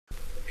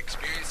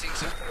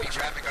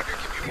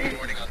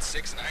Boarding on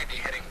 690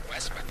 heading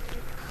westbound.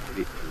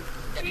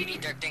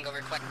 WD Dirk Dingle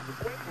request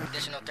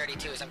additional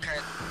 32s. I'm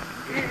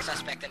current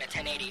suspect in a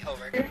 1080.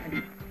 Over. Breaker 9,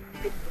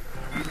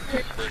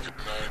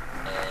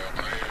 I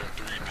am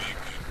 3 deep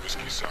in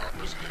Whiskey South,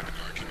 Brazilian, and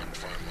I cannot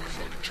find my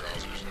fucking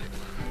trousers.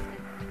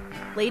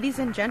 Over. Ladies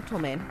and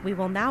gentlemen, we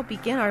will now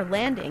begin our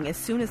landing as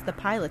soon as the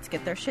pilots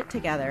get their shit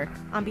together.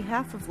 On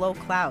behalf of Low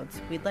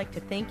Clouds, we'd like to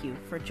thank you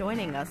for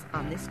joining us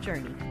on this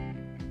journey.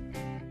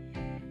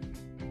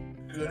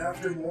 Good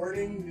afternoon,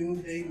 morning,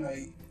 noonday,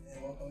 night,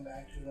 and welcome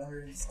back to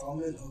another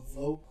installment of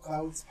Low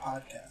Clouds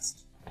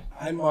Podcast.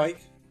 I'm Mike,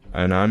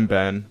 And I'm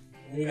Ben.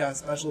 and we got a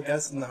special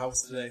guest in the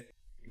house today.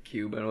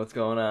 Cuban, what's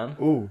going on?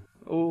 Ooh.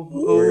 We're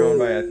We're going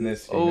by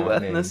ethnicity. Oh,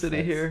 not ethnicity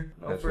names. here.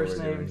 No That's first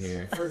what we're doing names.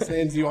 here. First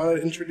name, do you want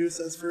to introduce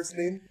his first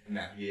name?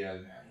 Nah, he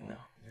doesn't have No,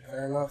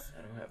 Fair enough.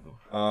 I don't have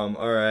no.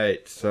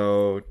 Alright,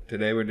 so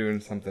today we're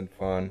doing something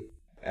fun.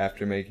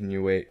 After making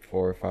you wait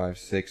 4, 5,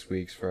 6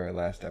 weeks for our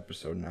last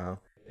episode now.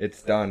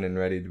 It's done and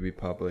ready to be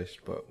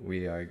published, but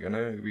we are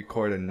gonna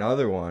record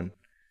another one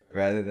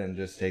rather than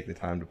just take the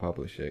time to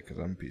publish it,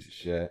 because I'm a piece of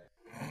shit.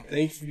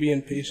 Thank you for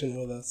being patient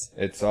with us.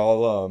 It's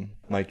all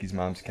Mikey's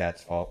mom's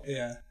cat's fault.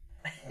 Yeah,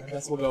 I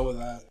guess we'll go with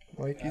that.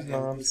 Mikey's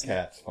Goddamn mom's pussy.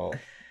 cat's fault.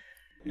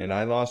 And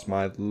I lost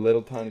my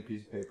little tiny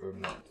piece of paper of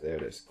notes. There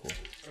it is. Cool.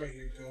 Right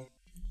here, go.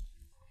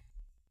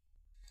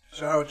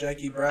 Shout out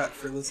Jackie Bratt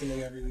for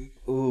listening every week.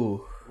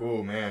 Ooh.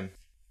 Ooh, man.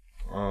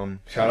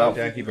 Shout out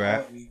Jackie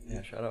Bratt.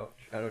 Yeah, shout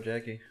out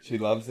Jackie. She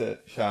loves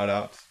it. Shout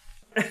outs.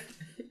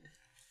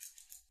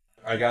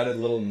 I got a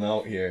little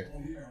note here.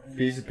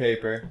 Piece of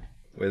paper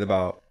with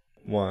about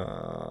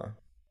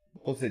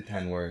we'll say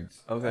 10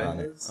 words Okay. on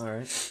it.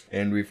 Alright.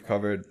 And we've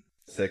covered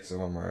 6 of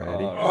them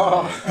already.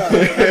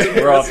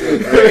 We're off to a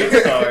great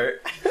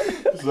start.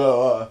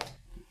 So,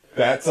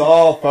 that's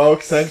all,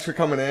 folks. Thanks for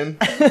coming in.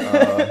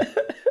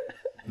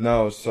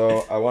 No,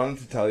 so I wanted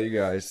to tell you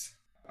guys,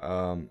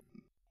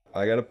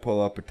 I gotta pull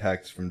up a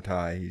text from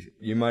Ty.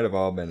 You might have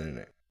all been in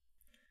it.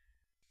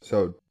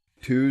 So,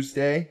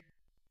 Tuesday,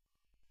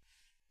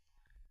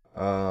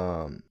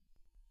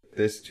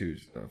 this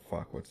Tuesday,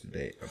 what's the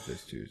date of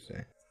this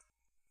Tuesday?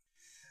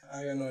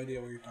 I got no idea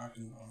what you're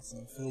talking about, so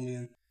fill me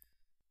in.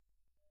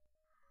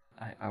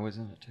 I was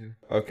in it too.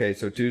 Okay,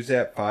 so Tuesday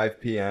at 5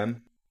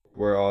 p.m.,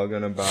 we're all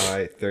gonna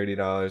buy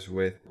 $30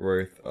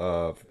 worth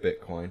of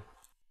Bitcoin.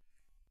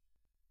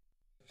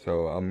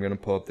 So, I'm gonna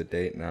pull up the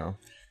date now.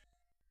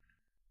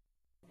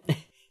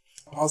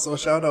 Also,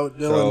 shout out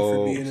Dylan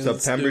for being in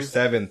September the stew.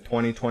 7th,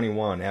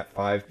 2021 at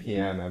 5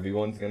 p.m.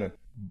 Everyone's going to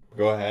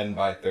go ahead and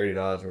buy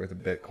 $30 worth of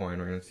Bitcoin.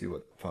 We're going to see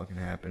what fucking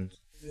happens.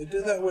 They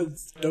did that with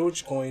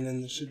Dogecoin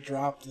and the shit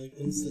dropped like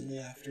instantly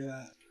after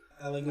that.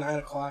 At like 9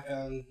 o'clock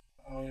on,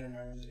 I don't even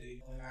remember the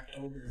date, like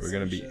October. or We're some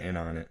going to be shit. in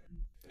on it.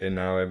 And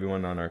now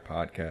everyone on our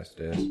podcast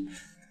is.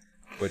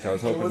 Which I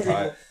was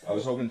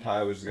hoping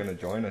Ty was going to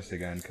join us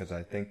again because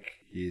I think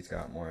he's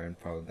got more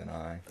info than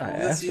I. I Will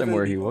this asked him even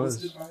where be he was.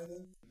 posted by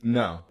then?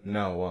 No,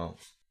 won't.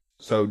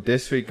 So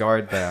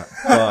disregard that.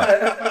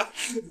 But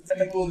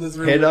People in this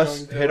room hit are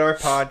us, going, hit our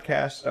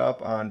podcast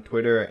up on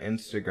Twitter or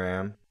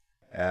Instagram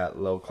at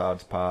Low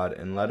Clouds Pod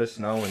and let us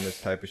know when this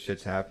type of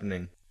shit's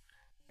happening.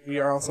 We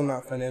are also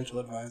not financial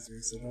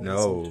advisors, so don't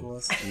listen to No,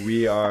 us.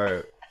 we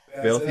are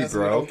Guys, filthy that's so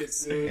we don't broke, get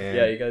sued. and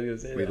Yeah, you guys gotta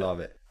say we that. love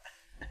it.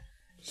 Should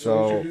we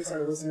So, introduce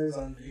our listeners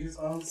on Vegas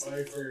Bombs?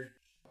 Sorry for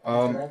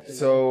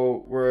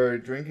so we're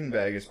drinking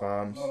Vegas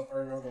bombs. not a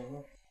part of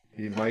it.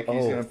 Mikey's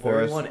gonna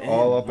pour us 31 in.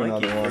 all up Mikey,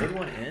 another one.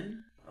 31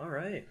 in?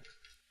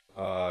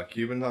 Alright.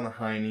 Cubans on the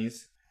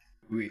Heinies.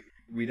 We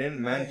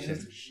didn't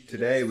mention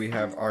today we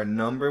have our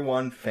number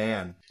one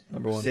fan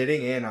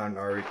sitting in on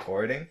our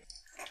recording.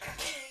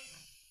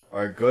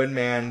 Our good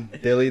man,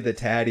 Dilly the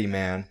Tatty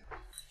Man.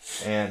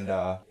 And,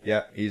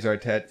 yeah, he's our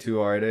tattoo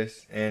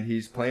artist. And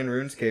he's playing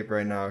RuneScape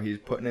right now. He's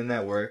putting in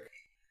that work.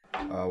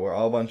 We're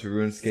all a bunch of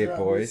RuneScape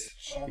boys.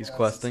 He's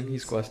questing. You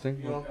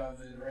don't have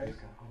it, right?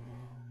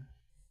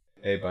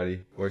 Hey,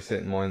 buddy, we're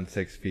sitting more than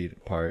 6 feet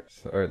apart.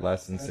 Or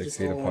less than I 6 just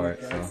feet don't wanna apart,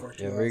 drive so. for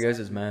 2 Yeah, where you hours.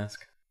 guys'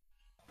 mask?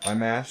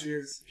 I'm asked.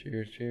 Cheers.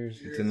 Cheers.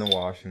 It's in the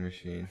washing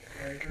machine.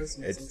 Merry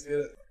Christmas. It's- Let's get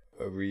it.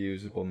 A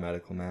reusable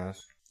medical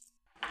mask.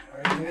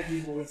 Alright, tell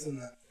people what's in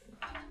that.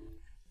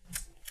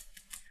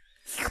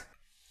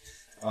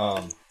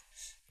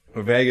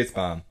 A Vegas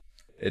bomb.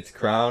 It's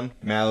Crown,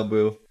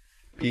 Malibu,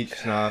 peach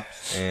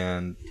schnapps,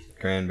 and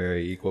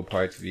cranberry, equal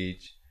parts of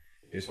each.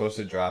 You're supposed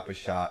to drop a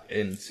shot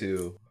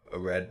into a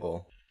Red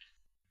Bull,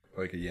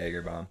 like a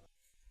Jaeger bomb.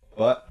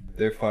 But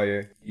they're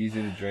fire,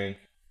 easy to drink.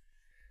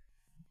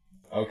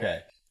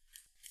 Okay,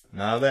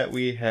 now that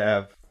we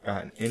have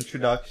gotten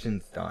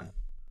introductions done,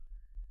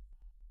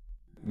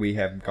 we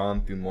have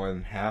gone through more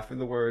than half of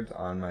the words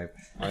on my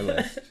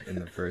list in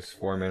the first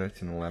 4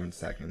 minutes and 11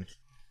 seconds.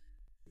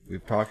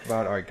 We've talked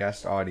about our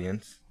guest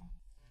audience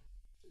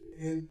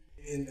And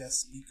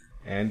guest speaker.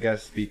 and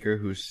guest speaker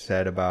who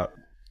said about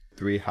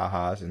 3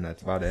 ha-has, and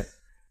that's about it.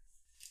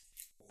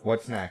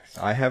 What's next?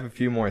 I have a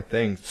few more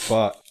things,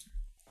 but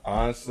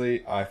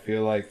honestly, I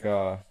feel like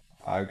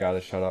I've got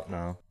to shut up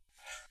now.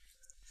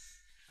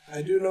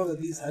 I do know that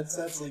these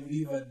headsets like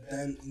leave a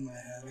dent in my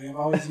head. Like I've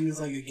always used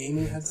like a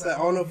gaming headset.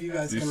 I don't know if you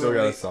guys You can still got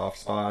a relate. soft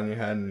spot on your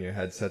head and your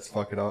headsets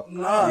fuck it up?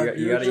 Nah, You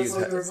dude, gotta just use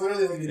like he- there's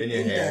literally like an in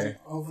your hair. indent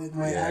of like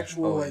my Yeah.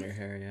 actual in like your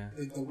hair, yeah.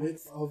 like the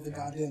width of the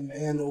goddamn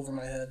band over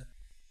my head.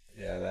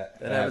 Yeah, that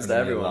That happens happened to to me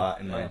everyone. a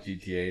lot in my Yeah.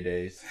 GTA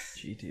days.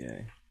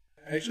 GTA.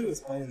 I actually was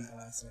playing that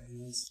last night.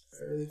 It was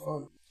fairly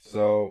fun.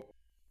 So,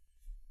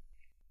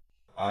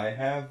 I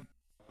have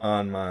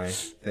on my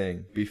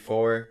thing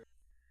before.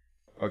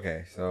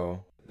 Okay,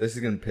 so this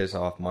is gonna piss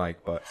off Mike,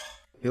 but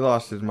he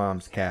lost his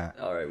mom's cat,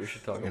 Alright, we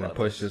should talk and it about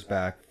pushed us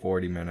back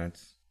 40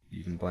 minutes.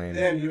 You can blame.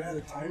 Damn, you had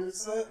a timer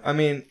set? I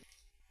mean,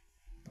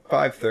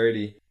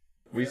 5:30.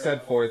 We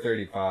said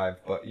 4:35,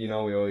 but you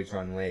know we always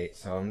run late,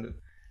 so I'm.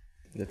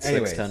 It's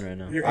Anyways. 6:10 right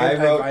now. Your I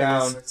wrote antivirus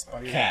down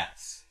expired.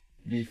 cats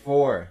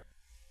before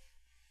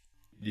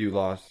you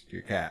lost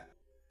your cat.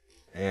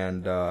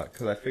 And,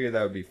 cause I figured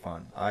that would be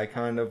fun. I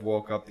kind of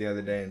woke up the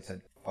other day and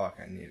said, fuck,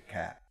 I need a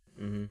cat.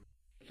 Mm-hmm.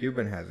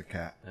 Cuban has a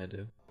cat. I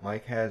do.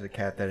 Mike has a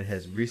cat that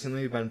has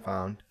recently been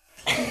found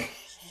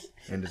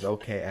and is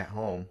okay at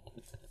home.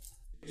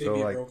 Maybe So,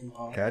 a like, broken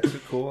paw. cats are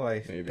cool,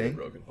 I Maybe a think.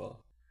 broken fall.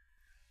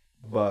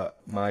 But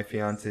my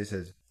fiance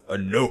says,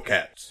 no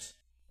cats.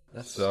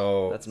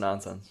 So- That's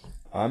nonsense.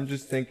 I'm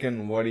just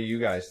thinking, what do you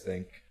guys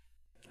think?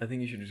 I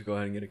think you should just go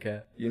ahead and get a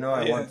cat. You know,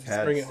 I Yeah, once just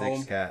had bring it 6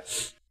 home.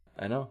 cats,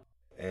 I know.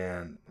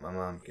 and my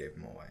mom gave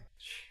them away.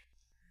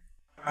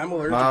 I'm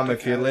allergic Mom, to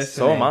if you're cats.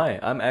 listening, So am I.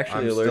 I'm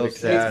actually I'm allergic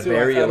still to sad. cats. Me too.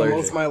 Very I've had them allergic.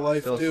 most of my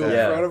life Still too. sad.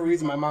 Yeah. For whatever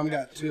reason, my mom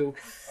got 2.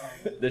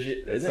 Does she,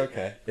 is It's it?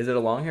 okay. Is it a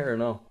long hair or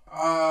no?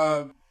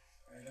 I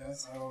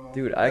guess I don't know.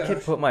 Dude, I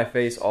could put my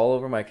face all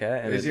over my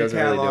cat and Is it your doesn't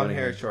cat really do long anything.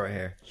 hair or short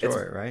hair?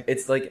 Short, right?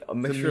 It's like a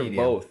mixture of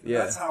medium. both. Yeah.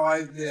 That's how I.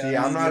 Yeah, See,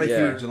 I'm not a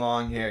Yeah. huge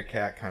long hair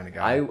cat kind of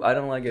guy. I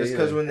don't like it Just either.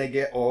 because when they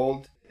get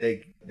old,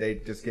 they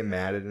just get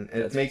mad and it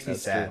That's- makes me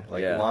that's sad. true.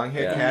 Like Yeah. long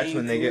hair Yeah. cats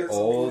when they Maine get Coon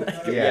or old, something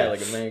like that? yeah, yeah,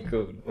 like a Maine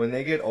Coon. when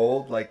they get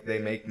old, like they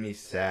make me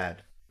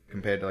sad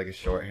compared to like a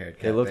short haired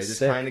cat. They look just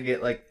sick. kind of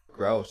get like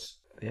gross,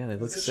 Yeah, they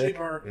look It's a sick. shade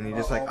dark, and you're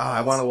just like, all I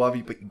cats. want to love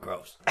you, but you're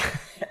gross.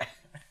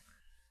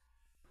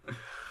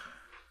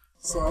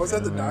 So I was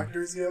at the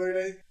doctor's the other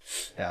day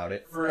Doubt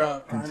it.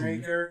 for primary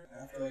care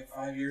after like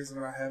 5 years of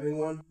not having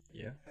one.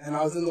 Yeah. And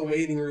I was in the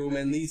waiting room,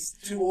 and these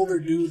 2 older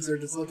dudes are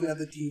just looking at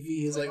the TV.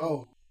 He's like,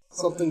 "Oh,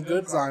 something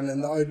good's on,"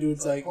 and the other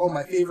dude's like, "Oh,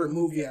 my favorite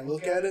movie." I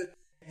look at it,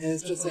 and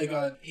it's just like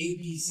a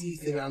ABC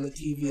thing on the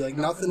TV. Like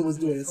nothing was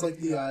doing. It's like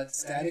the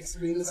static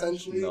screen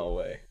essentially. No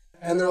way.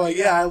 And they're like,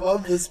 "Yeah, I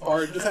love this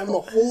part." Just having a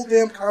whole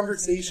damn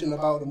conversation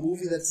about a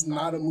movie that's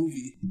not a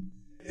movie.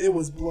 It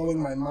was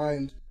blowing my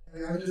mind.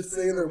 Like, I'm just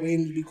sitting there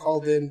waiting to be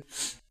called in,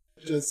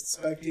 just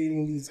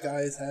spectating these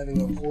guys having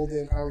a whole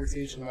damn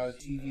conversation about a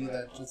TV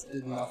that just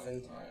did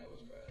nothing.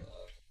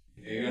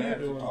 You're gonna have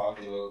to talk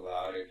a little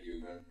louder,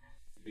 Cuban.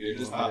 You're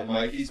just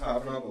Mikey's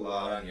popping up a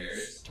lot on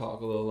yours,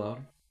 Talk a little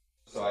louder.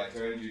 so I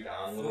turned you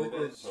down a little Like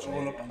bit, it's so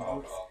showing maybe up on pop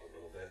both. off a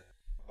little bit.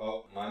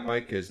 Oh, my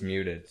mic is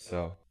muted,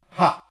 so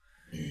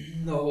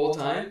The whole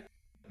time?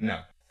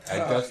 no. I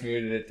just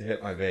muted it to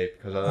hit my vape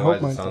because I hope otherwise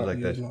it mine's sounds not like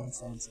muted. this. No, it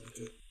sounds like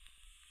it.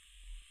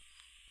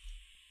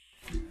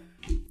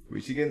 We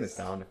should get in the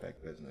sound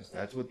effect business.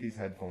 That's what these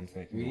headphones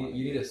make me want.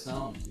 You need a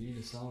sound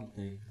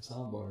thing, a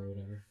sound bar or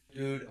whatever.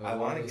 Dude, I What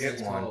want are to those get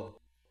things one, called?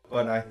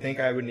 but I think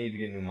I would need to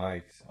get new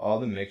mics. All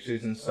the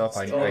mixers and stuff,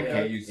 I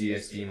can't use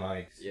DSD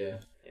mics. Yeah.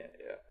 Yeah.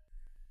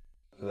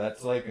 So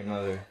that's like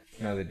another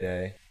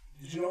day.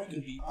 Did you know I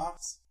could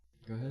beatbox?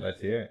 Go ahead.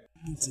 Let's hear it.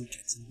 Boots and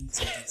kits and boots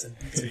and kits and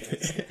boots and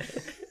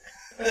kits.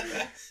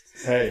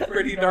 Hey,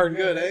 Pretty darn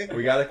good, eh?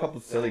 we got a couple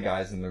silly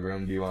guys in the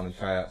room. Do you want to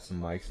try out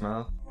some mics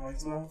now?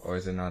 Mike's mouth, Or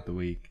is it not the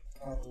week?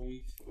 not the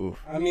week. Oof.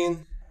 I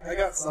mean, I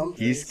got some.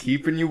 He's things.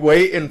 keeping you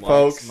waiting,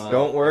 folks. Mike,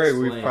 Don't worry,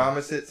 we explain.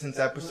 promised it since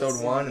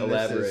episode 1, and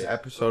this is Elaborate.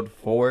 episode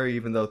 4,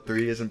 even though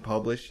 3 isn't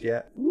published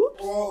yet.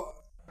 Well,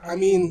 I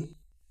mean,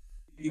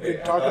 you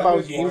could talk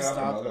about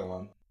GameStop. Another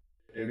one.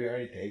 Did we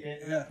already take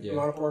it? Yeah, Yeah. you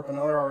want to pour up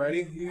another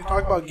already? You can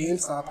talk about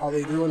GameStop, how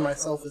they ruined my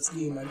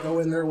self-esteem. I go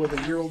in there with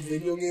a year-old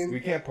video game, We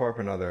can't pour up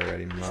another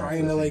already. Mom.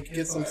 trying to like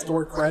get some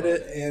store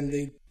credit, and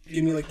they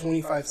give me like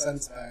 25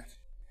 cents back.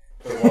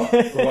 For what?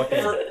 For what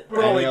game?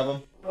 For, Any like, of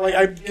them? like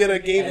I get a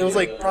game. It was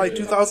like probably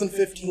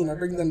 2015. I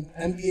bring them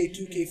NBA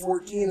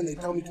 2K14, and they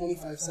tell me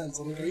 25 cents.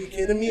 I'm like, are you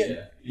kidding me?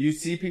 Yeah. You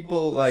see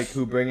people like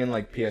who bring in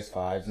like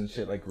PS5s and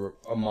shit like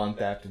a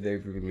month after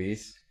they've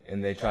released,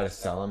 and they try to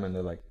sell them, and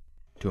they're like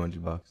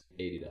 $200.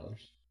 $80.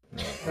 What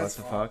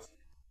the fuck?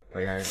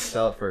 Like I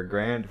sell it for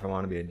 $1,000 if I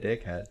want to be a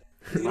dickhead.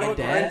 You know My what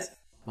dad,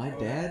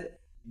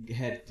 grinds-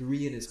 had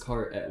 3 in his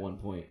cart at one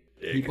point.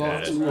 He Dickhead.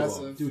 bought 2 of them.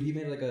 Impressive. Dude, he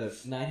made like a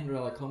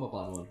 $900 come up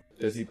on one.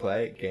 Does he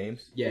play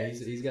games? Yeah,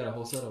 he's got a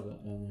whole set of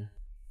it down there.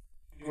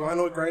 You want to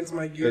know what grinds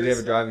my Does he have a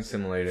gears? driving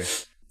simulator?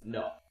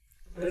 No.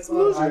 It's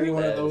about having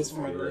one of That those is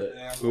for my really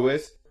birthday. Who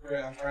is?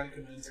 I'm trying to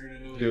convince her to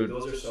do it. Dude,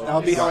 Those are so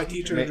That'll be nice. how I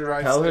teach her to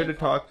drive. tell her stick. to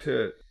talk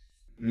to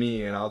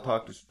me, and I'll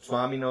talk to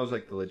Swami. Knows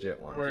like the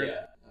legit ones, Word.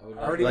 Yeah. I would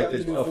I already like got the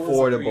to do Forza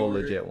affordable pre-order.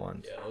 legit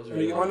ones. Yeah, those are But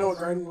really you want to know nice.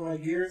 what grinds my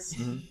gears?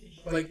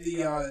 Mm-hmm. Like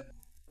the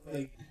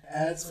like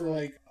ads for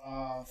like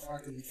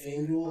fucking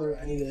FanDuel or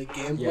any like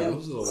gambling Yeah,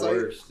 those are the site.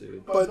 worst,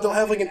 dude. But they'll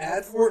have like an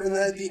ad for it, and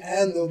then at the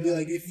end they'll be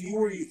like, if you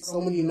or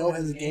someone you know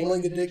has a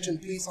gambling addiction,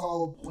 please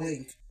call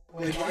blank.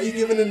 Like, why are you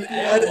giving an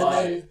ad and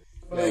why? then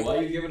Yeah, like why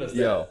are you giving us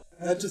Yo,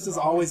 that just has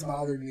always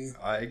bothered me.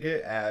 I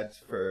get ads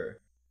for.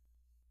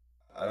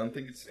 I don't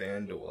think it's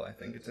FanDuel. I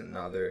think it's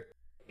another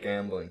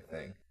gambling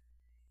thing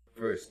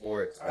for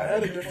sports. I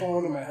had a different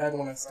one in my head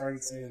when I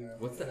started saying that.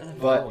 What's the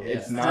NFL? But one?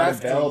 it's Yeah. not DraftKings.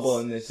 available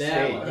in this That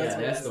state. one, yeah,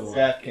 that's the one.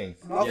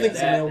 DraftKings. Nothing's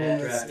that available in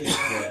this DraftKings,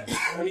 state.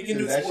 yeah. And you can Dude,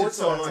 do that shit's sports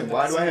so bets annoying. and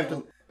Why do I have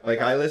that's to?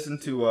 Like, I listen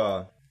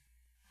to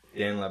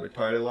Dan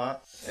Lebertard a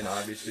lot, and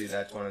obviously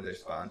that's one of their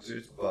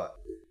sponsors. But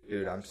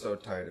dude, I'm so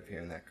tired of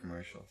hearing that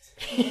commercial.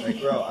 Like,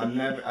 bro,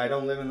 I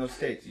don't live in those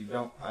states.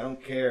 I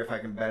don't care if I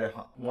can bet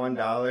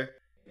 $1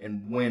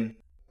 and win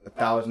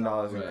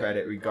 $1,000 in Right.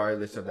 credit,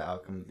 regardless of the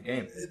outcome of the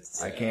game.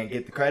 It's- I can't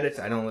get the credits.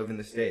 I don't live in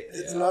the states.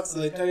 It's nuts.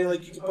 They tell you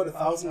like you can put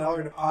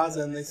 $1,000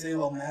 deposit, and they say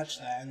they'll match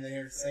that, and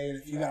they're saying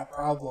if you got a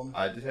problem,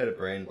 I just had a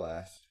brain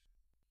blast,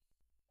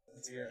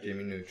 it's here.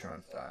 Jimmy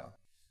Neutron style.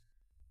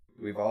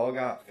 We've all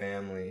got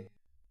family.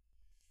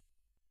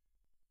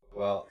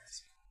 Well,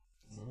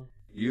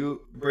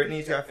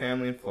 Brittany's got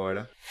family in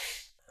Florida.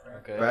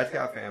 Okay. Brad's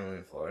got family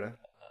in Florida.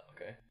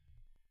 Okay.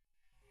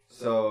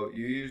 So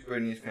you use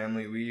Brittany's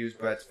family, we use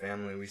Brett's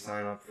family. We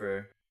sign up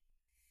for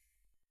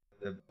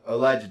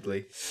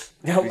allegedly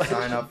we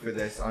sign up for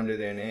this under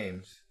their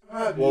names.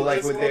 Ah, dude, Well,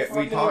 like let's with go we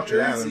fucking talk to New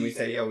them and Jersey. we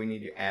say, yo, we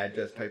need your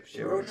address type of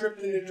shit. Road trip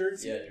to New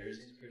Jersey. Yeah,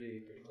 Jersey's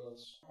pretty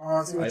close. Oh,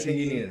 I see what I think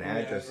you mean. need an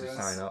address to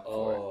sign up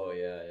for it. Oh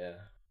yeah, yeah.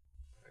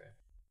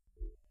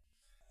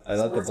 I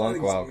let the Sports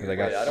blunt go out because I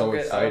got Wait, I so don't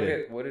get.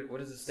 excited. What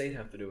does the state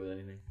have to do with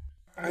anything?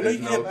 I know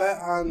There's you can't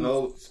bet on.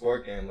 No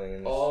sport gambling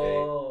in this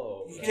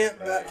Oh. You can't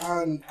bet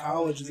on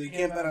colleges. You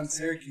can't bet on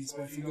Syracuse.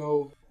 But if you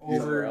go over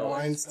Somewhere else.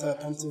 lines to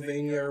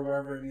Pennsylvania or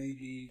wherever it may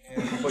be,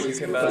 and But you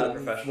can bet on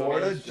professional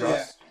Florida games?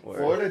 just Where?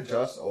 Florida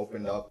just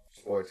opened up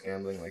sports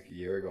gambling like a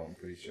year ago. I'm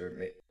pretty sure.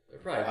 They're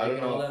probably I don't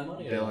making all know that if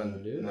money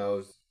Dylan dude.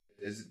 knows.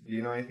 Do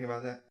you know anything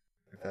about that?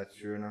 If that's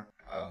true or not?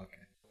 Oh, okay.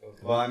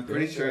 Well, I'm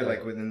pretty sure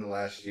like within the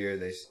last year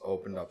they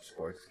opened up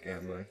sports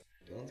gambling.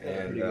 Dylan's got a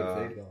And, pretty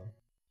good fade going.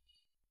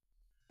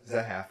 Is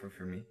that half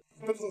for me?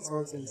 but that's all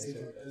I'm saying. See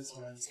what it is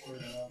when I square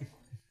it up.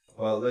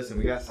 Well, listen,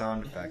 we got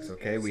sound effects,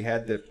 okay? We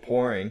had the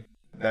pouring.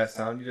 That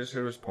sound you just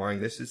heard was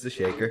pouring. This is the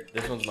shaker,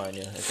 This one's mine,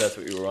 yeah. If that's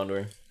what you were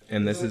wondering.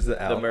 and this is the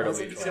The L. Myrtle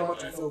Let's Beach see how one.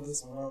 much I filled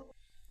this one up.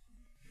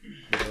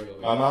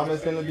 My mom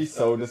is gonna be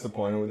so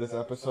disappointed with this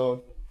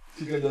episode.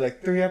 She's gonna be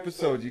like, 3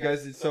 episodes, you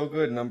guys did so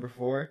good. Number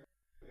 4,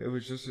 it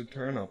was just a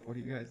turn up. What are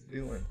you guys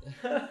doing?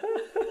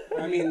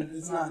 I mean,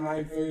 it's not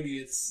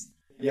 9:30. It's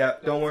Yeah,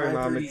 don't worry,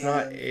 Mom. 5:30 It's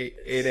not a.m.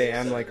 8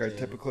 a.m. like our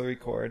typical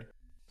record.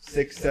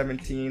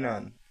 6:17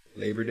 on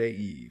Labor Day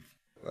Eve.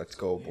 Let's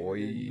go,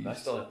 boys. I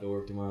still have to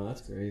work tomorrow.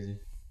 That's crazy.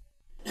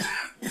 you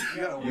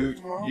gotta work You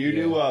tomorrow. you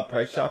do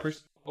Price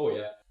Choppers? Oh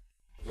yeah.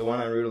 The one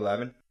on Route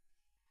 11?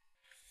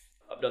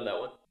 I've done that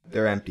one.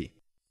 They're empty.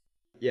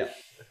 Yeah.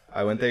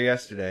 I went there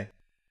yesterday.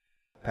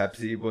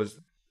 Pepsi was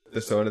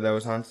the soda that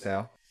was on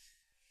sale.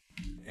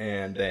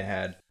 And they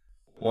had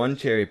 1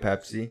 cherry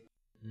Pepsi,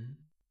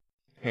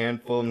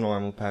 handful of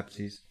normal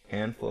Pepsis,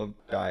 handful of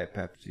Diet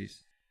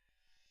Pepsis,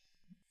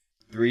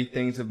 3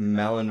 things of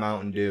melon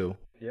Mountain Dew,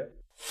 Yep.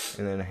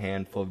 and then a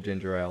handful of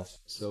ginger ales.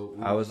 So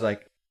I was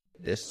like,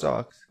 this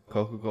sucks.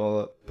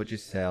 Coca-Cola, put your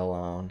sale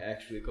on.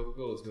 actually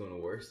Coca-Cola is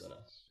doing worse than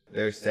us.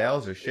 Their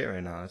sales are shit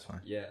right now, that's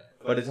fine. Yeah.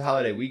 But it's a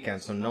holiday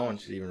weekend, so no one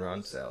should even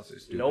run sales. They're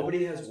stupid.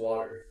 Nobody has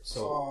water.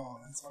 So Oh,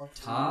 that's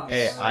fucked. Tops,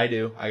 Hey, I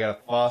do. I got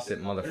a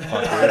faucet,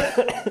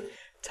 motherfucker.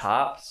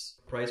 Tops.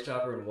 Price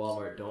Chopper and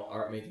Walmart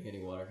aren't making any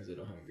water because they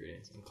don't have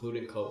ingredients,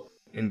 including Coke.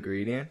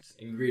 Ingredients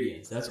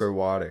Ingredients. That's for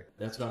water.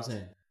 what I'm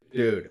saying.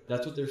 Dude,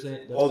 That's what they're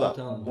saying. That's hold what I'm up.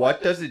 telling them.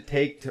 What does it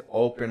take to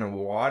open a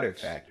water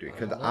factory?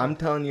 Because I'm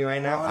telling you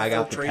right now, I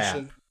got the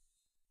tap.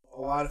 A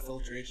lot of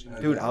filtration.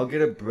 Dude, I'll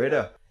get a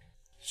Brita.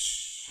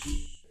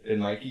 Did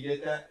Mikey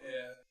get that?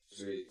 Yeah.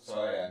 Sweet.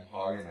 Sorry, I'm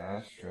hogging the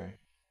ashtray.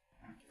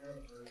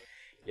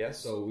 Yeah.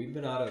 So we've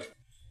been out of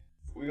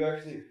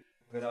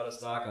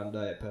stock on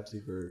Diet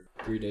Pepsi for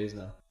 3 days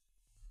now.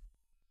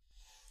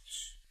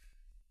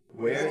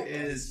 Where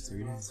is...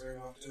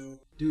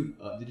 Dude,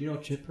 did you know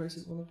chip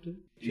prices went up too?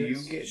 Do you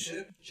Chips?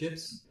 get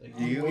Chips? Like,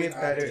 Do you get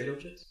better potato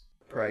chips?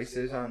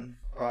 prices on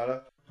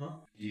product? Huh?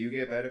 Do you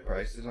get better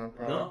prices on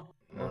product?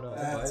 No. Oh, no. I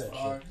buy That's that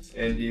shit. fucked.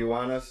 And do you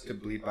want us to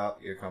bleep out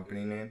your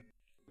company name?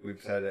 We've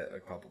said it a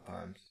couple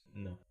times.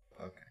 No.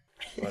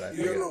 Okay. But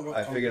You don't know what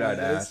I figured I'd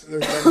company it is. ask.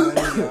 There's been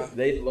many,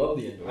 They love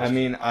the endorsement. I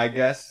mean, I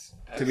guess,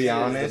 to be Actually, it's the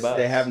honest, best.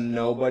 they have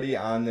nobody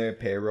on their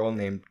payroll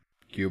named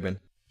Cuban.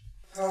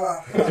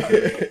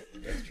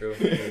 That's true.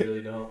 They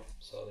really don't.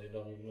 So they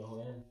don't even know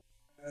who I am.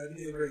 That'd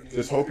be a great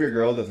Just hope your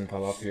girl doesn't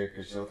come up here,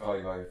 because she'll call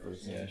you by your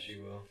first name. Yeah, she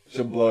will.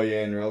 She'll blow you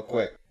in real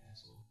quick.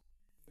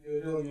 Yo,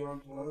 Dylan, you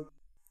want one?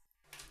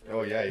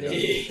 Oh, yeah, he does.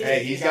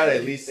 Hey, he's got to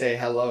at least say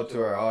hello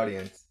to our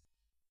audience.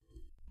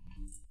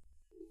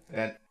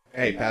 And,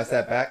 hey, pass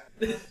that back.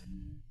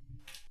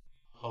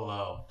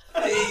 Hello.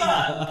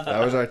 That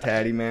was our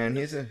Tatty man.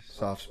 He's a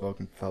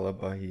soft-spoken fella,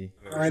 but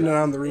Grinding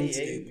on the Hey,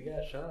 RuneScape. we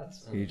got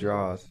shots. he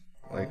draws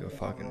like a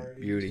fucking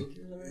beauty.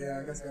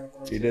 Yeah, I guess I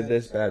gotta He did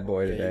this bad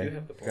boy Yeah, you today. do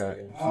have to pull Got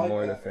again. some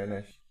more to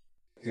finish.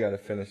 He's got to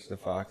finish the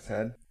fox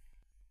head.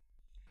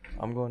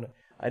 I'm going to.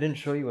 I didn't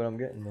show you what I'm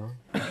getting though.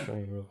 I'll show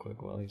you real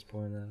quick while he's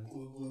pouring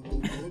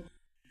that.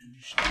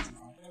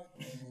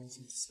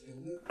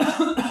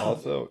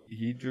 Also,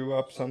 he drew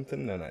up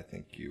something that I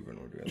think Cuban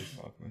would really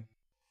fuck with.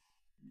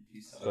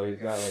 So he's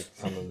got like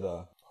some of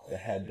the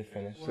head to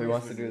finish. So he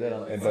wants to do that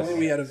on. And If only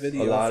we had a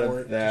video a lot for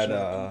of it.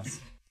 that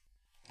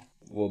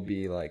will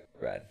be like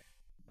red,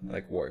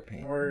 like war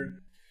paint.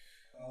 Word.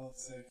 Oh,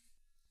 that's sick.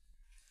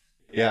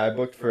 Yeah, I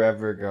booked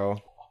forever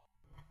ago.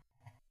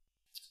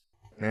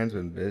 Man's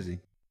been busy.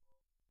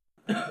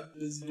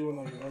 Busy doing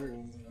all your other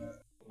ones like that.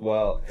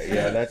 Well,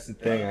 yeah, that's the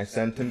thing. I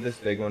sent him this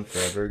big one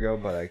forever ago,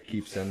 but I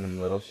keep sending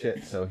him little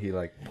shit, so he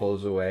like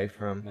pulls away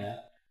from. Matt?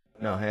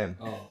 No, him.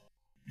 Oh.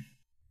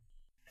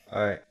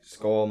 All right,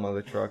 skull,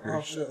 mother trucker.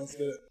 Oh shit, let's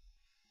get it.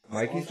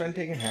 Mikey's been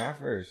taking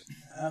halfers.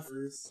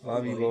 Halfers.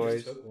 Love you, Well, he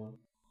boys. just took one.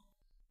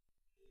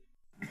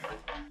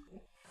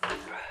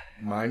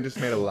 Mine just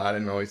made a lot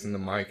of noise in the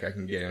mic. I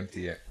can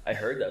guarantee it. I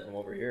heard that from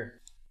over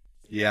here.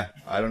 Yeah,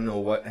 I don't know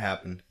what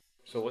happened.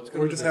 So what's good?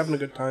 We're with just this? having a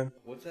good time.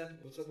 What's that?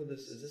 What's up with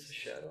this? Is this a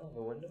shadow on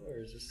the window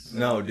or is this?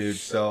 No, dude.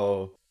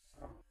 So,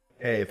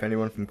 hey, if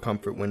anyone from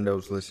Comfort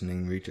Windows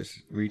listening,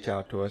 reach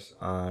out to us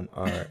on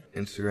our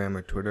Instagram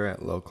or Twitter at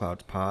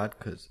LowCloudsPod,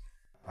 because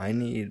I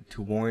need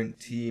to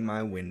warranty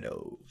my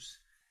windows.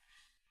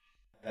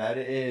 That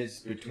is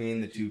between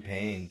the two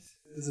panes.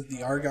 Is it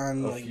the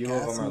argon A like few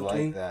gas of them are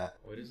thing? like that.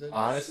 What is it?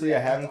 Honestly, I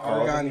haven't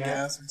called Argon them yet.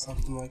 gas or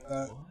something like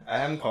that. I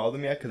haven't called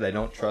them yet because I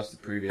don't trust the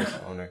previous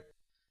owner.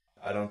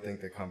 I don't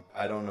think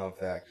I don't know if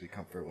they're actually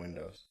Comfort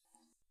Windows.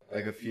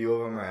 Like a few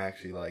of them are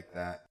actually like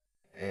that,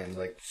 and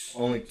like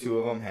only 2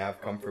 of them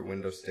have Comfort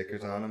Windows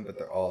stickers on them, but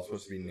they're all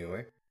supposed to be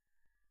newer.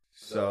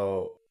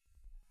 So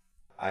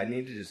I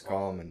need to just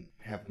call them and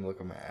have them look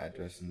at my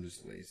address. I'm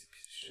just a lazy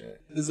piece of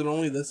shit. Is it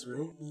only this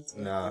room? That's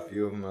like Nah, a that?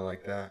 few of them are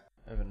like that.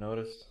 I haven't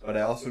noticed. But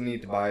I also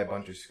need to buy a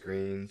bunch of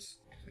screens.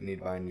 I need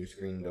to buy a new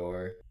screen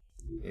door.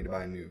 I need to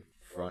buy a new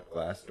front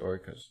glass door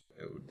because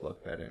it would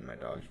look better and my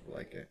dogs would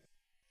like it.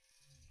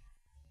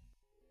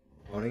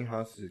 Owning a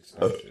house is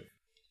expensive.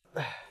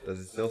 Does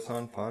it still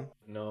sound fun?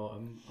 No,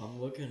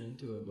 I'm looking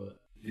into it, but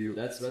Do you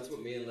that's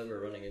what me and Liv are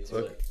running into.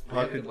 Look, Like, we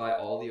talk have to to- buy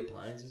all the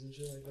appliances and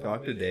shit like that.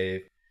 talk to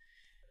Dave?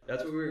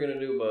 That's what we were gonna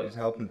do, He's but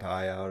helping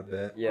Ty out a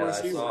bit. yeah,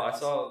 Where's he I at?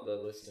 saw the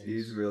listings.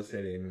 He's a real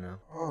estate agent now.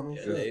 Oh, no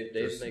Yeah, shit.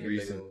 Dave's just making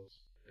recent. big moves.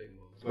 Big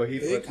moves. But he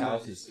Big flips moves.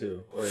 houses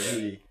too. Or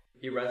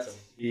He rents them.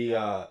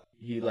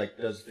 he like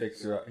does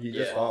fixer up. He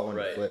just Yeah, bought one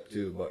right. to flip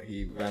too, but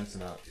he rents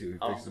them out too.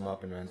 He fixes them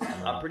up and rents them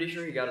I'm out. pretty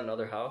sure he got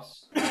another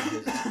house.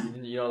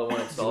 You know the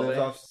one in He lives Solvay?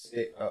 off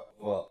state.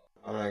 Well,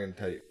 I'm not gonna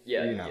tell you.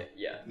 Yeah, you know.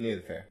 yeah. Near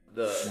the fair.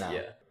 The Now,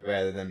 yeah.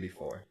 rather than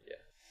before. Yeah.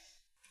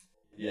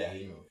 Yeah,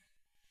 he moved.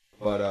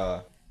 But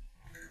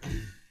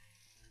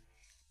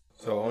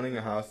so owning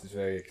a house is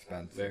very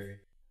expensive. Very.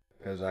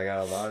 Because I got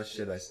a lot of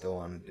shit I still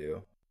want to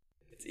do.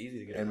 It's easy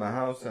to get. In my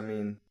house, I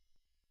mean,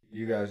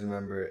 you guys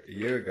remember a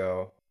year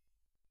ago,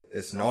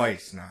 it's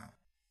nice now.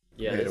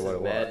 Yeah, compared this to is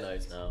what it bad was.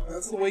 nights now.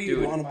 That's the way you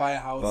Dude. want to buy a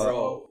house. But,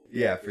 though.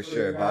 yeah, for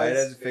sure. Buy it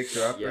as a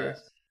fixer-upper.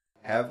 Yes.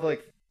 Have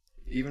like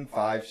even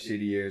 5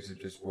 shitty years of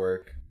just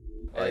work.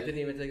 And it Like, didn't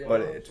even take that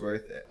but long. it's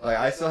worth it. Like,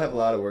 I still have a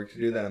lot of work to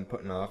do that I'm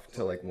putting off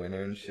till like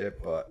winter and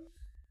shit, but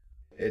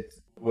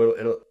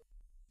it'll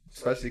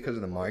especially because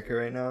of the market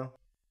right now.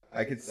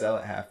 I could sell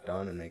it half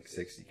done and make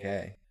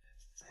 $60K.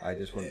 I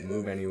just wouldn't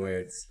move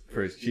anywhere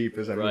for as cheap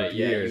as I Right, moved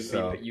yeah, here. you'd,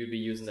 So you'd be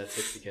using that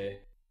 60K.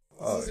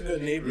 This is a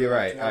good neighborhood. you're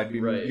right. too. I'd be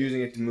Right.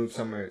 using it to move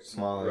somewhere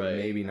smaller, Right.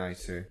 maybe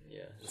nicer.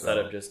 Yeah, instead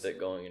of just it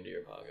going into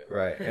your pocket.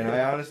 Right, and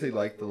I honestly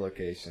like the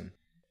location.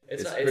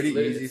 It's not, pretty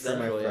lit- easy it's for my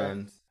central, yeah.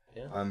 friends.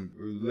 Yeah. I'm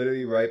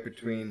literally right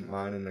between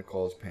mine and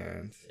Nicole's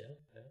parents. Yeah,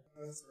 yeah.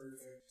 That's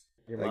perfect.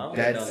 Your Like mom?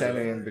 dead down the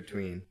center road. in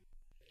between.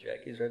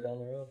 Jackie's right down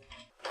the road.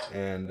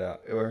 And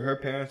her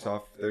parents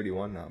off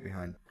 31 now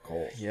behind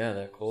Cole. Yeah,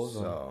 that Cole's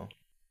on. So,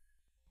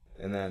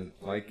 and then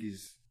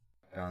Mikey's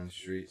down the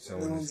street, so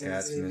No when his one's in the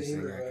cat's same missing,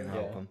 I neighborhood. can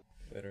help Yeah. him.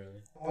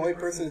 Literally. The only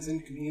person that's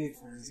inconvenient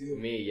for is you.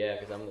 Me, yeah,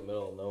 because I'm in the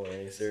middle of nowhere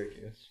in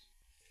Syracuse.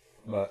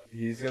 But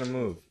he's gonna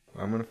move.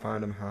 I'm gonna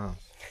find him a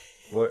house.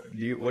 What do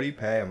you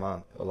pay a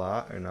month? A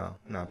lot or no?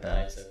 Not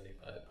bad.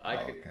 $975. I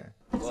Oh, could. okay.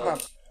 It's Well,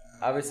 not.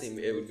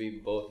 obviously, it would be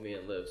both me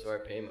and Liv, so our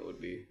payment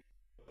would be.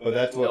 But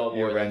that's what No more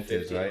your than rent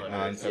is, right?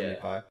 1,500,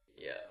 $975.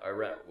 Yeah, our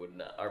rent would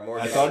not. Our I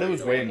mortgage. thought it would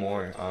was be way no-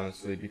 more,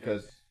 honestly,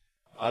 because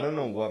I don't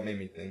know what made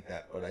me think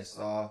that, but I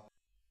saw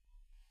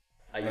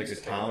I like used a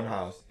to pay more.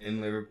 townhouse in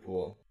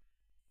Liverpool,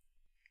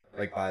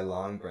 like by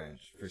Long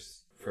Branch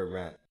for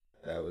rent.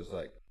 That was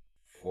like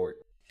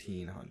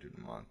 $1,400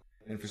 a month,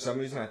 and for some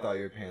reason I thought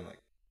you were paying like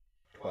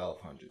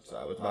 $1,200. So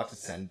I was about to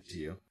send it to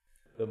you.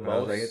 The But I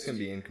was most. like, it's gonna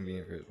be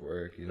inconvenient for his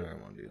work. You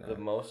don't want to do that. The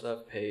most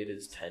I've paid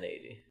is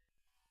 $1080,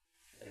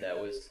 and that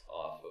was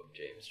off of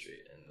James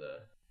Street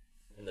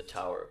in the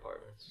Tower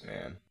Apartments.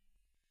 Man,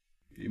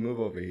 If you move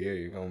over here,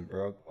 you're going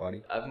broke,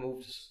 buddy. I've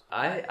moved.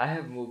 I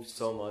have moved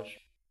so much,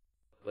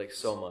 like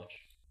so much.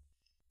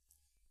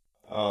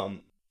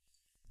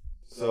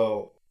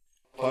 So,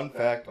 fun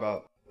fact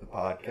about the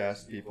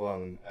podcast, people,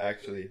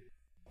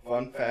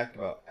 fun fact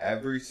about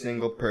every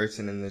single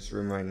person in this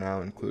room right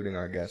now, including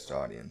our guest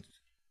audience.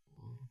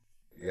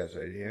 You guys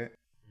ready to hear it?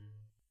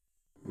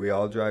 We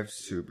all drive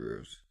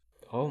Subarus.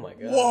 Oh my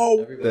god.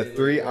 Whoa! The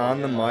three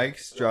on the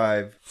mics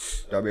drive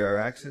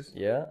WRXs,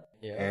 Yeah.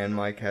 Yeah. and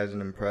Mike has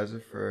an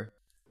Impreza for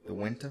the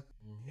winter.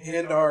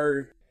 And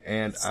our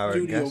Our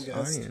Studio guest guest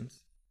audience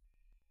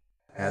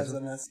has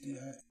an STI.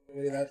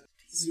 Wait, that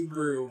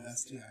Subaru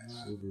STI.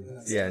 Not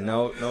an STI. Yeah,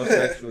 no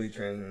sexually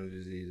transmitted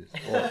diseases.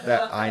 Well,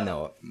 that I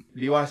know of.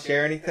 Do you want to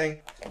share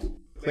anything?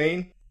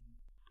 Clean?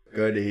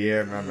 Good to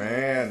hear, my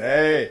man.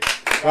 Hey,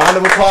 round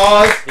of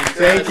applause.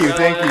 Thank you,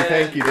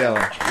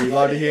 Dylan. You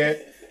love to hear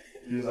it?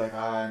 He's like,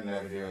 I'm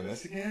never doing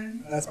this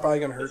again. That's probably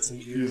gonna hurt some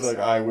ears. He's like,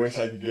 I wish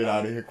I could get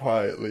out of here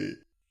quietly.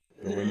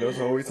 The window's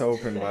always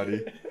open,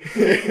 buddy.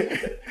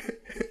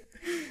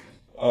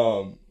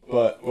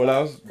 But what I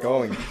was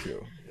going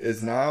to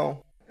is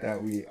now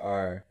that we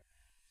are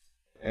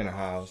in a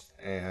house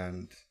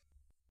and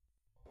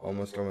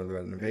almost done with the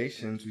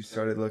renovations, we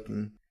started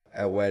looking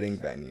at wedding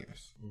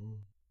venues.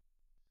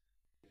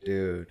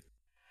 Dude,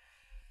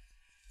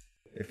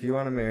 if you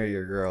want to marry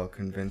your girl,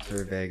 convince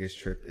her a Vegas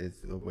trip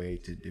is the way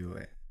to do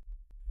it.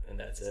 And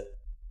that's it.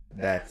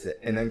 That's it.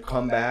 And then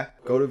come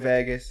back, go to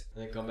Vegas,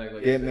 And then come back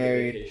like get a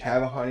married, vacation.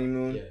 have a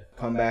honeymoon, Yeah.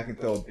 come back and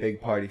throw a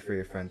big party for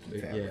your friends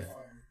and family. Yeah.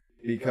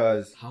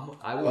 Because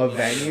I would a love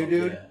venue, that.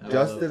 dude, Yeah, I would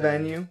just love the that.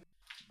 venue,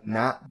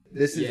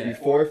 this is Yeah.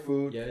 before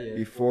food, Yeah.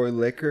 before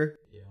liquor,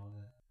 Yeah, all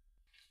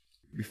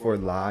that. before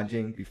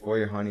lodging, before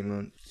your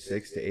honeymoon,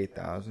 6,000 to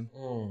 8,000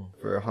 Mm.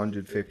 for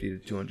 150 to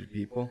 200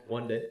 people.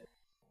 One day.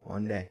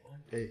 One day.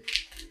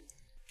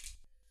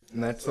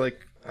 And that's like,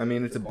 I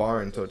mean, it's a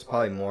barn, so it's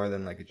probably more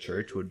than like a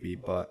church would be,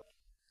 but,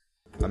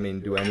 I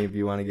mean, do any of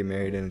you want to get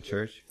married in a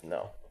church?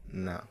 No.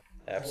 No.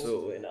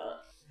 Absolutely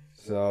not.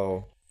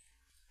 So,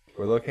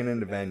 we're looking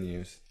into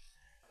venues.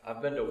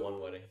 I've been to one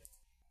wedding.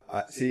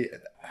 See,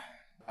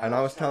 and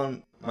I was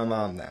telling my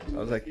mom that. I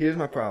was like, here's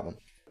my problem.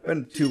 I've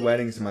been to 2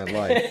 weddings in my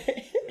life.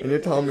 And you're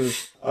telling me,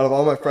 out of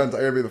all my friends, I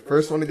gotta be the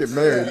first one to get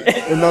married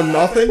and know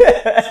nothing?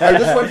 I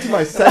just went to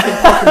my second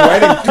fucking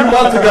wedding 2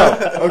 months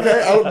ago.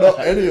 Okay? I don't know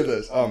any of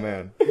this. Oh,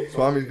 man.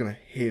 Swami's gonna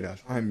hate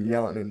us. I'm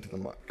yelling into the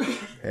mic.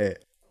 Hey,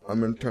 I'm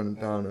gonna turn it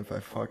down if I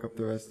fuck up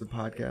the rest of the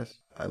podcast.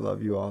 I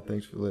love you all.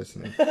 Thanks for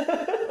listening.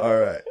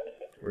 Alright.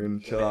 We're gonna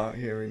chill out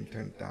here. We're gonna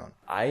turn it down.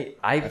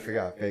 I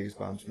forgot. Vegas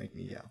bombs make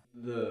me yell.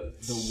 The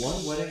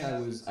one wedding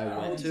I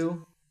went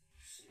to,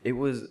 it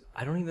was,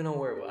 I don't even know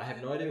where it was. I have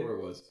no idea where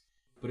it was.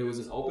 But it was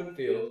an open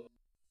field,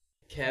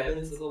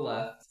 cabin to the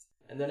left,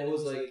 and then it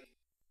was like,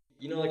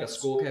 you know, like a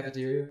school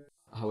cafeteria?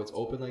 How it's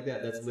open like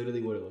that? That's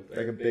literally what it looked like.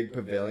 Like a big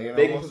pavilion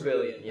Big almost?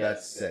 pavilion, yeah.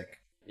 That's sick.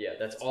 Yeah,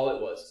 that's all it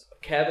was.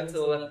 Cabin to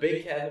the left,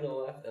 big cabin to the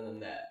left, and then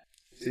that.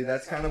 See,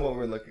 that's kind of what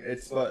we're looking.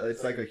 It's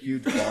like a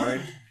huge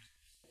barn,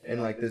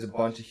 and like there's a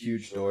bunch of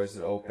huge doors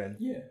that open.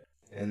 Yeah.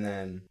 And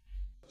then,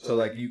 so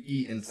like you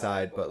eat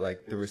inside, but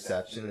like the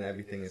reception and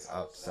everything is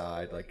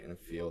outside, like in a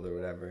field or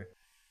whatever.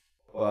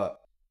 But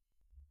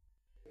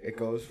it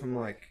goes from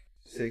like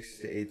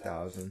 6,000 to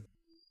 8,000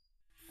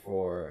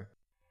 for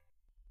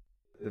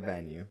the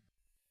venue,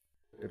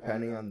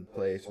 depending on the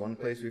place. One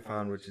place we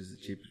found, which is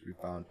the cheapest we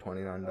found,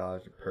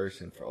 $29 a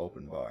person for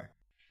open bar.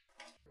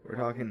 We're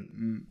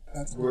talking,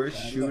 That's we're not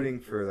bad, shooting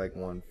for like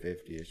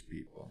 150-ish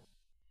people.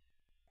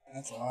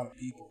 That's a lot of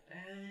people.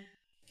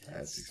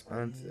 That's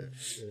expensive.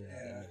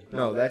 Yeah.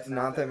 No, that's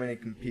not that many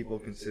people,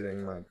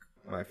 considering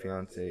my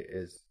fiance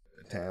is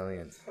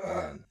Italian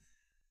and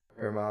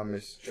her mom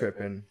is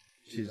tripping.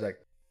 She's like,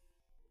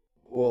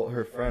 well,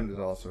 her friend is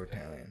also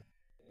Italian,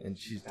 and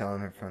she's telling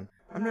her friend,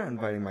 I'm not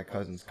inviting my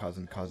cousin's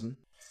cousin,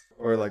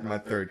 or like my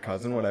third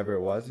cousin, whatever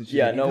it was. And she's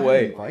Yeah, like, no you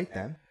way. gotta invite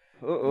them.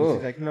 And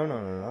she's like,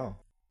 no.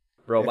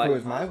 Bro, If it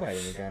was my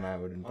wedding again, I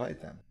would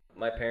invite them.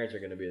 my parents are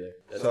going to be there.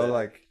 That's So it.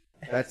 like,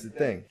 that's the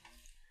thing.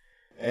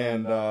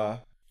 And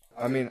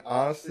I mean,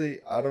 honestly,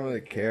 I don't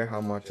really care how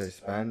much I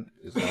spend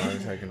as long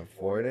as I can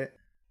afford it.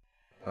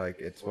 Like,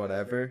 it's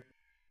whatever.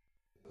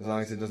 As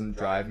long as it doesn't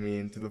drive me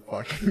into the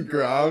fucking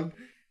ground.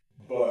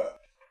 But,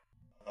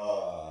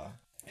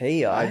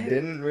 Hey, I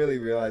didn't really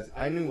realize,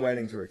 I knew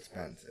weddings were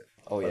expensive.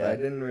 Oh, but yeah? I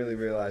didn't really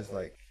realize,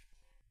 like,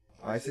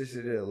 my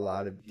sister did a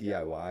lot of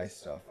DIY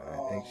stuff, and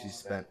I think she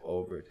spent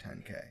over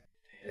 $10K.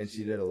 And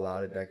she did a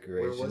lot of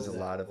decorations, a that?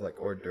 lot of, like,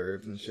 hors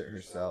d'oeuvres and shit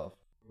herself.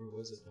 Where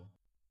was it though?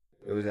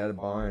 It was at a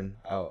barn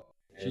out.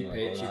 She in, like,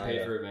 paid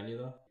Oneida. for a venue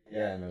though?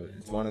 Yeah, no,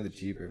 it's one of the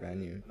cheaper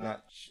venues.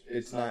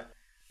 It's not,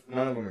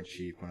 none of them are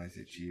cheap when I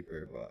say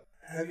cheaper, but.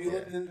 Have you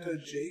looked into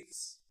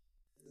Jake's?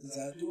 Is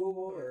that doable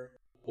or?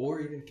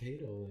 Or even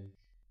Cato, like.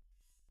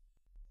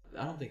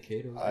 I don't think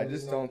Cato's. I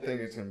just don't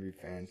think it's gonna be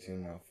fancy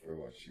enough for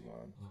what she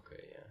wants.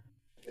 Okay,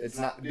 yeah. It's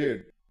not,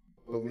 dude.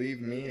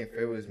 believe me, if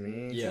it was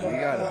me, Yeah. we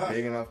got a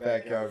big enough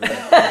backyard.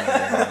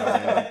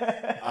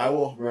 I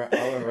will rent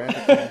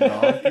a couple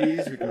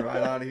donkeys. We can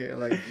ride out of here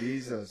like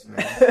Jesus,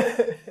 man.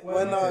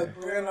 When Brad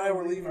and I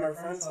were leaving our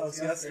friend's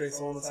house yesterday,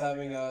 someone was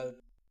having a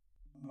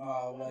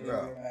wedding in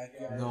their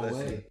backyard. No Listen.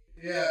 way.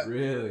 Yeah.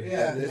 Really?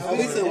 Yeah, This at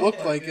least is- it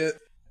looked like it.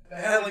 It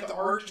had like the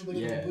arch with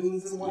Yeah. the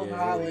balloons and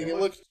whatnot. Yeah. Like it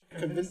looked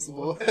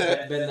convincible.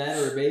 Been that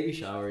or a baby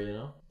shower, you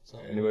know?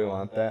 Something. Anybody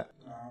want that?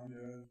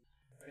 Dude.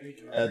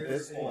 At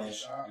this point,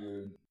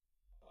 dude,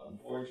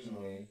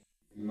 unfortunately,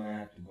 we might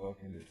have to book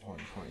into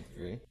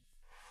 2023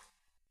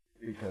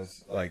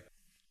 because, like,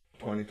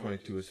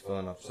 2022 is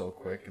filling up so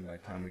quick, and by the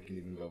time we can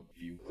even go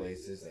view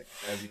places, like,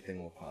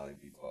 everything will probably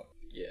be booked.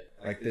 Yeah.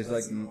 Like, there's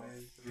like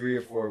 3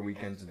 or 4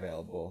 weekends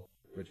available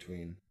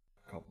between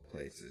a couple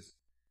places.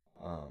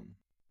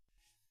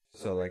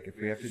 So like, if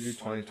we have to do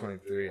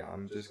 2023,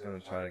 I'm just gonna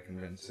try to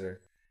convince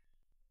her.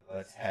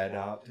 Let's head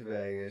out to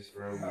Vegas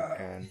for a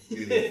weekend.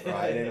 We leave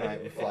Friday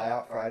night. We fly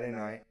out Friday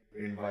night.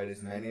 We invite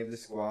as many of the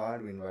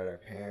squad. We invite our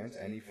parents,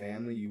 any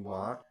family you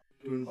want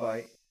to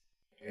invite,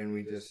 and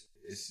we do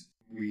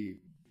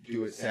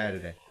it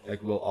Saturday.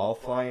 Like, we'll all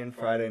fly in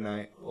Friday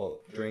night. We'll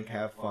drink,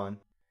 have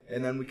fun,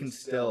 and then we can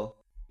still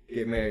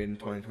get married in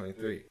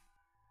 2023.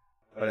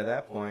 But at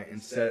that point,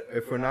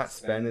 if we're not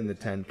spending the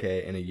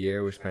 $10K in a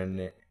year, we're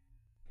spending it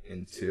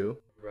in 2.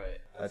 Right.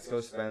 Let's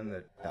go spend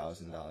the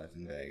 $1,000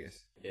 in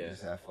Vegas. Yeah.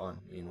 Just have fun.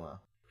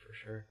 Meanwhile. For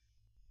sure.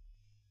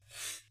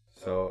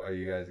 So, are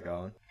you guys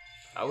going?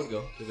 I would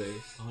go to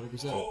Vegas,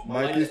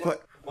 100%.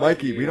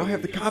 Mikey, we don't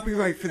have the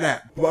copyright for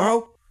that,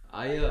 bro.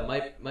 My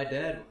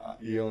dad,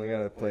 You only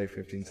gotta play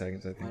 15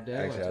 seconds, I think. my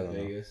dad Actually, I went don't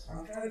to know. Vegas.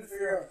 I'm trying to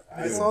figure out.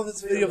 I saw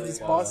this video of this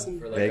Boston.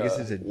 For like Vegas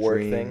is a work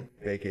dream thing.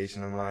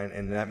 vacation of mine,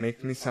 and that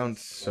makes me sound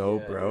so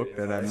Yeah, broke dude,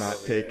 that I'm not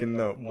taking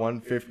the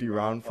 $150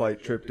 round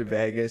flight trip to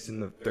Vegas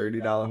and the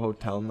 $30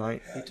 hotel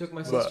night. He took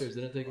my But sisters,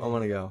 didn't take I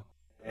want to go.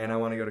 And I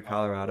want to go to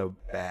Colorado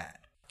bad.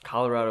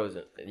 Colorado is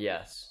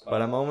yes.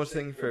 But I'm almost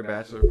thinking for a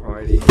bachelor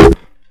party.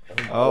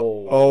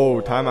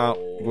 Oh, timeout.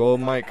 We'll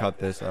might cut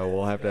this.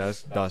 We'll have to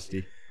ask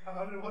Dusty.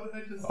 What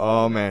did I just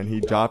Oh man, he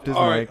dropped his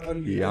Alright,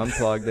 mic. He unmute.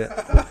 unplugged it.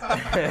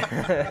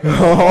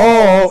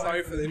 Oh!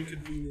 Sorry for the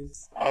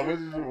inconvenience. I was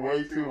just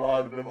way too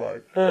loud in the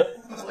mic. Look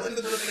at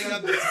the thing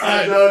on this.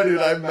 I know, dude.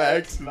 I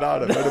maxed it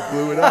out. I better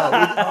blew it out.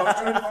 I was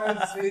trying to find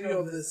this video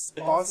of this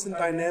Boston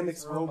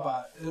Dynamics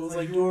robot. It was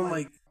like doing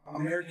like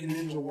American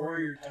Ninja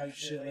Warrior type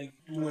shit, like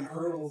doing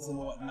hurdles and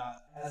whatnot.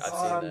 I've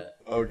seen that.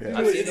 Okay.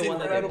 I've seen It's the one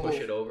that they incredible. push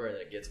it over and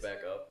it gets back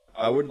up.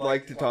 I would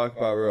like to talk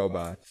about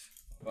robots,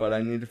 but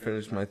I need to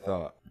finish my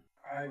thought.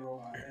 I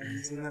Robot. Have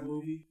you seen that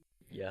movie?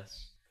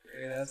 Yes.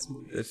 Yeah, that's a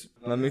movie.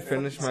 Let me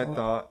finish my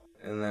thought,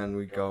 and then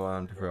we go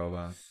on to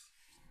robots.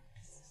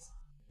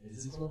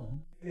 Is this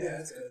one? Yeah,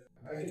 that's good.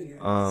 I can hear it.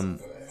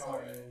 That's all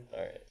right.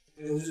 Alright.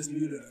 It was just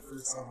muted at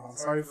first somehow.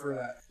 Sorry for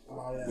that.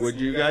 loud ass Would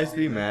you sound. guys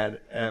be mad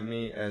at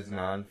me as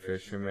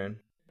non-fishermen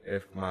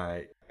if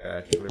my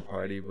bachelor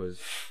party was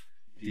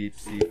deep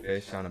sea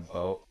fish on a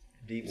boat?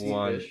 Deep sea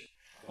One- fish.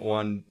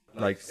 One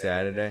like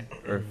Saturday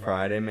or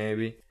Friday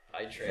maybe,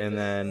 I trained and it.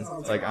 then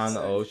like on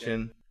the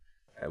ocean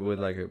with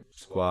like a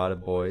squad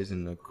of boys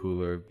and a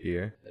cooler of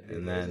beer,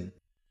 and then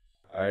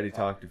I already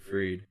talked to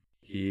Freed.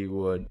 He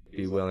would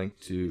be willing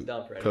to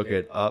Down for cook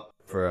anything. it up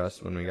for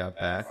us when we got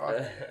back,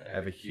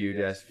 have a huge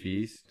ass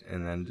feast,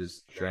 and then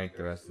just drank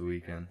the rest of the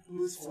weekend.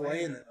 Who's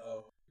flaying it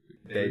though?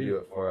 They do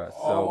it for us.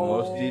 So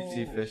most deep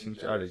sea fishing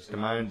charters, to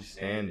my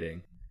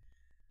understanding,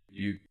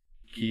 you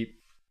keep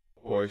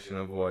a portion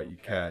of what you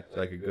catch,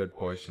 like a good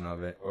portion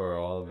of it or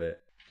all of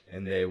it,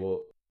 and they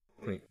will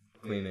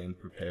clean it and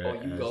prepare Oh,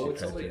 it you as go you with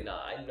catch somebody? it.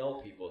 Nah, I know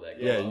people that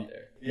go Yeah, out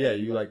there. Yeah,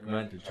 you like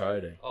rent a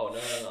charter. Oh,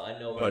 no, I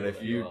know people But if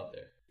that you- go out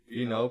there.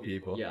 You know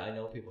people. Yeah, I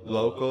know people. that go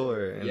Local out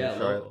there. or in yeah, the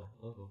Charlotte?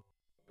 local.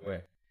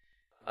 Where?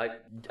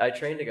 I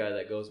trained a guy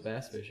that goes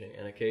bass fishing,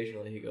 and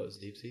occasionally he goes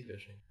deep sea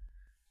fishing.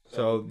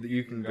 So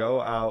you can go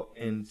out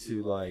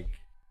into like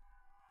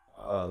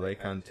Lake I was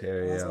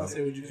Ontario gonna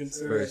say, would you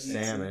consider for that deep sea?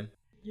 salmon.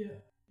 Yeah.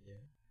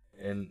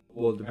 And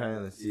well, depending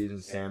on the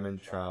season, salmon,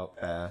 trout,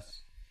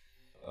 bass.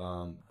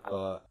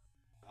 But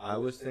I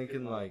was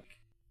thinking like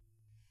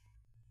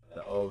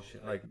the ocean,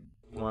 like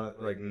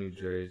like New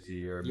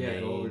Jersey or Yeah,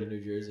 Maine. go over to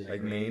New Jersey.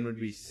 Like Maine would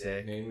be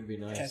sick. Maine would be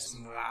Catch nice.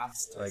 some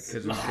lobsters. Like,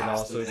 cause we could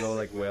also go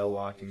like whale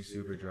watching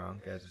super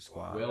drunk as a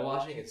squad. Whale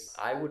watching,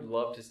 I would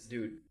love to,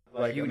 dude.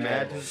 Like huge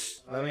imagine.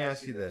 animals. Let me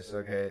ask you this,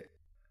 okay?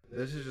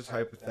 This is just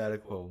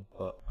hypothetical,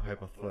 but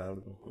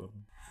hypothetical.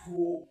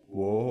 Cool.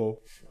 Whoa.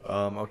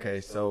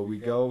 Okay, so we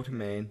go to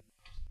Maine.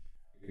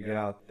 We get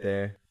out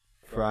there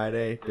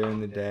Friday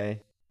during the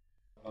day.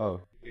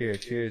 Oh, here,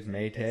 cheers,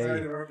 mate. Sorry to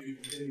interrupt you.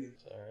 Continue.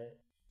 It's alright.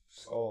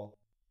 Skull.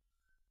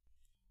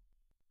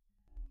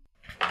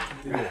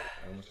 I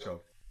almost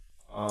choked.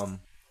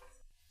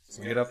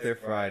 So we get up there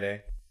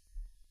Friday.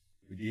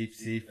 We deep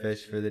sea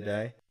fish for the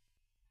day.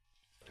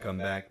 Come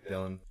back,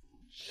 Dylan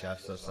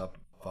chefs us up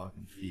a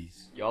fucking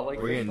feast. Y'all like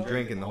We're fish getting fry?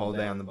 drinking the whole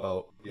day on the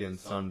boat, getting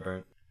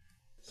sunburnt.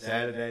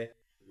 Saturday,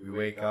 we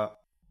wake up,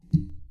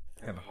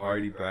 have a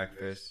hearty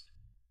breakfast,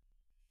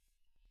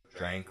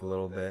 drank a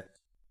little bit.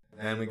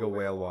 Then we go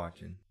whale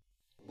watching.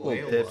 A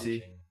little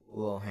tipsy, a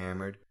little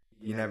hammered.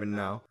 You never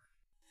know.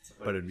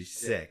 But it'd be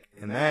sick.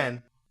 And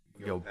then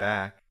we go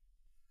back.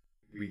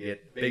 We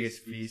get the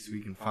biggest feast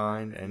we can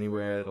find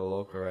anywhere at a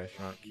local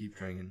restaurant. Keep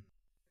drinking.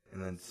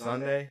 And then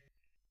Sunday,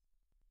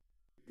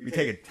 we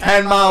take a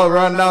 10-mile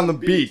run down the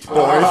beach,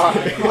 boys.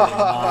 10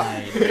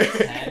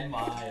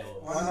 miles.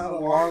 Why not a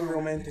long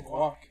romantic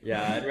walk?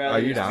 Yeah, I'd rather Are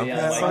you just down be for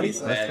on that, buddy?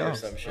 Mikey's land or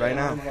Let's some go. shit. Right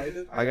now.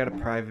 Invited? I got a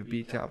private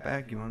beach out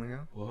back. You want to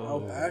go?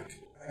 Outback?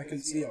 I can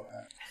see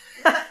Outback.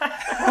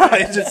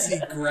 I just see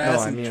grass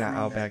No, I and mean trees.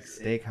 Outback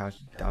Steakhouse,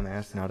 you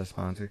dumbass. Not a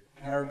sponsor.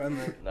 Never been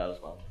there. Not as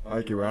fun.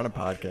 Mikey, we're on a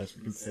podcast.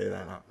 We can say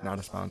that. Not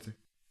a sponsor.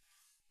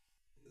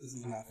 This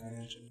is not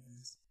financial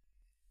advice.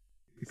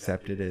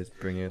 Except it is.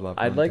 Bring your loved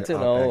I'd one like to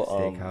know,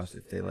 Outback Steakhouse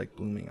if they like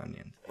blooming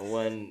onions.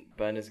 When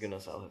Ben is gonna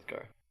sell his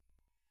car.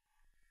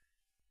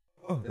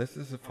 Oh, this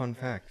is a fun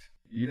fact.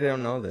 You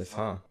don't know this,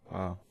 huh?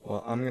 Wow.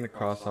 Well, I'm going to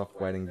cross off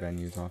wedding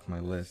venues off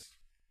my list.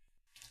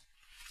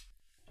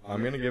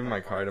 I'm going to give my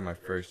car to my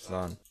first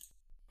son.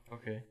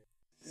 Okay.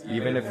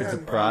 Even if it's a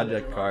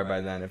project car by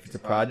then. If it's a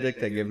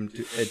project, I give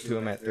it to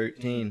him at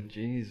 13.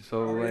 Jeez,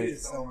 so I'm ready like, to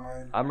sell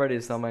mine. I'm ready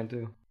to sell mine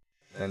too.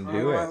 Then How do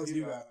many it. miles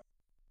you got?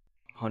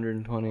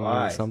 120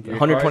 Why? or something. Your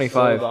car's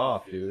 125. sold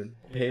off, dude.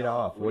 Paid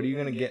off. What are you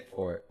going to get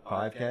for it?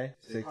 5K?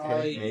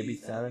 6K? Maybe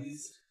 7?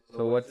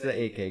 So what's the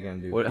 8K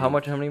going to do? What? for How you?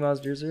 much? How many miles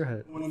does your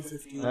hit?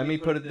 115. Let me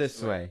put it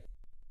this way.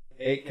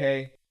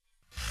 8K,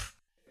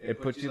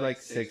 it puts you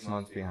like 6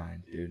 months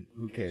behind, dude.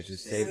 Who cares?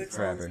 Just save it 6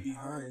 months forever.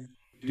 behind.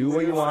 Do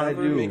what you want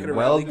to Make it do. a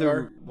rally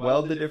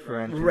Weld the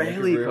differential. Make it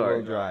Rally rear-wheel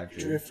car. drive, dude.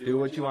 Drift. Do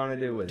what you want to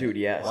do with Dude,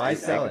 it. yes. Why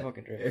dude, sell make it? a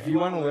fucking drift. If you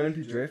want to learn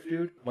to drift,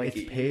 dude, Mikey,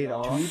 it's paid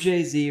off.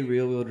 2JZ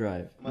rear wheel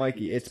drive.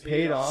 Mikey, it's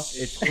paid off.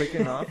 It's quick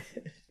enough.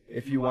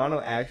 If you want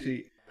to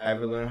actually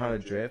ever learn how to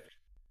drift,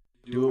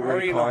 do it I with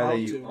already a know car how that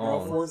to. you Bro,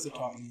 own. Forza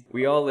taught me.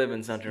 We all live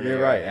in Central New You're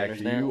York. right, you actually.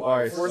 understand? You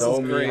are Forza's so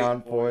mean great.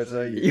 on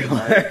Forza. You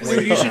might are. as Dude,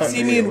 well you should not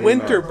see be me in a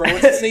winter, winner. bro.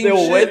 It's the same The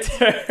shit.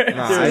 winter.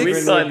 Nah, Dude, I we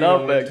agree starting with you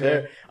up in back winter.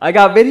 there. I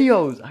got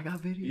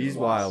videos. He's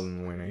wild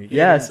in the winter. He can't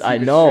Yes, even I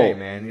keep it know. straight,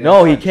 man. No,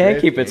 knows he how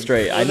can't keep it drifting.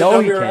 straight. I With know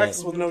a he WRX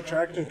can't. with no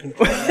traction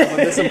control. But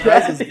this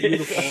Impreza is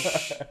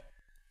beautiful.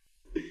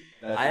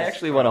 I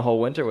actually went a whole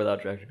winter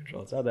without traction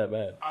control. It's not that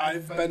bad.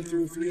 I've been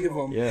through 3 of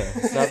them. Yeah,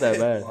 it's not that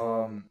bad.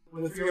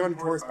 With 300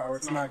 horsepower,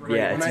 it's not great.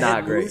 Yeah, When it's I not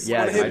hit great. boost-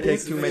 Yeah, when I hit I take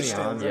boost, too it many finished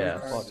on it. Yeah,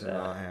 ramps fuck to that.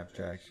 not have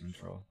traction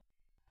control.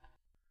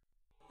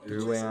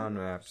 Three-way on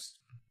ramps.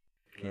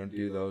 Can't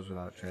do those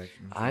without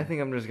traction control. I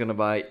think I'm just gonna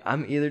buy.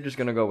 I'm either just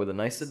gonna go with a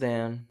nice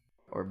sedan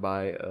or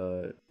buy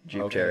a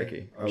Jeep Okay.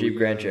 Cherokee, Are we Jeep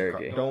Grand gonna-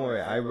 Cherokee. Don't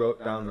worry, I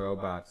wrote down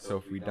robots, so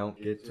if we don't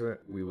get to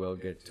it, we will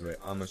get to it.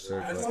 I'm gonna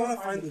search I just it. want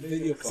to find the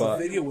video because the But-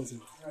 video was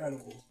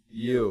incredible.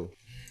 You.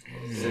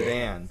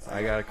 Sedans.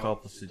 I got a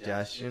couple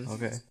suggestions.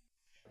 Okay.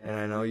 And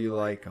I know you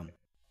like them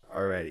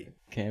already.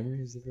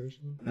 Camry is the first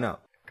one. No.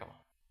 Come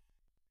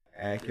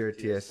on. Acura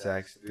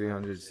TSX,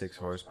 306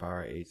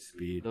 horsepower, 8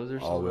 speed, Those are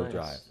so all-wheel nice.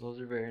 drive. Those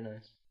are very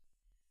nice.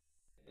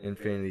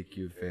 Infinity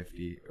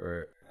Q50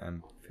 or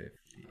M50.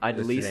 I'd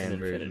The lease sedan an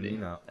version, Infinity.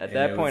 you know. At And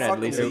that it point, was- I'd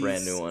lease a Fuck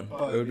brand lease, new one.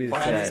 But It would be the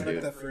I same, expect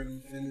dude. that for an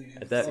Infinity.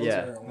 At that- Those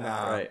yeah. are-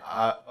 Nah, Right.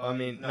 I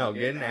mean, no,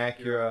 get an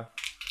Acura,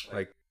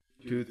 like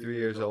 2-3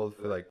 years old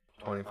for like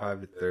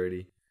 25 to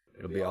 30.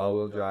 It'll be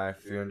all-wheel drive,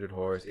 300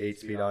 horse,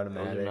 8-speed Those are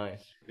automatic.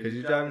 nice. Because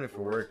you're driving it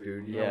for work,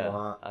 dude. You Yeah, don't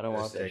want I don't a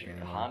want that stick shit.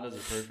 The anymore. Hondas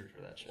are perfect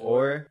for that shit.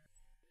 Or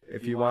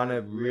if you want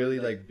to really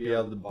like be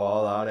able to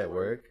ball out at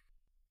work,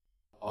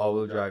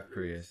 all-wheel drive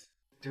Prius.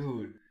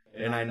 Dude,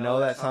 And I know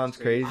that sounds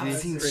crazy. I've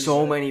seen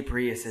so many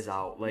Priuses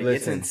out. Like,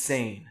 it's Listen.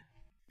 insane.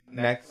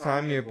 Next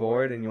time you're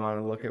bored and you want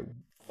to look at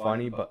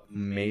funny but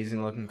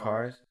amazing looking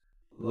cars,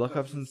 look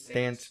up some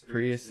Stance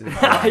Priuses.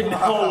 I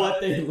know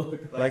what they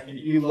look like. Like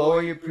you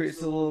lower your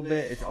Prius a little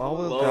bit, it's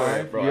all-wheel Lower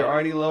drive. it, bro. You're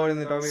already lower than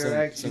the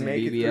WRX. Some you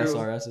make it BBS through.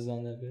 RSs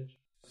on that bitch.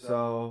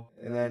 So,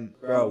 and then,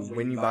 bro,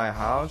 when you buy a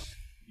house,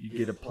 you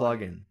get a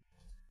plug-in.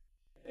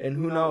 And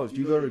who knows?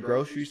 You go to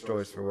grocery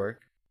stores for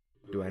work.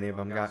 Do any of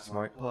them got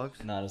smart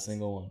plugs? Not a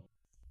single one.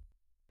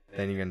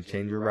 Then you're gonna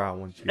change your route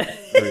once you get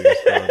through this.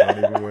 Bro. Don't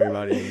even worry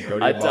about it. You can go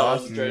to I your tell boss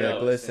them and you're straight like,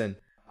 up. listen,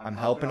 I'm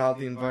helping out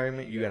the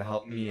environment. You gotta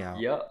help me out.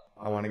 Yup.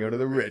 I want to go to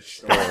the rich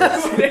stores.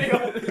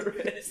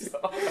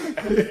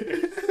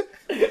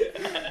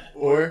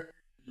 Or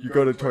you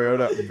go to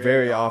Toyota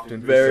very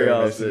often. For Very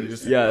service, often, and you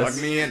just yes.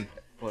 plug me in.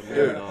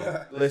 Dude,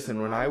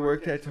 listen, when I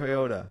worked at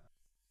Toyota,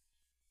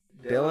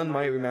 Dylan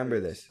might remember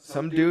this.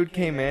 Some dude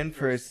came in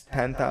for his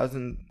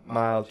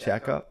 10,000-mile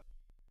checkup,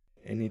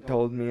 and he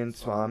told me and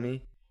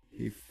Swami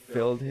he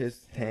filled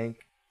his tank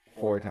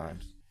 4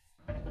 times.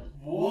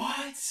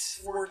 What?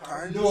 4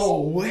 times?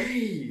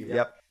 way.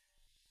 Yep.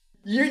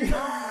 You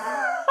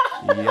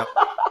Yep.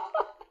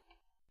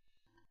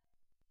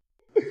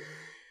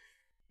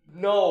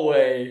 No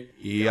way.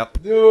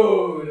 Yep.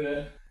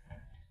 Dude.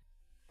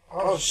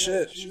 Oh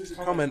shit, she was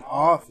coming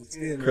off. It's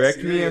getting Correct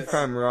me serious. if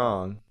I'm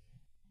wrong,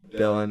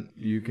 Dylan.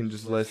 You can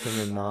just listen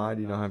and nod.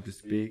 You don't have to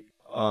speak.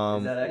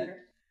 accurate?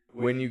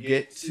 When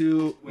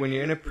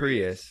you're in a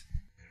Prius,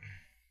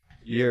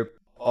 your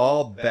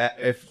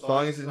as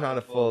long as it's not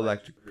a full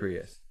electric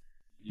Prius.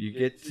 You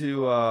get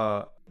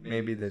to,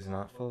 maybe there's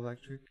not full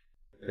electric?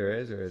 There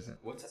is or isn't?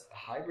 What's a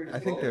hybrid? I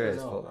think there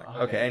is full electric.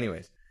 Okay,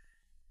 anyways.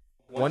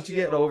 Once you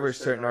get over a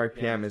certain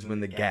RPM is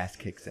when the gas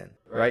kicks in,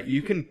 right?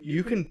 You can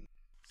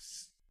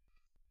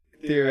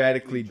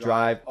theoretically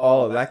drive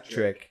all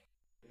electric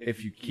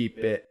if you keep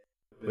it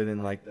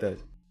within, like, the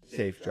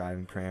safe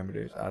driving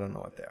parameters. I don't know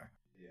what they are.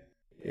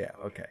 Yeah,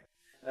 okay.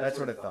 That's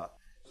what I thought.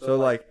 So,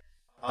 like,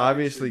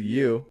 obviously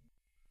you,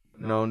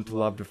 known to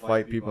love to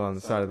fight people on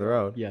the side of the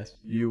road, Yes.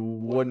 you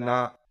would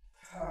not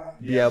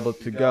be able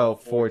to go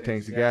 4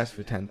 tanks of gas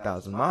for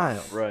 10,000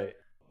 miles. Right.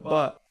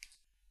 But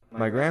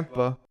my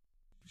grandpa,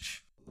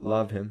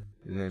 love him.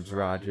 His name's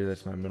Roger.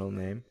 That's my middle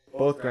name.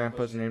 Both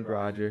grandpas are named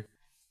Roger.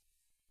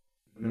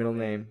 Middle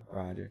name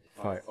Roger.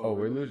 Oh,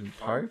 we're losing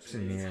tarps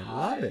in here.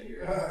 Love it.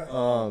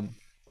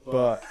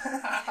 But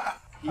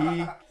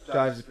he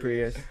drives a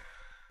Prius.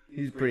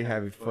 He's pretty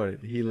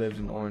heavy-footed. He lives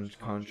in Orange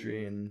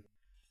Country in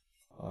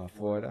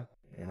Florida.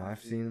 And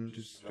I've seen him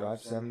just drive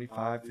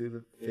 75 through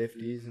the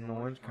 50s in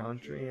Orange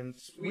Country, and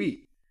it's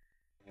sweet.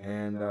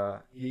 And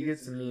he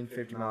gets a mean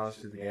 50 miles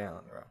to the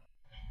gallon, bro.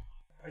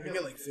 I can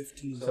get like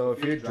 15. So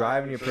if you're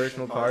driving your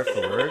personal car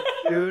for work,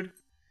 dude,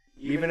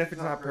 even if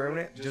it's not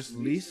permanent, just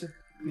lease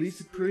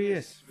a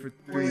Prius for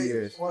 3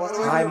 years. Why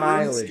do I High hear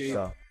mileage, RuneScape?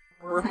 so.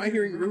 Where am I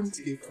hearing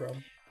RuneScape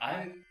from?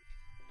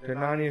 Turn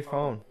on your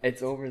phone.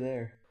 It's over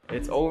there.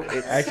 It's over.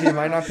 It's Actually, it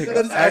might not pick up. I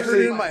heard it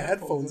Actually, in my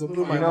headphones. It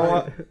blew my you know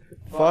mind.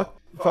 what?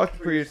 Fuck the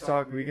Prius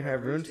talk. We can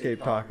have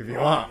RuneScape talk if you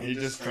want. He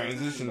just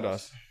transitioned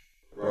us.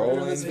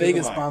 Rolling this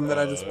Vegas bomb that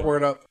I just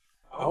poured up.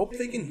 I hope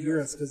they can hear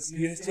us, because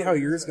you see how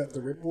yours got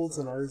the ripples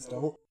and ours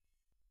don't?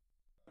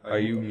 Are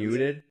you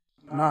muted?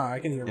 Nah, I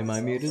can hear Am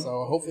myself. I muted?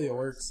 So hopefully it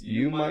works.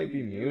 You might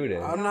be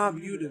muted. I'm not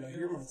muted. I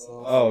hear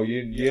myself. Oh,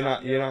 you're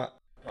not.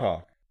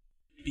 Talk.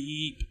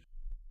 Beep.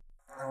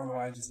 I don't know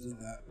why I just did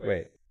that.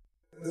 Wait.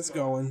 It's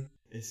going.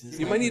 Is this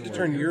You might need to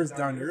turn yours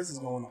down. Yours is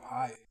going up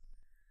high.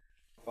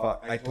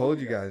 Fuck, I told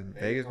you guys,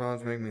 Vegas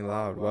bombs make me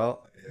loud.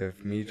 Well,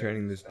 if me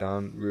turning this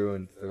down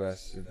ruins the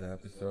rest of the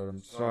episode,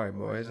 I'm sorry,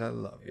 boys. I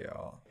love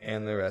y'all.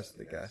 And the rest of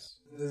the guests.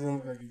 It doesn't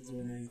look like it's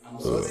doing anything.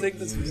 So let's take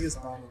this Vegas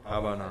bomb. How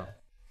about now?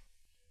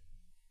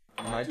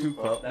 Am I too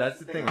close? That's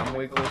the thing. I'm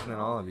way closer than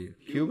all of you.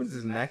 Cubans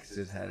is next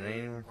to his head. It ain't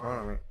even in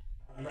front of me.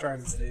 I'm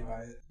trying to stay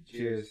by it.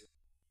 Cheers.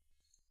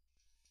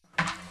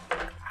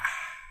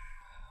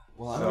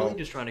 Well, I'm So- really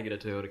just trying to get a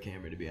Toyota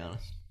Camry, to be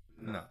honest.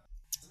 No.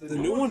 The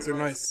new ones are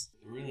nice.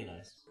 Really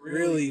nice.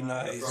 Really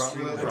nice.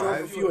 Front-wheel I drove a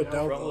drive? few at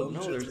Delta. No, Them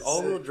there's shits are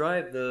all-wheel sick.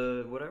 drive,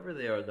 the whatever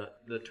they are,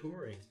 the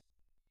touring.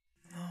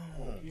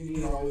 You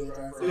need all-wheel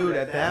drive for Dude,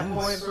 at that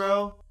point,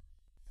 bro,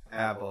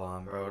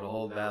 Avalon, bro. It'll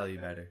hold value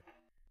better.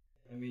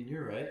 I mean,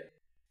 you're right.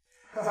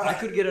 I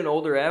could get an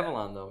older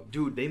Avalon though,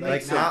 dude. They make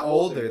Like, some, not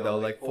older, though.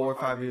 Like 4 or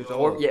 5 years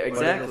old. yeah, but it'll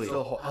exactly.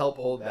 still help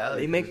hold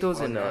value. They make those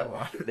in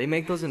Fucking they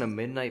make those in a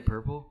midnight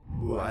purple.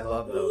 Ooh, I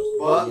love those.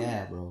 But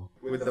Yeah, bro.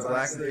 with the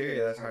black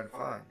interior, that's hard to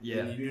find. Yeah.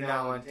 And you do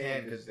not want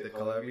tan because the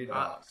color of your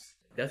dogs.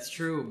 That's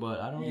true, but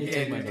I don't You really can't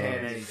take my do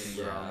tan dogs. anything,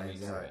 bro, Yeah, on I the mean,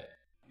 you're inside. right.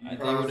 You They would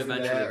promise me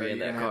eventually that, or be in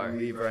you're that gonna have car. to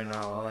leave right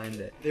now. I'll end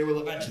it. They will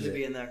eventually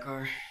be in that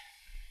car.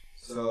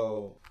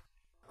 So,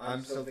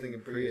 I'm still thinking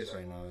Prius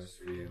right now is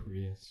for you.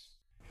 Yes.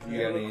 You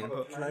got any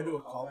input? Can I do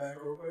a callback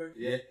real quick?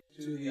 Yeah.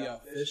 To the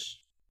fish.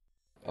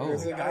 Oh.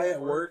 There's a guy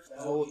at work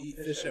that will eat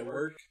fish at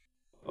work.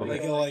 Okay.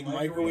 Like he'll like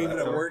microwave it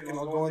at work, and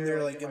I'll go in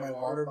there like get my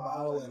water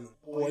bottle, and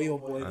boy oh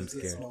boy I'm does it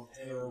scared. smell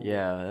terrible.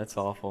 Yeah, that's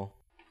awful.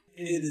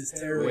 It is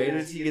terrible. Where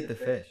does he get the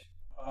fish?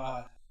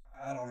 I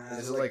don't know.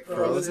 Is it like Bro,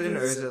 frozen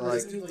or is it this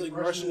like? dude's like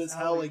Russian as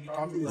hell? Like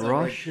talking to me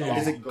Russian? Like,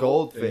 Is it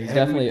goldfish? He's Have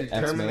definitely we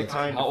determined the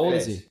kind How of old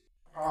is fish? he?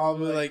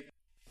 probably like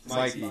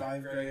Mikey.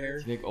 65 gray hair.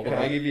 You think old? Can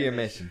I give you a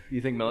mission?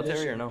 You think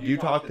military or no? You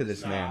talk to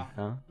this man.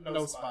 Huh?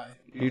 No spy.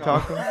 You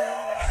talk to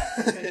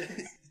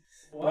him?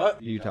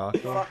 What? You talk to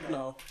him? Fuck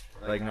no.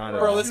 Like not at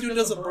Bro, all. this dude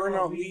does a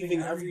burnout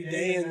leaving every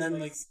day, and then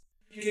like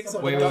kicks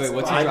up Wait, a wait, wait. dust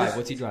What's cloud. he drive?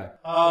 What's he drive?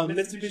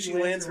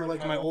 Mitsubishi Lancer,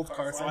 like my old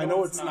car, so I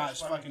know it's not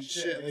fucking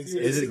shit. Like, Is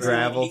it it's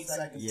gravel? 8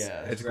 seconds.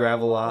 Yeah. It's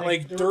gravel lot.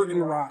 Like dirt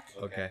and rock.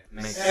 Okay.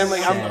 Makes And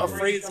like I'm Savage.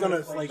 afraid it's gonna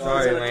like Sorry, it's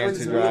gonna turn Lancer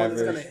this wheel and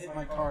it's drivers. gonna hit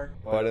my car.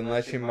 But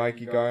unless you're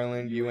Mikey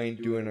Garland, you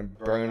ain't doing a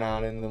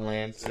burnout in the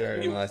Lancer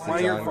unless Want it's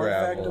to hear a on fun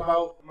fact gravel.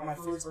 about my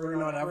first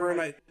burnout ever,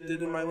 and I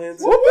did in my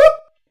Lancer?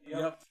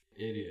 Yep,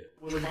 Idiot.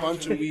 with a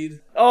bunch of weed.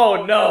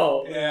 Oh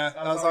no! Yeah,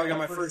 that was how I got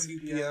my first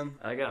UPM.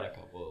 I got a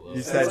couple of those.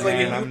 You said, It was like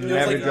man, a- I'm it was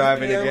never like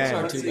driving UPM, again.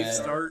 Aren't too unsafe bad.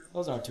 start.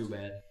 Those aren't too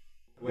bad.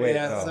 Wait,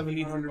 yeah, though.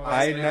 1700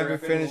 I never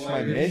finished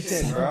my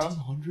mission, bro.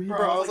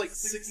 Bro, I was like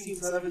 16,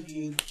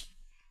 17.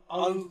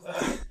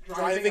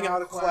 Driving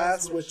out of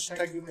class, which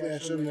technically I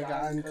shouldn't have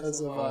gotten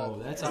because of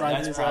Oh, that's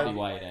driver's probably ed.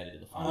 why it added to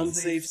the fine.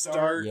 Unsafe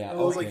start. Yeah, It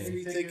was like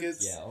okay. 3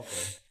 tickets. Yeah, okay.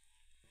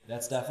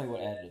 That's definitely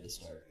what added to the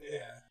start. Yeah.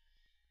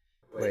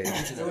 Wait.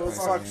 It was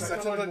fucked 'cause I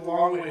took like the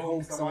long way home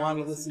because I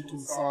wanted to listen to a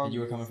And song.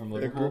 you were coming from The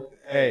Liverpool? group.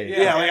 Hey.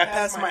 Yeah, like I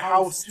passed my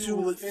house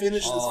to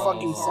finish this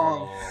fucking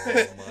song.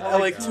 Oh, At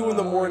like 2 in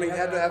the morning,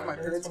 had to have my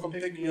parents come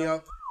pick me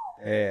up.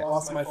 Hey,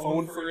 Lost my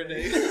phone for a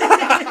day.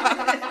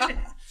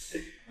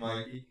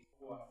 Mikey.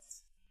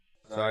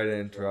 Sorry to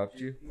interrupt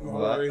you. No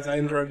But worries. I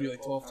interrupted you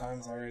like 12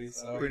 times already,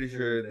 so. I'm pretty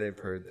sure they've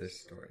heard this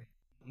story.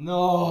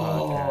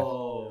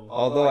 No.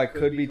 Although I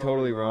could be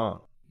totally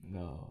wrong.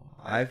 No.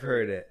 I've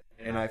heard it.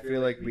 And I feel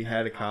like we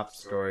had a cop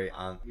story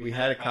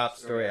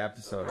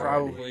episode already.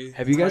 Probably.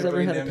 Have you guys My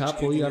ever had brain a cop damage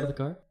pull you kicking out of in. the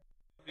car?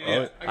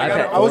 Yeah,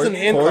 I've I wasn't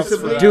handcuffed.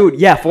 forcibly? Dude,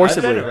 yeah, I've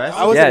forcibly. been arrested.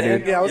 I was Yeah, in,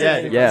 dude. Yeah, I was Yeah,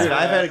 in. yeah. dude,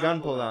 I've had a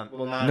gun pulled on.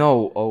 Well, not.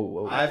 No.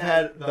 Oh. I've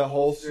had the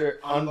holster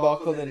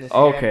unbuckled and the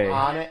Okay. stamp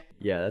on it.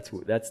 Yeah, that's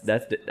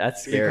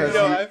scary. Because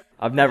No, you- I've,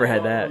 I've never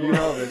had that. You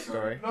know this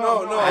story.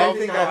 no. I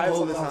think I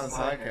told this on the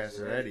podcast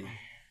already.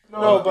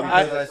 No, but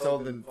because I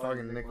sold the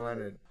fucking Nick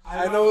Leonard.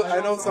 I know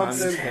I'm something.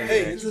 just kidding.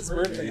 Hey, it's his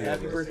birthday.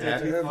 Happy birthday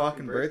Happy to him.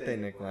 fucking birthday,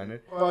 Nick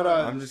Leonard. But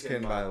I'm just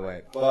kidding, by the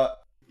way.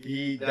 But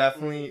he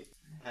definitely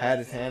had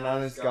his hand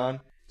on his gun.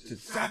 Said,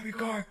 "Stop your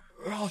car,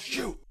 or I'll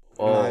shoot."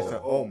 And I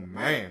said, "Oh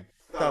man."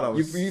 Thought I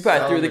was You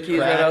probably threw the selling keys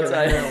crack right and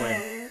outside.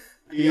 heroin.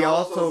 He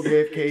also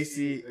gave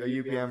Casey a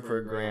UPM for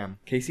a gram.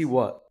 Casey,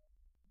 what?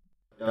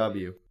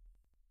 W.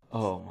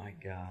 Oh my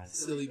god.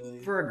 silly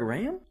Billy. For a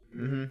gram?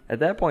 Mm-hmm. At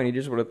that point, he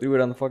just would have threw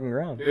it on the fucking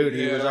ground. Dude,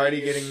 he was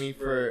already getting me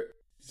for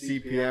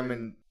CPM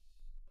and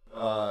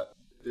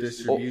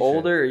distribution.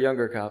 Older or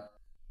younger cop?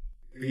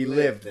 He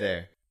lived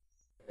there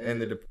in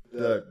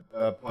the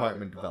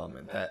apartment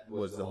development. That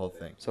was the whole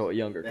thing. So a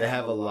younger They cop.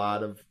 have a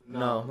lot of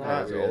not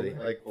as really, old.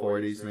 like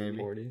 40s maybe.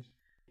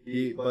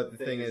 40s. But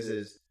the thing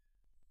is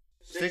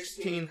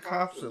 16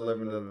 cops that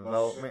live in the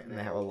development and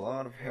they have a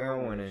lot of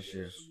heroin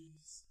issues.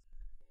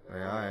 Like,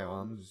 alright,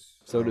 well, I'm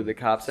just. So do the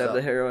cops have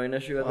the heroin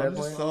issue at I'm that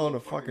just point? selling a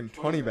fucking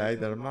 20 bag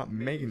that I'm not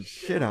making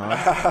shit on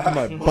to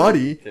my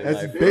buddy To as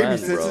my he friend,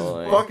 babysits bro, his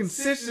like- fucking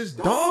sister's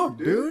dog,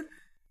 dude.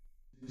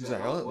 He's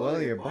like, oh,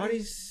 well, your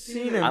buddy's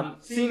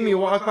seen me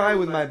walk by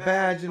with my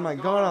badge and my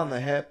gun on the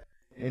hip,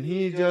 and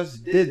he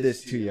just did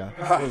this to you.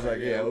 I was like,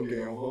 yeah, okay,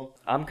 well.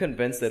 I'm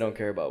convinced they don't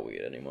care about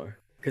weed anymore.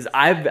 Cause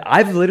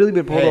I've literally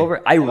been pulled Hey,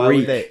 over. I why would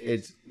reek. they?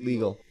 It's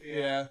legal.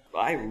 Yeah.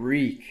 I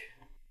reek.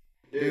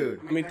 Dude.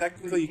 I mean,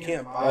 technically you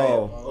can't buy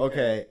Oh, it.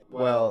 okay.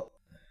 Well,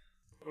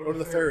 Go to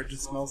the fair, it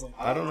just smells like.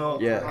 I don't know.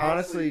 Yeah.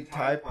 Honestly,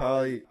 Ty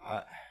probably.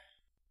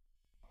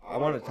 I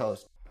want to tell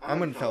us. I'm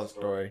gonna tell a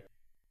story,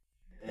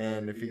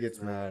 and if he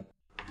gets mad,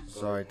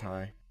 sorry,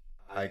 Ty.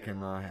 I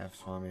cannot have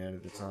Swami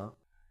edit this out.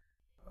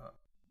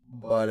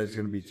 But it's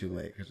gonna be too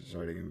late because it's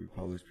already gonna be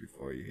published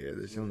before you hear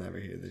this. You'll never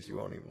hear this. You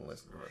won't even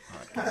listen to our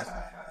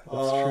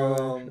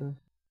podcast.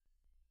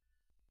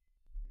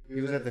 He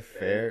was at the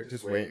fair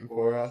just waiting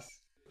for us.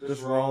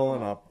 Just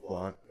rolling up a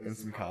blunt, and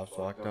some cops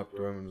walked up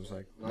to him and was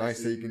like,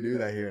 "Nice that you can do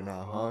that here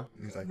now, huh?"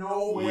 And he's like,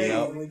 No way.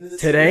 "Yep." Like, this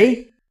is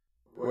Today?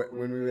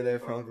 When we were there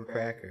for Uncle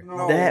Cracker.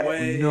 No That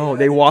way. no,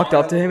 they walked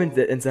up to him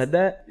and said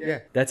that. Yeah.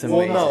 That's Well,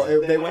 amazing.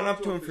 no, they went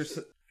up to him for.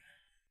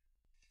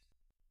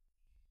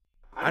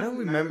 I don't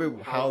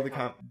remember how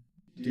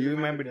do you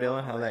remember,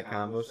 Dylan, how that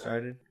combo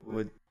started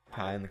with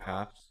Ty and the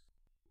cops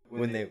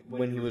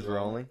when he was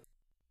rolling?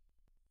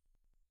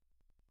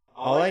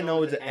 All I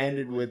know is it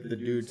ended with the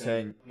dude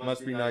saying,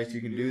 "Must be nice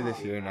you can do this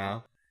here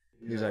now."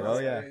 He's like, "Oh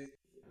yeah."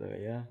 So,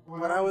 yeah.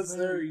 When I was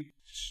there, Did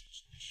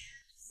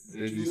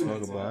you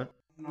smoke a blunt?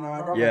 no,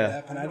 I brought Yeah. my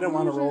vape, and I didn't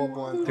want to roll a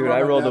blunt. Dude,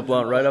 I rolled a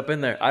blunt right up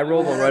in there. I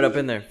rolled one right up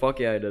in there. Fuck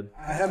yeah, I did.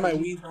 I had my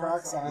weed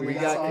Crocs on. We and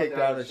I got saw kicked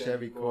that- out of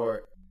Chevy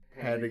Court.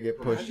 Had to get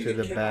pushed How'd you to get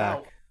the kicked back.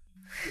 out?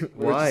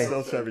 Why? Which is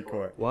still Chevy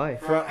Court. Why?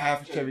 Front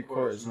half of Chevy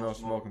Court is no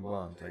smoking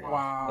blunts. I guess.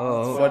 Wow.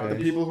 Oh, But okay.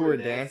 the people who were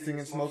dancing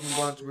and smoking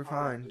blunts were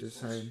fine. Just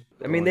saying.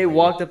 I mean, they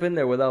walked up in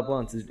there without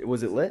blunts.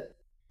 Was it lit?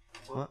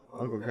 What?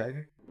 Uncle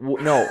Cracker?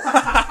 No.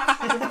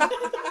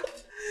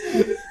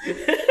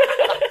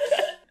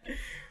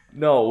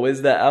 No,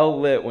 was the L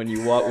lit when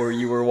you where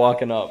you were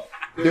walking up?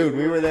 Dude,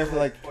 we were there for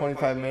like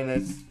 25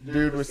 minutes.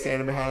 Dude was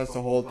standing behind us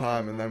the whole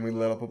time, and then we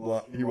lit up a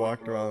blunt. He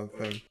walked around the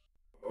thing.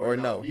 Or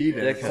no, he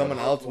did. Dickhead. Someone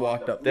else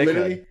walked up. Dickhead.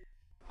 Literally,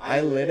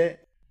 I lit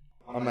it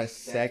on my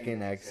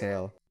second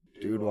exhale.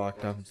 Dude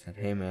walked up and said,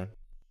 "Hey man,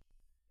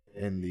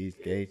 in these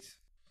gates,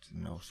 it's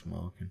no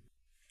smoking."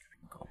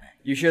 Go back.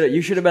 You should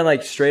have been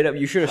like straight up.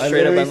 You should have I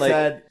straight up literally been like.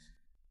 said,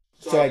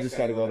 "So I just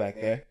gotta go back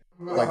there,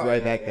 like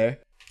right back there,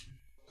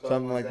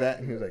 something like that."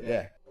 And he was like,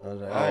 "Yeah." I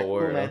was like, "All right, Oh,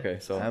 word. cool, man. Okay,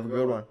 so Have a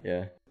good one."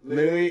 yeah,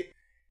 Literally,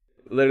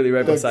 literally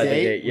right beside the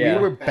gate. Yeah.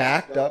 We were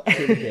backed up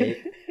to the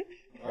gate.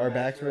 Our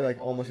backs were like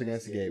almost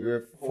against the gate. We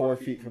were 4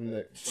 feet from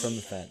the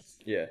fence.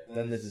 Yeah.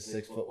 Then there's a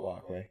 6-foot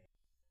walkway,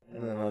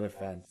 and then another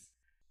fence.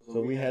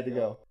 So we had to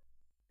go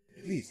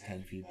at least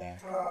 10 feet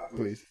back,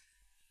 please.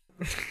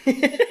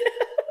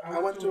 I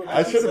went to a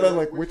I should have concert. been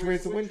like, "Which way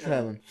is the wind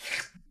traveling?"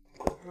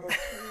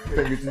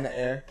 Fingers in the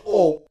air.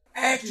 Oh,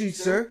 actually,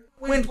 sir,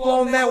 wind's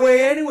blowing that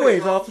way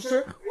anyways,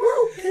 officer.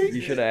 We're okay.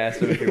 You should have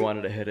asked him if he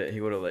wanted to hit it.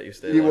 He would have let you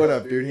stay. He there. would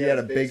have, dude. He had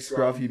a big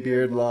scruffy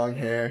beard, long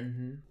hair.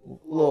 A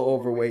little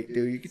overweight,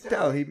 dude. You could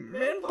tell he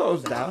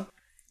throws down.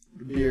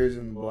 The beers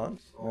and the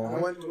blunts. I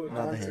Only. went to a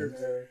Not the concert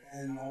hands. there,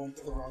 and I went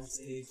to the wrong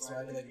stage, so I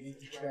had to like make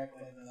the track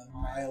like a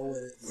mile.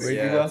 Where'd you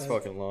Yeah, go? it's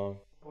fucking long.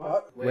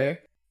 What? Where?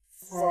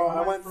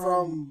 I went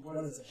from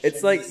what is it?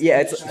 It's like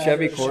it's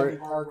Chevy Court.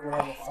 Park,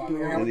 whatever the fuck.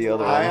 To the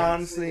other I one.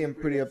 honestly am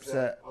pretty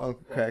upset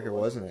Uncle Cracker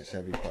wasn't at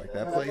Chevy Park.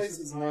 That place.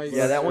 is nice.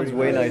 Yeah, that one's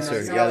way nicer.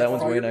 It's got, Yeah, like, that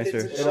one's way fire pits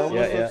nicer. and It shit.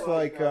 almost Yeah, looks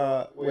like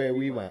where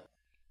we went,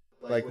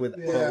 like but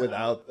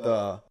without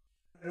the.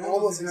 It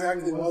almost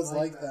exactly was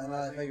like that.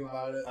 Now that I think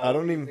about it. I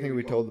don't even think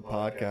we told the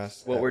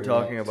podcast What that we're we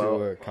talking went about.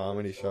 to a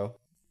comedy show.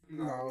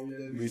 No, we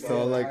didn't. We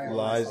saw, like, I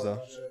Liza. saw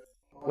that shit.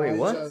 Wait,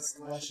 what? Just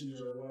Schlesinger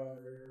or whatever.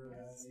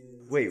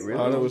 Wait, I really?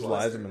 thought it was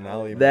Liza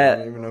Minnelli. But That-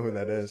 I don't even know who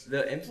that is.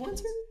 The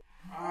influencer?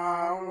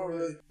 I don't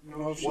really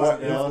know if she's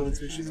What, an no?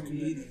 influencer. She's a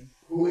comedian.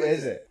 Who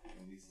is it?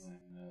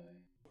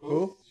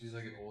 Who? She's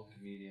like an old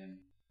comedian.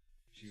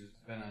 She's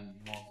been on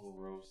multiple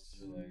roasts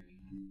for like.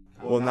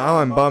 Well, now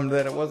I'm bummed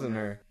that it wasn't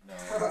her. No,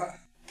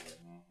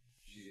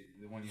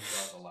 the one you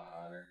saw is a lot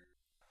hotter.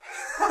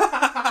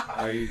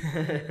 Are you?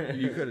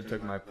 You could have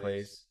took my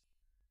place.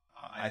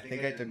 I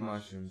think I took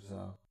mushrooms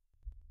though.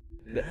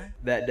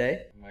 That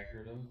day?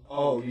 Microdose.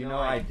 Oh, you know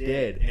I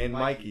did. And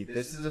Mikey,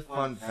 this is a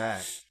fun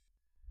fact.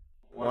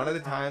 One of the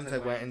times I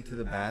went into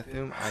the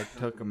bathroom, I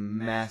took a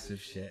massive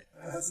shit.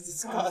 That's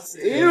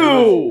disgusting.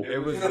 Ew! It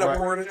was You gonna right-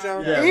 pour it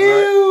down? Yeah,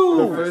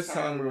 Ew! right- the first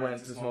time we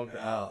went to smoke the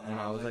L, and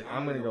I was like,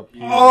 I'm gonna go pee.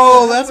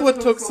 Oh, that's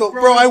what took so.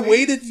 Bro, I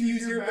waited to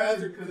use your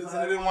bathroom because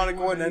I didn't want to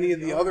go in any of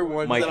the other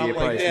ones. Mikey, and I'm it like,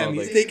 probably damn, smelled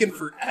he's like- taking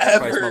Probably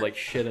forever. smelled like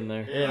shit in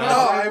there. And No,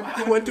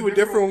 I went to a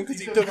different one because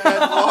he took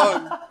that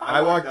long.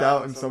 I walked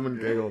out and someone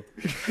giggled.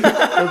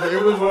 'Cause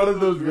it was one of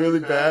those really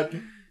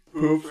bad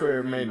poops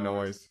where it made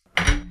noise.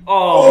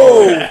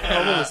 Oh!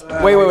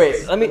 Oh,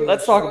 Wait.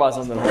 Let's talk about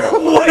something.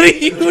 What are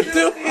you doing?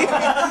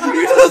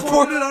 You just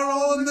poured it out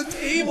all on the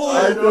table.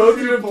 I told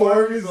you to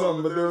pour me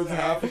some, but there was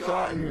half a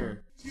shot in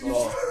here.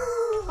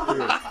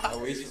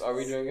 Are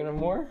we drinking it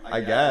more?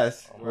 I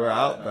guess. We're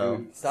out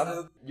though.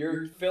 Stop!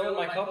 You're filling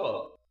my cup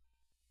up.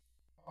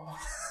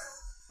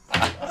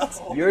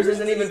 Yours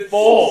isn't even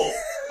full.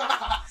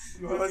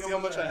 You want to see how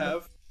much I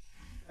have?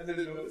 I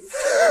didn't notice.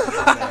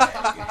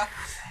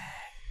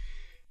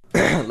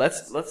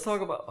 Let's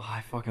talk about. Oh,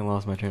 I fucking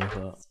lost my train of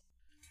thought.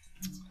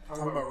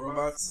 Talking about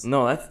robots.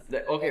 No,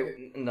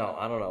 okay. No,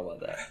 I don't know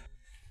about that.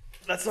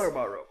 Let's talk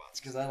about robots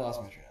because I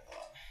lost my train of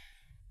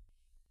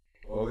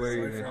thought. What were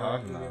you even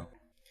talking about?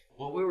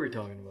 What were we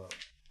talking about?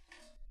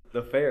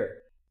 The fair.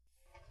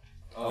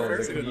 Oh,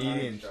 the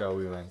comedian show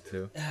we went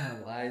to.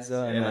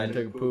 Liza And I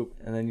took a poop.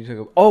 And then you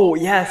took a. Oh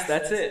yes,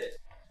 that's it.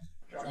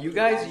 You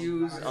guys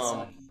use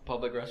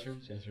public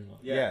restrooms? Yes or no?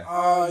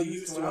 Yeah.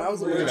 Used to when I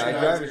was a Dude, rich I kid,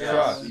 drive a yes.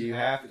 truck. You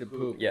have to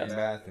poop Yeah. in the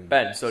bathroom.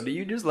 Ben, so do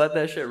you just let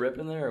that shit rip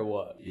in there or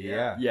what?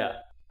 Yeah. Yeah.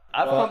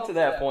 I've come to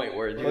that point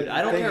where, But dude, the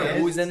I don't thing care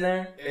is- who's in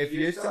there. If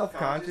you're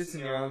self-conscious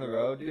and you're on the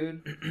road,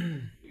 dude,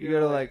 you go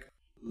to like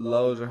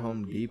Lowe's or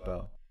Home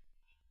Depot.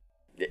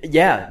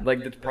 Yeah,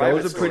 like the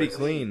private Those are pretty stores.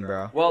 clean,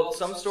 bro. Well,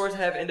 some stores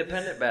have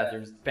independent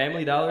bathrooms.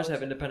 Family Dollars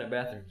have independent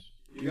bathrooms.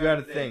 You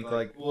gotta think,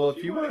 like, well,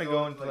 if you want to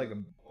go into like a,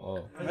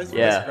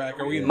 Yeah. Crack.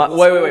 Are we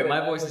Wait.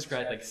 My voice is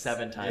cracked like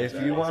 7 times.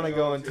 if you want to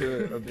go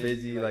into a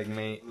busy like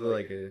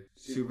a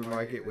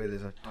supermarket where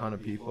there's a ton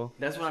of people,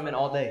 That's what I'm in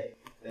all day.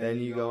 then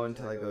you go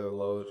into like a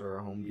Lowe's or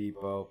a Home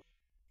Depot.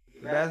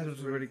 The bathrooms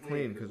are pretty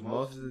clean because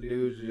most of the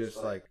dudes are just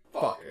like,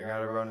 fuck, I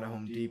gotta run to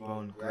Home Depot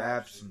and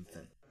grab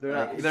something. They're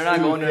not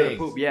going there to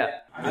poop. Yeah.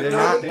 They're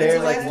not there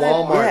like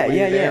Walmart. Yeah, where you're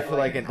yeah, there yeah. for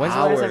like an When's the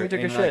hour. last time you took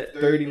a and, shit?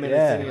 Like 30 minutes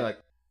Yeah. in, you're like,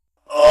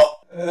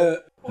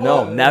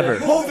 No, never.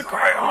 hold the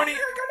cry, honey, you're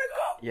gonna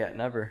go. Yeah,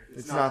 never.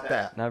 It's not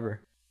that.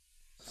 Never.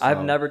 So-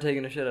 I've never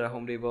taken a shit at a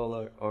Home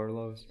Depot or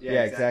Lowe's.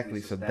 Yeah,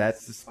 exactly. So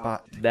that's the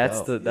spot. To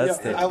That's go. the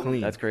Yeah,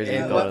 clean. that's crazy.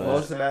 And you thought of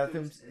most that. of the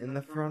bathrooms in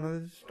the front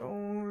of the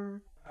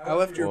store. I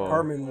left your Whoa.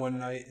 apartment one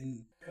night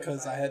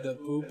because I had to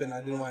poop and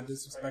I didn't want to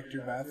disrespect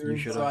your bathroom. You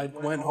should've. So I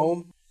went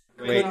home.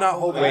 Wait, Could not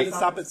hold it. I had wait. to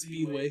stop at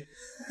Speedway.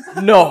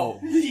 No.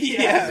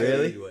 Yeah.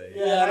 Really?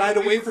 Yeah, and I had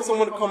to wait for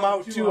someone to come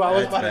out too. I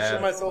was That's about to bad.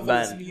 shit myself at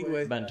Ben,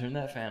 Speedway. Ben, turn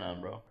that fan on,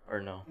 bro.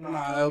 Or no?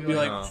 Nah, it'll be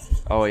like, No.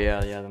 Oh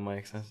yeah, the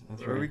mics. That's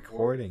We're right.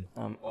 recording.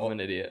 I'm an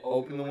idiot.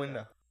 Open the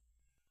window.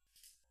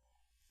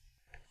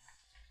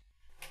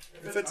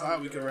 if it's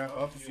hot, we can wrap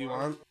up if you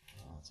want.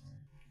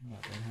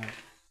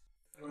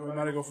 We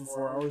gotta go for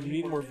 4 hours. We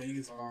need more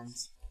Vegas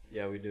songs.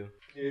 Yeah, we do.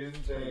 Here's the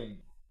thing.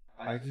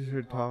 I just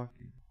heard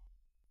talking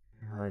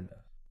behind us.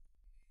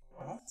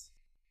 What?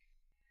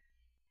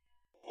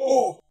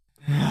 Oh!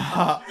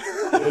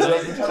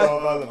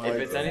 If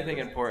it's anything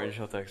important,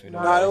 she'll text me.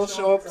 Nah, it'll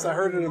show up because I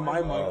heard it in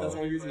my mic. That's the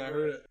only reason I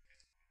heard it.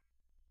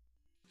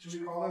 Should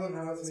we call them and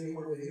have us make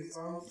more Vegas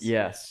songs?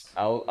 Yes,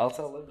 I'll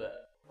tell Liv that.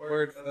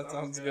 Word, that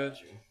sounds good.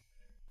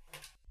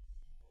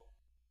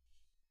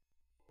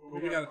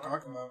 What we gotta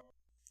talk about?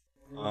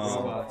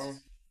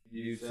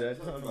 You said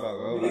something about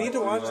robots. We need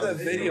to watch that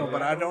video,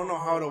 but I don't know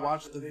how to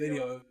watch the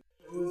video.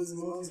 It was the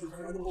most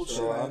incredible shit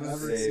So I've I'm gonna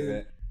ever save seen.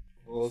 it.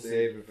 We'll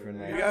save it for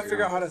next We gotta figure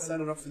year. out how to set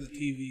it up for the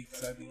TV,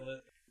 because that'd be lit.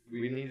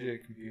 We need your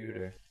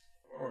computer.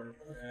 Or,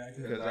 okay, I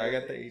can- Because I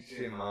got the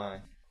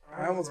HDMI.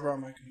 I almost brought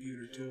my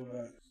computer too,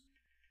 but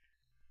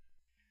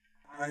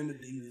I'm a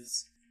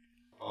dingus.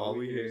 All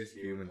we hear is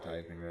human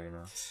typing right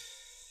now.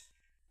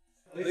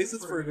 At least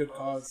it's for a good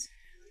cause.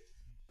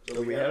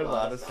 So we had a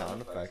lot of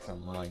sound effects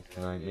on mic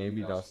tonight.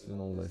 Maybe Dustin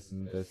will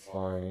listen this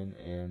far in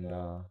and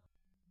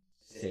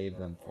save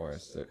them for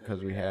us.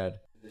 Because we had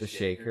the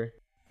shaker.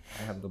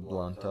 I have the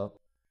blunt up.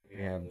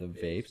 We have the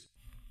vapes.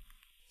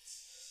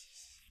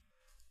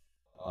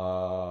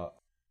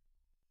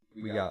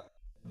 We got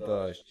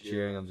the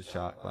cheering of the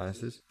shot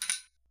glasses.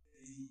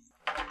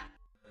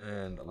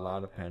 And a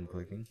lot of pen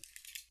clicking.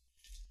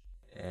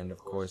 And of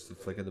course the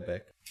flick of the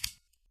Bic.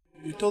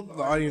 We told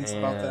the audience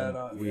about And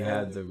that. we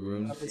had the episode,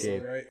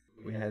 RuneScape. right?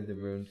 We had the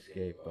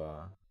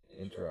RuneScape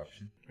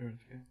interruption.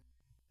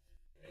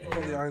 We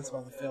told the audience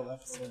about the failed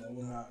episode that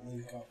will not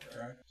link up,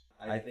 correct?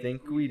 I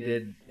think we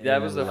did. That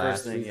in was the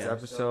last first thing, week's yeah.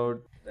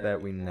 episode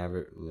that we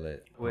never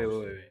lit. Wait.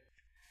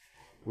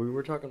 We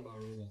were talking about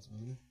robots,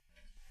 maybe?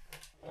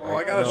 Oh,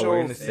 I gotta no, show we're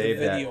gonna the save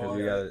that video because on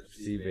we it. gotta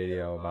see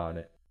video about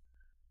it.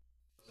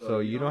 So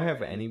you don't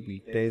have any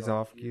weekdays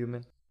off,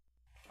 Cuban,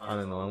 on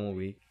a normal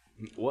week.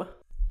 What?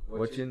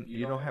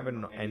 You don't have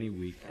any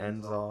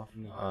weekends off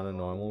on a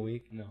normal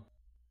week? No.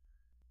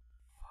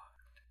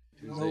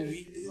 No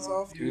weekdays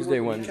off? Do you Tuesday,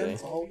 work Wednesday.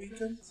 weekends, all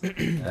weekends?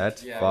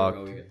 That's Yeah, I fucked.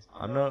 go weekends.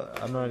 I'm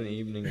not an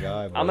evening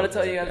guy. I'm gonna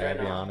tell you guys I'll right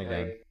be now. on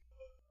again.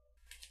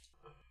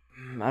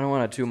 I don't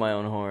want to toot my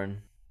own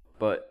horn,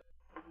 but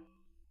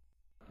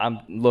I'm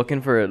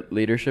looking for a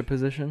leadership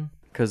position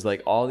because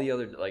like all the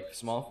other like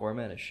small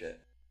format is shit.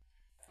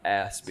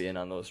 Ass being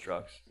on those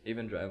trucks,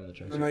 even driving the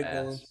trucks. Good night,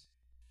 ass. Dylan.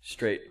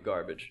 Straight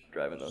garbage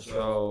driving those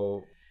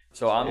trucks.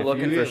 So I'm if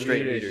looking you for get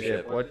straight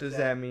leadership. What does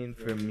that mean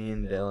for me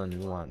and Dylan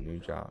who want new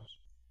jobs?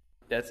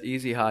 That's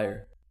easy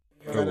hire.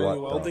 You For got any what,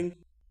 though? welding?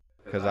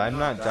 Because I'm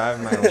not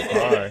driving my own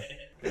car.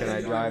 Can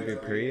I drive your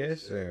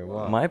Prius or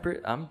what?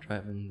 I'm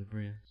driving the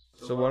Prius.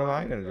 So what am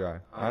I gonna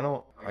drive? I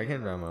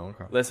can't drive my own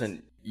car.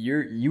 Listen,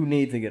 you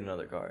need to get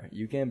another car.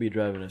 You can't be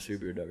driving a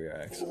Subaru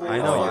WRX. I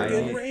know. I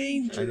Fucking need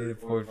Ranger. a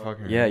Ford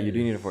fucking. Yeah, you Ranger.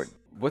 do need a Ford.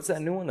 What's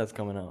that new one that's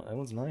coming out? That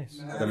one's nice.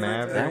 The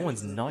Maverick. That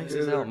one's nice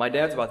as hell. My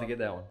dad's about to get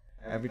that one.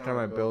 Every time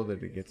I build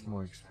it, it gets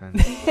more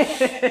expensive.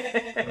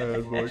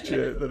 There's more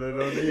shit that I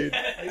don't need.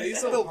 I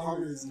used to build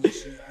Hummers and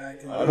shit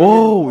back in the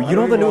Whoa, I you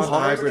know don't the even new want the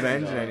Hummers? hybrid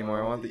engine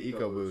anymore. I want the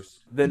EcoBoost.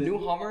 The new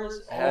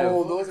Hummers have.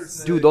 Oh, those are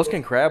sick. Dude, those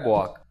can crab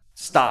walk.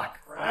 Stock.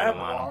 Crab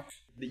walk.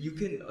 You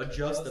can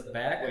adjust the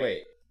back.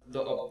 Wait,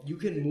 You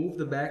can move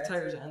the back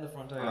tires and the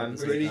front tires. I'm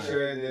pretty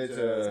sure there's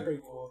That's a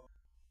pretty cool.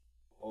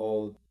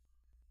 old.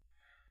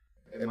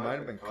 It might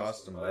have been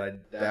custom, but I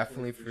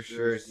definitely for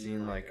sure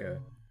seen like a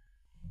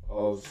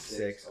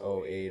 06,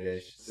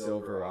 08-ish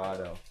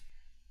Silverado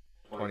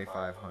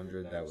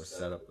 2500 that was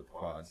set up with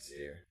quad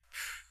steer.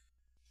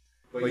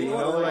 But you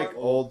know, like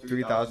old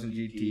 3000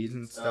 GTs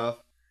and stuff,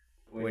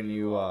 when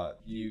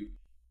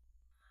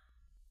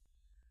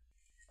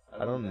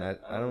I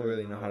don't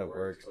really know how it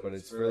works, but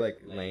it's for like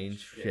lane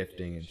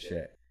shifting and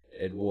shit.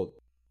 It will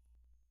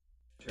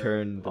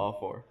turn the All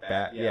four.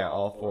 back, yeah,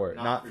 all four.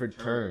 Not for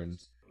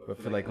turns,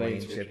 but for like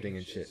lane shifting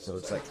and shit. So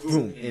it's like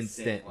boom,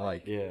 instant,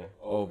 like Yeah.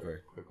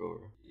 over. Quick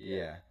over.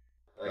 Yeah,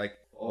 like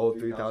old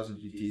 3000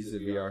 GTs, the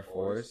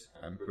VR4s,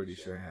 I'm pretty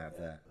sure have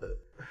that.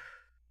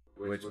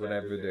 Which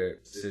whatever their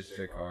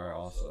sister car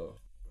also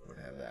would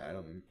have that.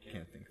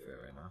 Can't think of it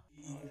right now.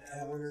 Eagle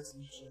Talon or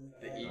some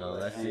shit. No,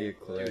 that's the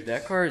Eclipse. Dude,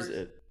 that car is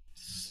a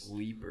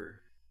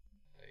sleeper.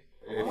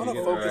 If I wanna you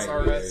get Focus the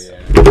right RS. gear,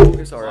 yeah.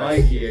 Focus RS.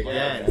 Mikey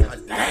again.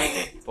 God dang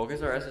it.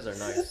 Focus RSs are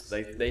nice.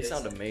 They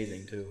sound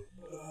amazing too.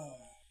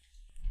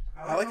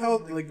 I like how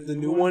like the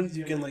new ones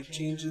you can like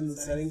change in the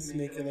settings to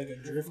make it like a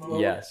drift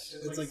mode. Yes.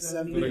 It's like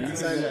But you can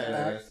 70% do that in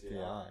back.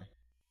 STI.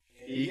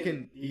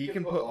 He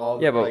can put all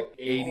Yeah, but- like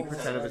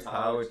 80% of his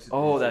power to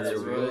Oh, the that's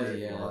rear wheel right. if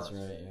Yeah, he that's wants.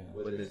 right.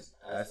 Yeah. With his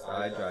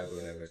SI drive,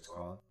 whatever it's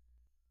called.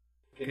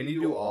 Can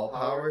you do all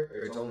power, or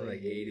it's only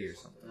like 80 or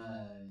something?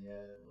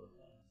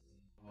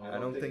 I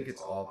don't think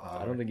it's all power.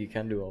 I don't think you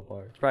can do all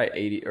power. It's probably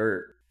 80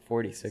 or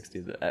 40,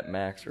 60 at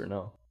max or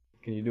no.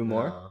 Can you do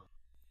more? No.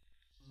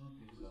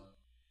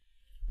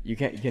 You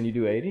can't. Can you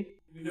do 80?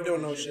 We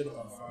don't know shit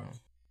about 5.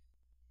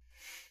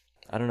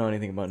 I don't know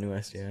anything about new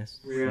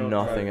STIs. We don't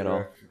Nothing drive at all.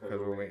 direct because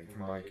we're waiting for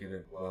Mikey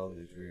to weld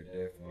his rear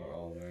diff, and we're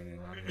all learning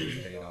on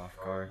his paid-off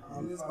car.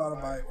 I'm just about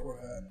to buy a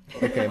Corvette.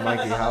 Okay,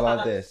 Mikey, how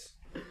about this?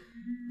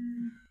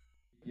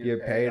 Your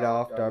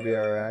paid-off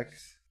WRX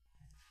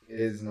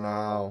is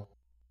now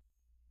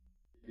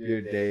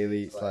your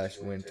daily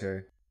 /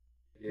 winter.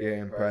 Your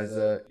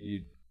Impreza,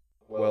 you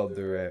weld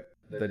the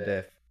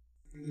diff.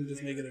 You can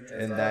just make it a drift.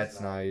 And that's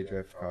now your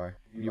drift car.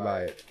 You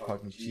buy a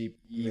fucking cheap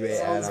eBay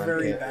Sounds add-on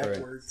very kit for it.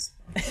 backwards.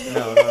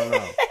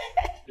 No.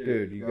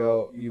 Dude,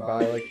 you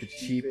buy like the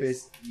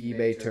cheapest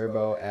eBay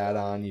turbo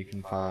add-on you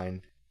can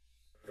find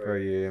for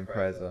your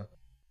Impreza.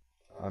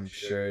 I'm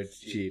sure it's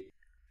cheap.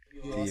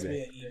 You lost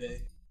me at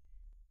eBay.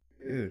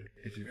 Dude,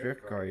 it's a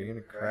drift car. You're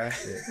gonna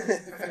crash it.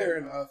 Fair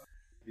enough.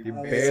 You're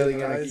I'll be barely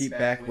gonna surprised. keep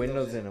back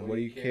windows in them. What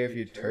do you care if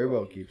your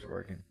turbo keeps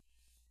working?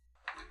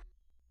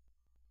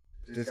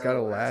 Just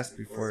gotta last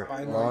before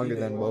longer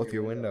than both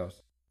your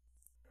windows.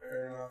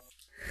 Fair enough.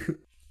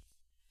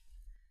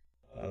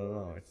 I don't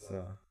know. It's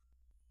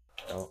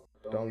don't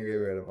Don't get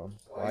rid of them.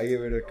 Why get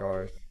rid of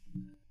cars?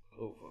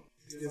 Oh,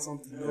 fuck. Get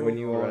something new. When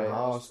you own a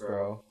house,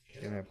 bro,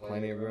 you're gonna have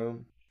plenty of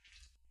room.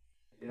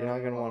 You're not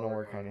gonna want to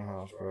work on your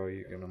house, bro.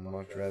 You're gonna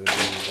much rather be in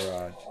the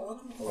garage.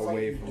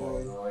 Away from all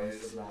the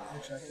noise.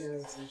 Actually, I can't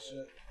really say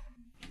shit.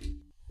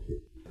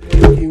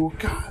 Thank you,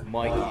 God.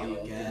 Mikey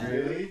again.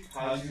 Really?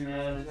 How'd you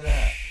manage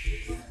that?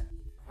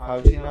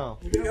 How'd you know?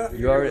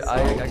 You already.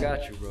 I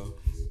got you, bro.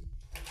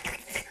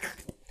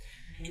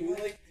 Can we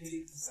like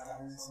take this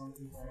out or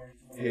something?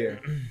 Here.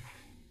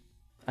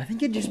 I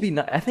think it'd just be.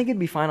 I think it'd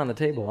be fine on the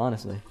table,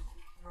 honestly.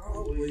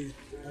 Probably.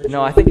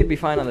 No, I think it'd be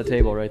fine on the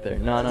table right there.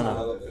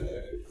 No.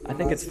 I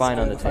think it's fine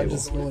on the If I table.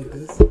 just go like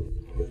this,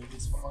 and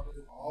just fuck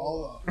it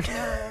all up.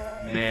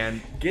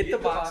 Man, Get the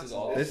boxes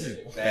off. this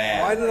is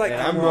bad. Why did I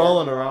And come I'm up-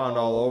 rolling around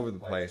all over the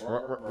place.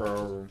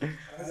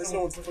 I just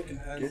know it's fucking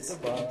Get tense. the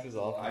boxes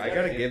off. I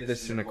gotta give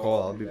this to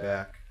Nicole. I'll be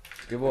back.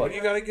 Give What what? do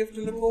you gotta give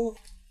to Nicole?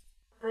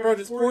 Bro,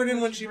 just pour it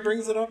in when she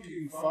brings it up,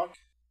 you fuck.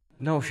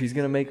 No, she's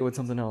gonna make it with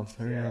something else.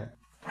 Hurry up.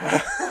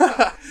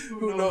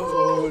 Who knows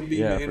what it would be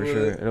Yeah, made for with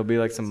sure. it. It'll be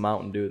like some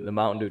Mountain Dew, the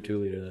Mountain Dew 2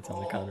 liter that's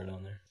on the counter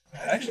down there. It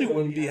actually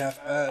wouldn't be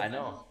half I bad.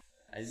 know.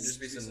 It'd just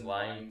be some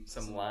lime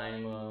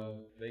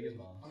Vegas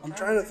Moms. I'm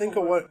trying to think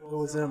of what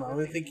goes in. I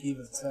don't think he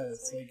even said.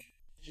 It's like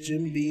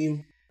Jim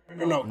Beam. Or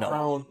no, No.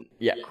 Crown.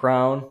 Yeah,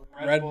 Crown.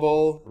 Red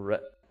Bull.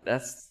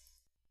 That's.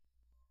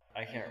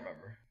 I can't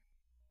remember.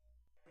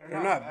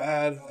 They're not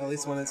bad, at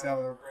least when it's got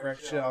the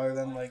correct shit, other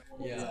than like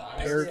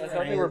pear I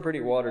thought they were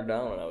pretty watered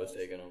down when I was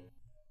taking them.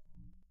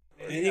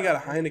 And you got a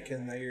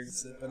Heineken that you're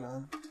sipping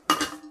on.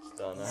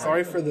 Done.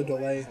 Sorry for the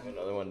delay.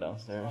 Another one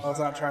downstairs. I was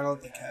not trying to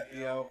let the cat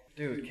be out.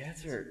 Dude,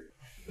 cats are.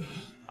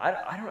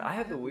 I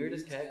have the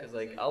weirdest cat because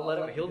like I'll let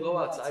him. He'll go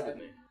outside with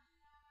me,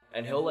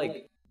 and he'll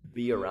like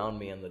be around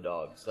me and the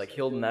dogs. Like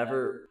he'll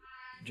never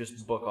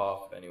just book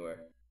off anywhere.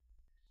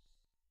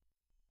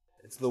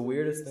 It's the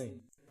weirdest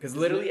thing. Because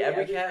literally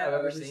every cat I've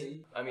ever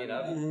seen. I mean,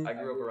 I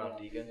grew up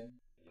around Deacon,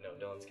 you know,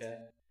 Dylan's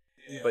cat.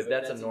 But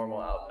that's a normal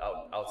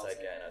outside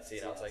cat. I've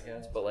seen outside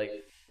cats. But like,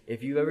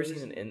 if you've ever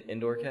seen an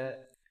indoor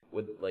cat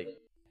with like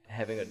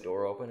having a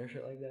door open or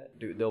shit like that,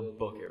 dude, they'll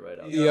book it right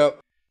out. Yep.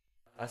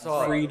 I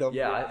saw Freedom.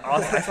 Yeah,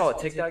 I saw a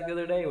TikTok the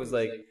other day. It was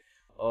like,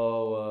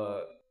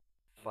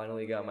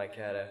 finally got my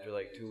cat after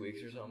like 2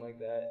 weeks or something like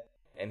that.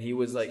 And he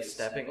was like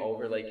stepping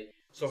over like,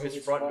 so his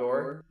front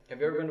door. Have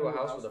you ever been to a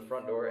house with a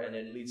front door and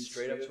it leads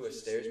straight up to a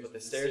stairs, but the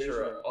stairs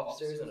are a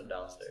upstairs and a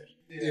downstairs?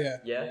 Yeah.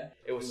 Yeah,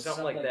 it was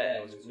something like that,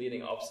 and it was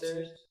leading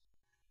upstairs.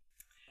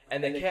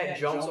 And the cat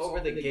jumps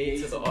over the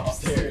gate to the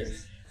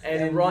upstairs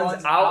and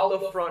runs out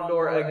the front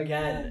door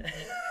again.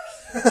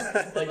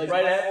 Like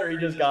right after he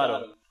just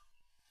got him.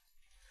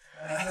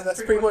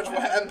 That's pretty much what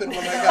happened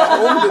when I got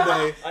home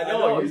today. I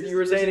know, you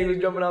were saying he was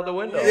jumping out the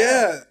window.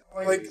 Yeah.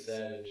 Like,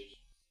 Savage.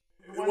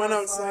 we went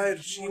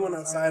outside. She went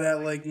outside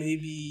at like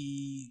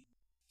maybe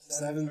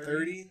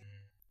 7:30.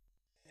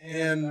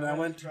 And I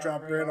went to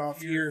drop Brett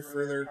off here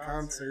for their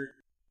concert.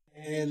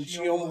 And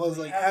she almost was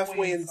like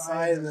halfway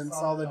inside and then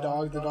saw the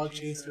dog. The dog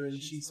chased her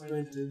and she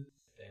sprinted.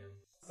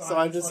 So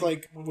I just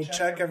like would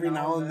check every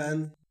now and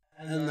then.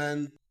 And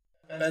then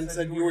Ben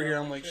said you were here.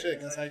 I'm like,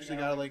 shit, guess I actually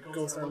gotta like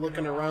go start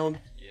looking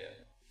around.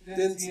 Yeah.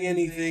 Didn't see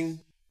anything.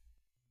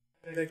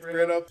 Picked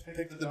Brett up,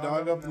 picked the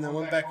dog up, and then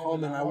went back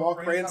home. And I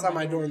walked right inside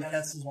my door and the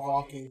cat's just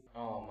walking.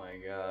 Oh my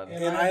god.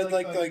 And I had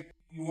like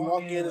you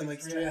walk in and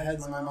like straight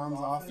ahead's my mom's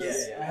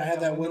office. I had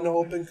that window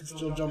open because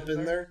she'll jump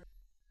in there.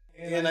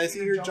 And I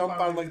see her jump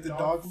on like the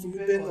dog food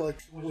bin,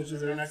 like which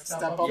is her next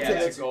step up to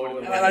the.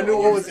 And I knew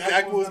what was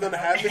exactly what was gonna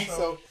happen,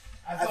 so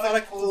I thought I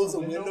could close the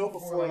window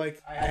before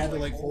like I had to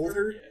like hold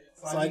her.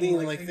 So I didn't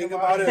even like think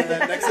about it. And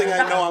then next thing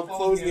I know, I'm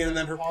closing it, and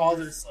then her paws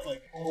are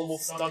like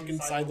almost stuck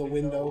inside the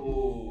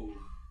window.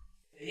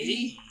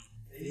 Hey,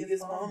 Vegas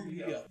mom,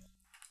 be up.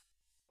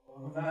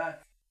 I'm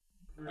back.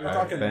 We're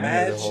talking been here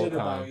mad the whole shit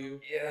about time.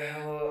 you. Yeah.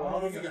 I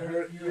don't know if you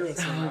can hear us.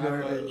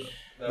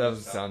 That was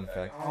a sound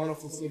effect. I don't know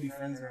if we'll still be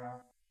friends or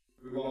not.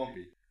 We won't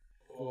be.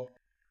 Cool.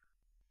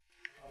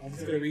 I'm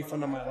just gonna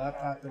refund on my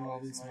laptop and all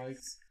these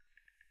mics.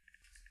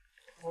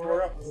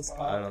 Pour up this I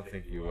pot. don't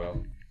think you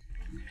will.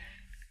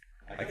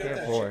 I Get can't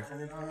that pour. shit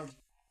cranked on.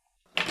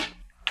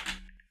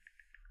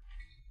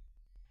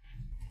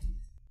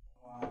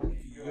 Wow,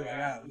 you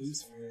got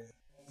loose for it.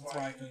 That's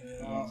why I couldn't get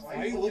it off. Why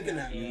are you looking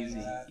at me like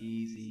that?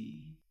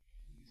 Easy.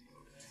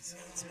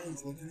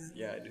 Someone's looking at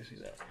me. Yeah, I do see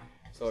that.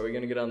 So are we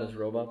gonna get on this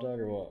robot dog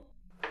or what?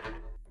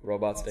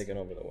 Robots taking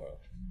over the world.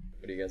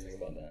 What do you guys think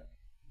about that?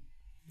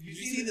 Did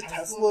you see the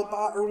Tesla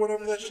bot or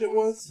whatever that shit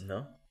was?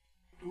 No.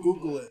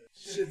 Google it.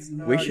 Shit's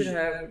nuts. We should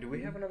have. Do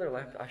we have another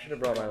laptop? I should have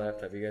brought my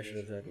laptop. You guys should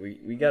have said.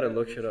 We gotta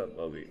look shit up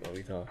while we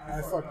talk.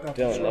 I fucked up.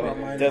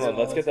 Dylan, Dylan,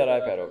 let's get that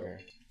iPad over here.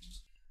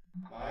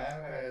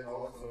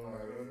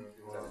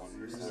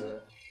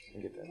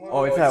 Get that.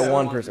 Oh, it's that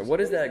one person. What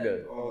is that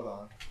good? Hold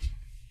on.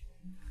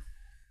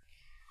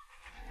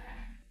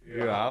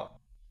 You out?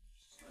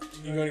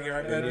 You gonna get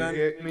right Can back you then?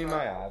 get me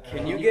my iPad?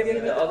 Can you give me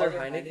the other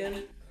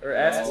Heineken? Or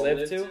ask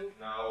Liv to?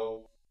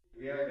 No.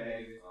 We are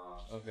Vegas.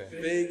 Okay.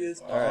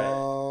 Vegas Alright.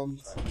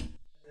 bombs.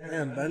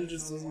 Man, Ben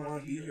just doesn't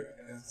want to be here,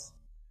 I guess.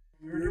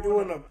 We were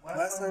doing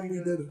last time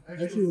we did,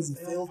 actually it was a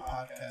failed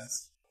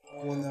podcast.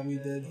 One that we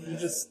did.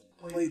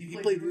 He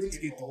played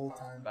RuneScape the whole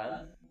time.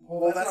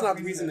 Well, that's not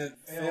the reason it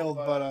failed,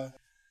 but,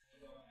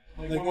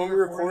 like when we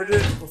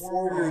recorded it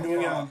before, we were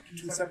doing it on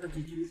 2 separate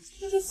computers.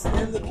 Did you just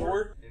slam the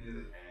door?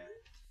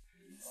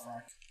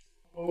 Fuck.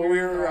 But we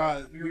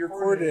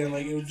recorded it and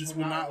like it would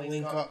not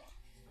link up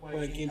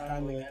when it came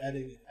time to like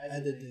editing.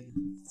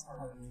 It's a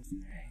hard word.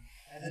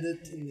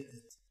 Editing it.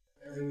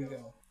 There we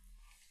go.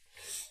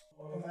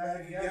 Welcome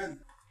back again.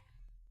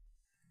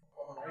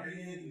 Why are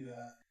you gonna do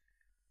that?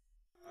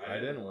 I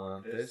didn't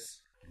want this.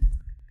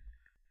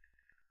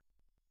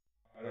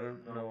 I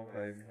don't know if I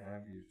even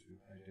have YouTube.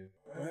 I do.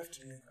 I have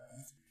to make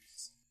that.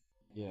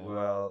 Yeah.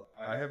 Well,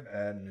 I have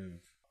bad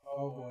news.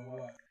 Oh boy,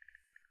 what?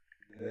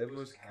 Liv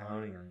was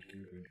counting on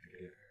Cuban to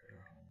get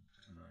her home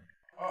tonight.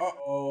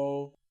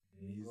 Uh-oh.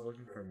 And he's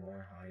looking for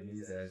more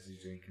heinies as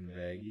he's drinking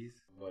baggies.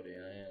 Buddy,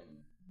 I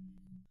am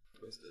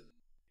twisted.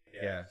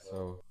 Yeah,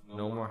 so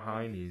no more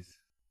heinies.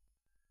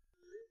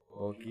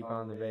 We'll keep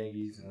on the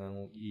baggies and then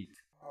we'll eat.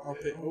 I'll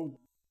pay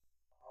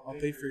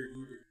for your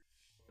Uber.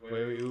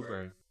 Where are we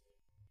Ubering?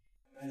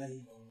 There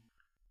you go.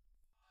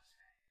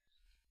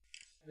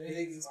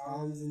 Vegas,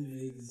 Palms in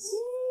Vegas.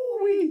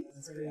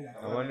 That's great.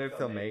 I wonder if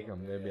they'll make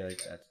them. They'll be like,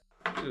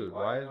 dude,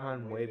 why is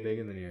mine way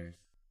bigger than yours?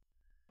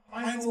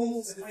 Mine's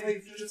almost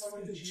like just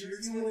fucking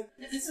cheers. You're like,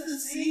 it's the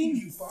same,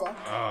 you fuck.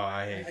 Oh,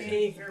 I hate I that. can't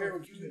even compare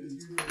what Cuban is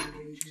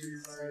doing.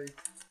 Cheers, sorry.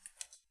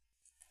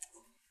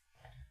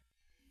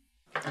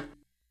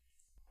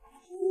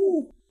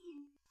 Ooh.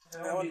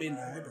 That one made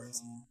my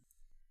eyebrows move.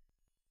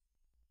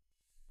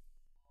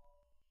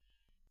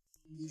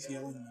 He's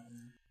yelling at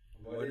me.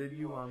 What did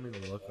you want me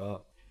to look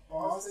up?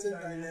 Boston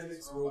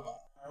Dynamics robot.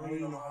 I don't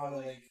even know how to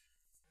like,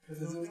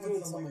 because it was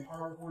doing some like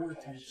parkour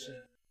type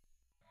shit.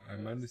 I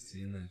might have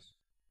seen this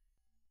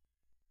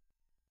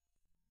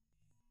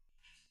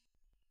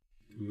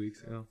 2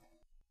 weeks ago.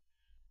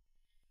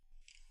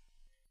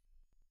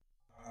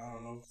 I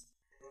don't know.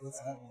 What's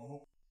that one?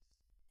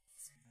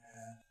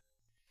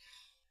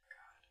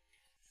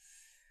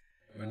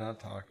 We're not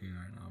talking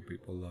right now.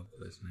 People love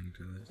listening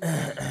to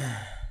this.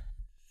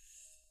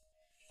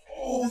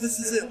 Oh, this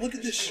is it. Look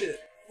at this shit.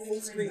 Full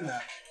screen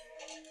that.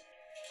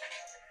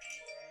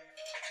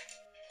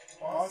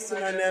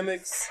 Boston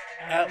Dynamics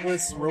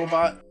Atlas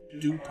Robot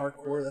Do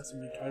Parkour. That's a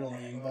new title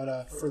name.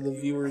 But for the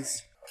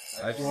viewers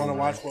I've who want to seen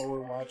watch this. what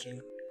we're watching,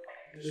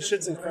 this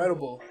shit's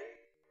incredible.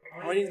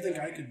 I don't even think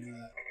I could do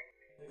that.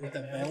 With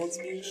that balance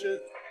beam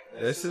shit.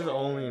 This is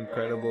only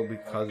incredible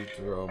because it's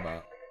a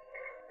robot.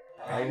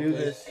 I do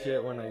this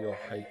shit when I go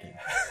hiking.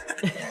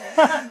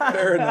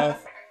 Fair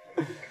enough.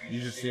 You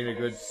just need a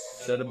good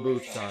set of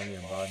boots on you,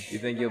 bud. You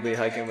think you'll be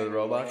hiking with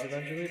robots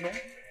eventually, bro?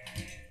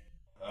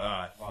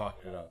 Ah, I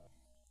fucked it up.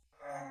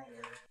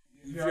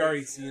 You've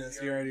already seen this.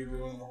 You already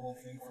ruined the whole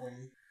thing for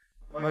me.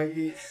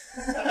 Mikey,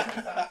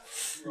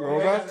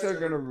 robots are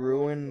gonna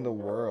ruin the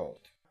world.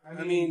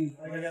 I mean,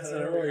 like I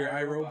said earlier,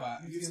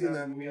 iRobot. You've seen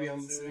that movie on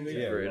the cinema?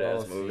 Yeah, Great we've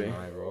all ass movie. seen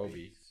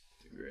Nairobi.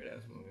 It's a great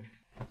ass movie.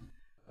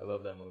 I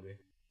love that movie.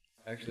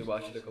 I actually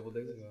watched it a couple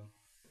days ago.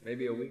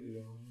 Maybe a week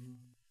ago.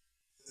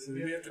 So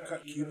do we have to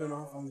cut Cuban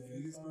off on the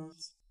Vegas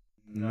box?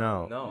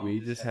 No, No. we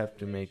just have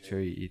to make sure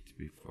he eats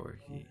before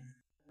he.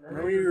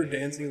 Remember you were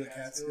dancing in the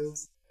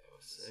Catskills? It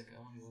was sick. I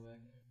want to go back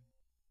there.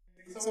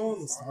 I think someone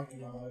was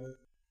talking about it.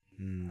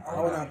 Hmm.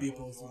 I would not be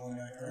opposed to going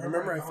back there. I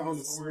remember I found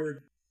a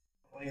sword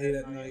late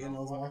at night and I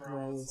was walking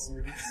around with a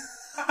sword.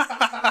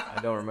 I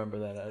don't remember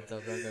that.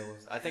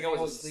 I think I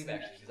was asleep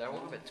actually because I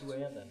woke up at 2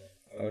 a.m. that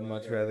night. I would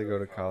much rather go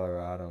to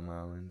Colorado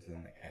mountains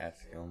than the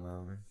Catskill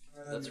mountains.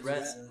 Let's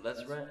rent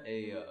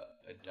a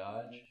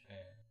Dodge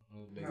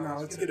and No,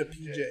 let's get a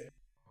PJ.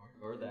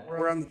 or that.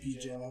 We're on the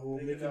PJ level.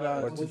 We'll make it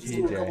What's a we'll just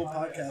do a PJ? couple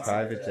podcasts.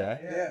 Private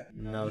jet? Yeah.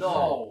 No.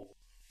 No,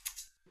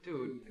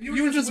 dude.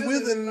 You were just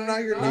with it and now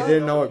you're Sir. He not.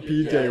 didn't know what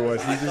PJ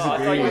was. He just No, I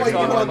thought agreed you were with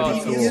talking want about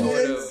PJ some in sort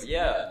this? of.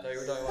 Yeah, I thought you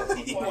were talking about some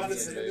You want fucking a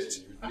sandwich?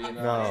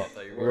 No,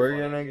 we're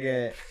gonna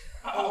get.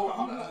 Oh,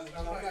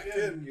 I'm not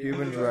kidding.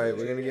 Cuban's right.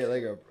 We're gonna get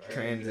like a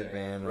transit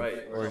van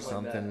Right, or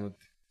something like something that. with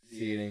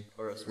seating.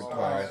 or a For small.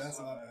 cars. That's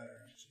a lot better,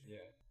 actually.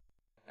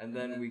 Yeah. And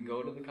then we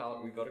go to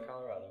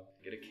Colorado,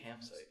 get a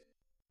campsite.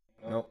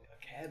 Nope. A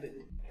cabin.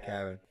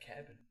 Cabin.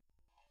 Cabin.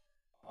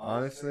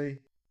 Honestly,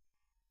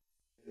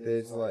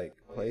 there's like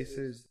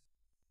places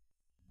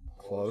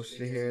close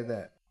to here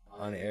that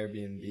on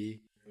Airbnb,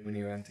 when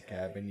you rent a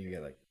cabin, you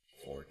get like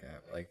 4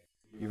 like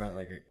you rent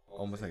like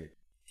almost like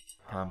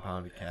a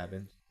compounded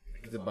cabin.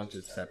 It's a bunch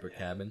of separate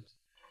cabins.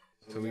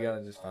 So we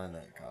gotta just find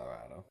that in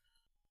Colorado.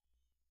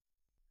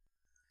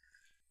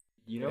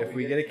 You know, If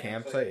we get a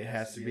campsite, it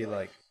has to be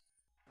like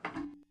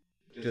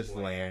just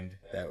land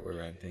that we're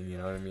renting. You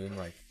know what I mean?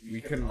 Like we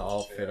couldn't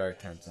all fit our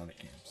tents on a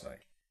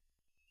campsite.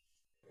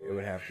 It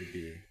would have to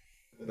be.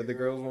 But the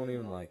girls won't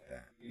even like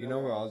that. You know,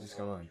 we're all just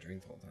going on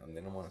drink the whole time.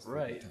 They don't want us to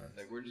right? sleep in tents.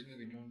 Like we're just gonna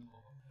be drunk the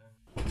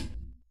whole time.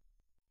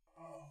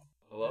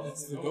 Hello.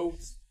 It's the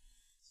goats.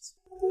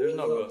 There's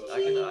no ghosts.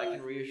 I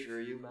can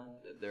reassure you, man,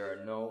 that there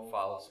are no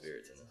foul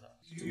spirits in this house.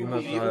 You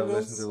must not have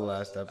listened to the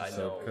last I episode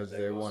know. because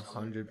there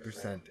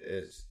 100%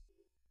 is.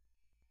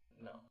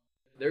 No.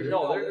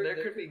 There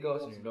could be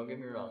ghosts in here, don't get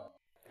me wrong.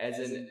 As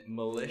in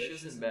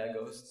malicious and bad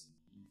ghosts,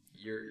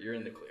 you're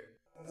in the clear.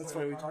 That's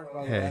why we talked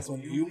about Hey. the last one.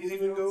 Do you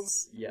believe in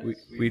ghosts? Yes.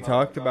 We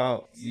talked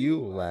about you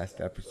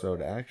last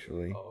episode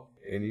actually, Oh.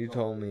 and you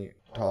told me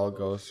tall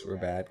ghosts were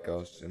bad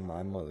ghosts, and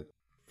my mother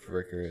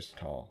fricker is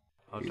tall.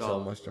 How He's tall?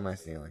 almost to my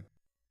ceiling,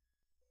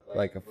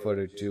 like a foot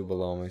or two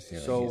below my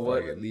ceiling. So He's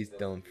what- like at least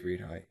Dylan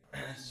Freed height.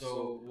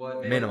 So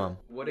what Minimum.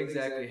 What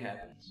exactly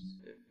happens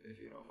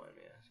if you don't mind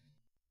me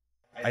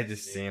asking? I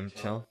just see him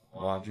chill,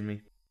 watching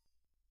me.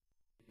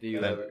 Do you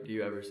Then-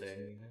 ever say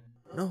anything?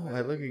 No,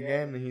 I look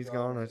again and he's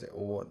gone. I say,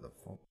 oh, what the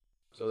fuck?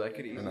 So that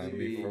could And I easily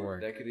leave be for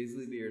work.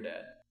 your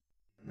dad.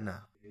 Nah,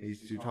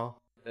 he's too tall.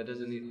 That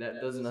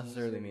doesn't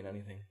necessarily mean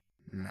anything.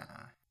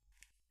 Nah.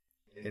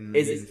 It Is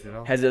means it? it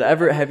all.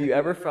 Have you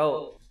ever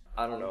felt,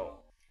 I don't know,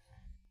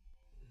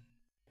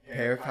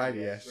 Haircut,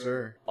 yes,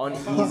 sir.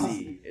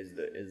 uneasy is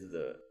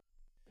the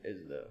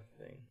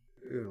thing.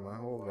 Dude, my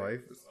whole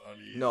life is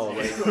uneasy. No,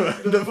 like,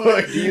 What the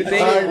fuck? do you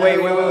think wait.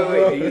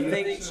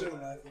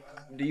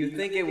 Do you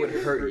think it would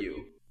hurt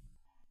you?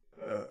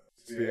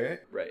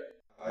 Spirit? Right.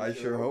 I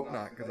sure hope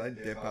not, because I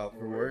dip out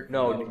for work.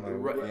 No, my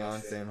right.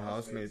 fiance and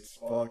housemates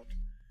fucked.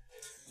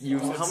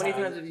 How many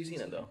times have you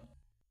seen it though?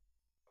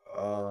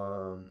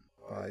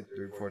 Probably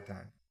 3 or 4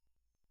 times.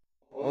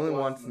 Only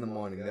once in the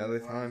morning. The other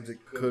times it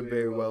could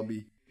very well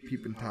be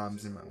peeping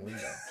toms in my window.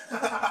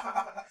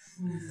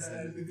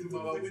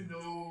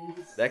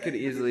 That could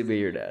easily be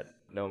your dad.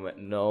 No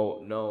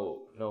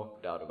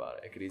doubt about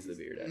it. It could easily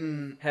be your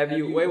dad. Have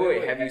you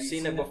wait? Have you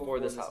seen it before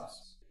this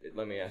house?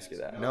 Let me ask you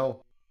that.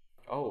 No.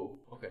 Oh,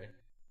 okay.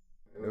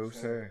 No,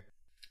 sir.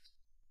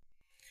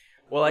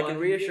 Well, I can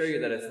reassure you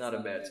that it's not a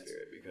bad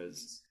spirit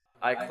because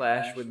I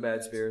clash with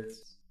bad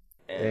spirits.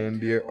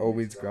 And you're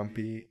always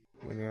grumpy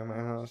when you're at my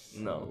house?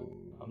 No,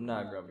 I'm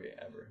not grumpy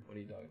ever. What are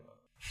you talking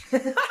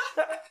about?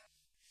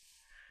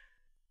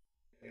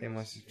 They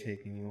must have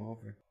taken you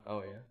over.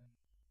 Oh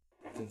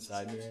yeah, it's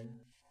inside me right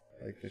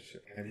now. Like the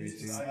have you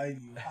seen? Inside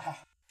you.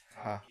 Ha.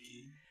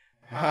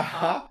 Ha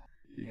ha.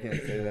 You can't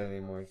say that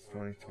anymore. It's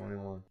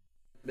 2021.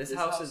 This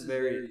house is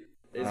very.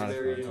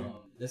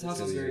 This house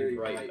is very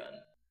bright,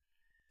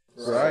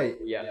 Ben. Right.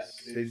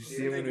 Yes. Did you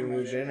see when we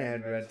moved in? I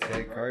had red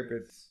shag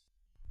carpets.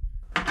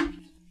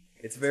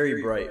 It's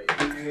very bright.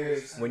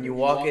 When you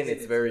walk in,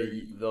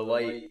 the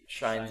light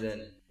shines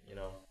in. You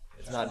know,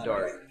 it's not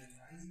dark.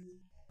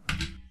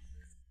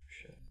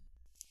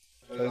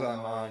 Because I'm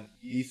on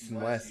east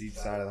and west, each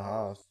side of the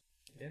house.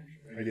 Yeah.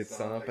 I get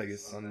sun up, I get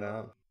sun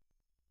down.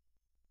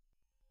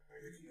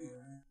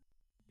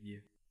 Yeah.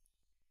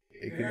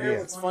 It could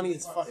It's funny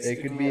as fuck.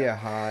 It could be a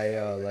high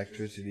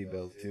electricity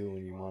bill too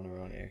when you want to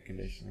run air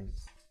conditioning.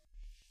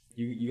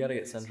 You gotta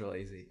get central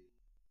AC.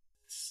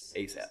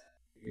 ASAP.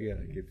 You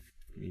gotta give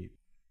me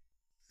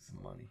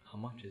some money. How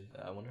much is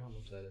that? I wonder how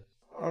much that is.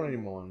 I don't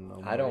even want to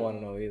know. I don't want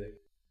to know either.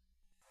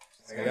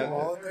 I got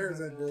wallet there, is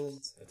that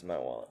builds? That's my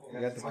wallet.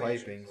 I got the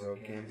piping, so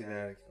it can't be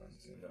that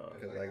expensive. No.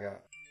 Because I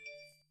got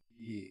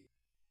heat.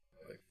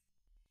 Like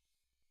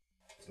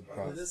the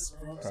prop. This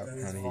Scrubs prop got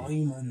his kinda heat.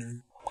 volume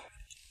under.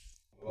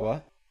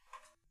 What?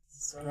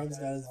 Scrubs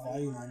got his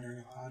volume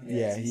under a podcast.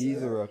 Yeah,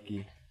 he's a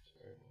rookie.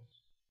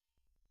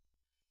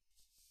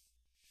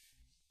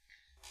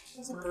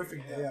 It's a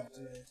perfect day out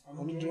today.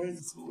 I'm enjoying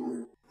the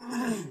cooler.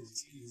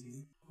 Excuse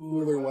me.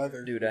 Cooler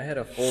weather. Dude, I had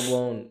a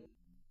full-blown...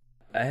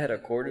 I had a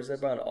quarter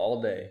zip on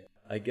all day.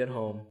 I get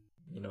home,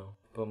 you know,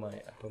 put my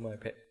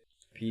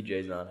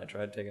PJs on. I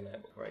try to take a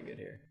nap before I get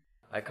here.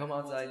 I come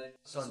outside,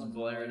 sun's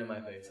blaring in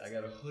my face. I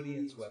got a hoodie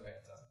and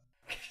sweatpants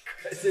on.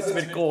 It's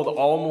been cold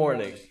all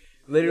morning.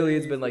 Literally,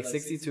 it's been like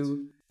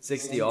 62,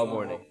 60 all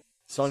morning.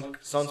 Sun's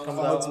comes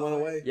Clouds out. went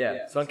away.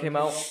 Yeah, sun came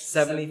out,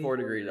 74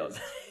 degrees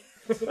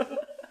outside.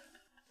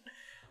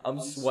 I'm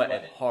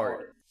sweating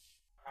hard.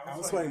 I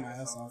was sweating my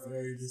ass off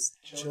there,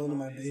 just chilling in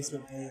my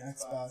basement playing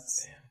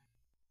Xbox.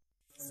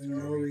 For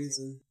no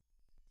reason.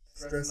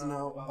 Stressing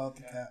out about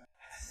the cat.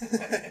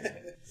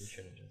 You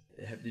shouldn't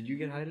just. Did you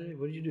get high today?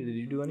 What did you do? Did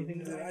you do anything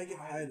Did today? I get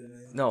high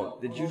today? No.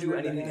 Did you do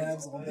anything?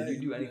 Dabs all Did day. you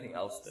do anything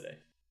else today?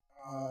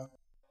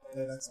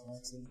 Played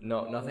Xbox. And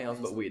No, nothing else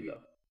but weed though.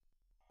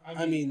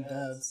 I mean,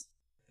 dabs.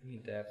 I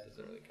mean, dabs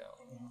doesn't really count.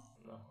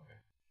 No.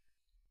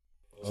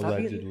 Okay.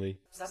 Allegedly.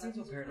 Stop being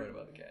so paranoid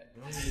about the cat.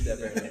 You don't need to be that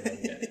paranoid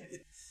about the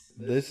cat.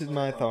 This is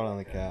my thought on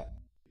the cat.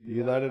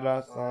 You let it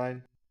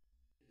outside.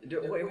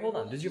 Wait, hold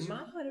on. Did your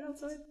mom let it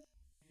outside?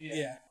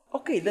 Yeah.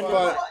 Okay, then.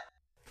 But,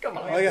 Come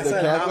on. like I The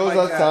said, cat not goes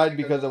my outside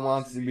because it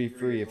wants to be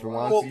free. If it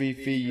wants to be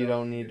free, you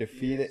don't need to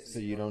feed it, so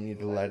you don't need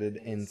to let it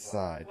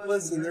inside.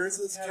 Listen, there's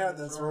this cat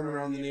that's roaming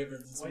around the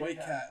neighborhood. This white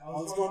cat. I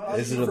was going.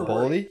 Is it a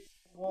bully?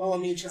 Well, I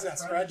mean, she's got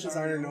scratches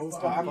on her nose,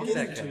 but I'm Fuck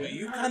getting that to cat. it.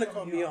 You kind of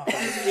cut me off.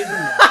 I was giving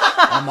you.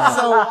 I'm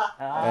out.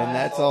 And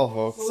that's all,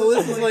 folks. So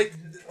this is like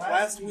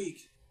last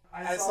week.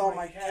 I saw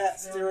my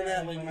cat staring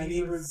at like my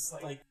neighbor's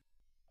like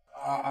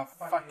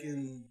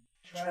fucking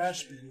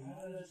trash bin.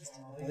 Just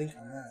blink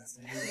on that. It's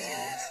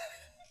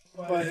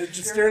but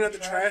just staring at the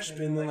trash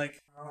bin, and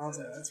like, I was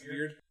like, that's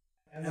weird.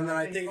 And then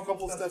I take a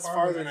couple steps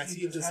farther, and I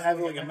see it just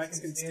having like a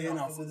Mexican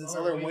standoff with this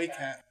other white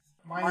cat.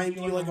 Mind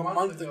you, like a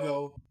month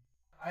ago,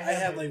 I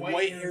had like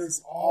white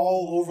hairs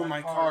all over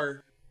my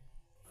car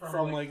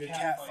from like a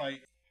cat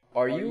fight.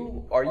 Are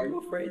you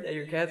afraid that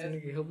your cat's gonna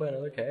get killed by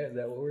another cat? Is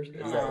that what we're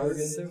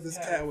This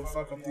cat would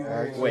fuck up the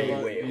whole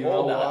Wait, You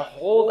hold know on,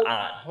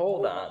 what?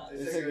 hold on.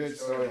 It's a good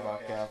story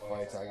about cat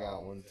fights. I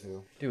got one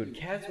too. Dude,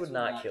 cats would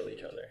not kill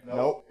each other.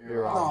 Nope,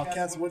 you're wrong. No,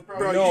 cats would.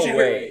 Bro, No you should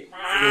way. hear.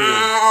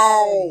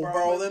 Ow,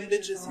 bro, them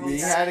bitches. We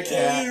had a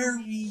cat.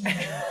 Scary.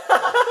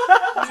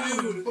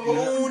 Dude,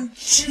 bone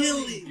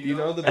chilling. You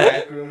know the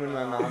back room in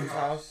my mom's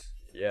house?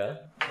 Yeah?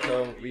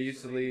 So we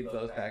used to leave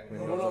those back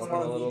windows open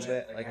a little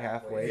bit, like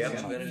halfway. We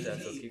haven't finished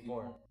that, so keep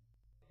going.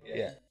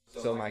 Yeah.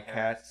 So my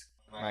cat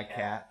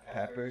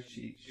Pepper,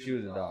 she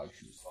was a dog.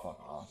 She was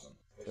fucking awesome.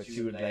 But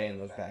she would lay in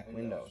those back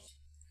windows.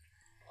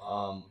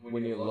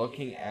 When you're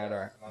looking at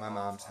my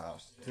mom's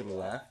house to the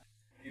left,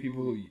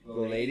 the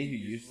lady who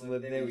used to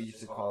live there, we used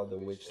to call her the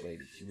witch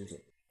lady. She was a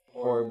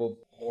horrible,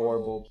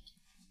 horrible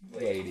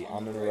lady.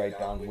 I'm gonna write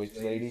down witch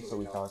lady so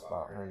we talk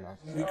about her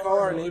next. We call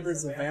our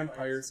neighbors the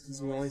vampires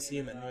because we only see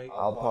them at night.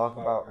 I'll talk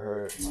about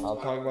her. I'll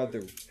talk about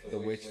the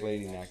witch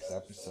lady next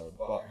episode,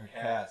 but her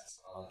cats,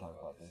 I'll talk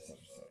about this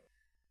episode.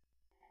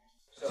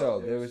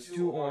 So there was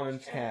two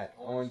orange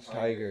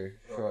tiger,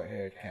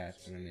 short-haired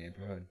cats in the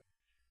neighborhood.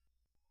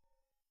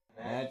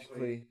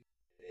 Magically,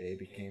 they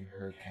became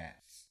her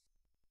cats.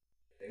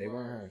 They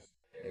weren't hers.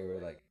 They were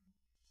like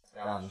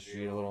down the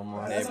street a little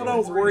more. That's what I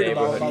was worried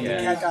about. Neighborhood The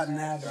cats. cat got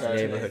nabbed.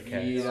 Neighborhood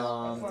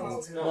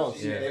cats. No,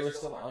 see, they were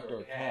still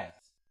outdoor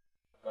cats.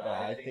 But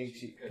I think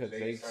because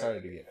they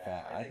started to get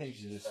fat. I think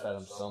she just fed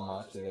them so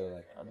much that they were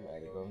like, I'm gonna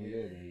go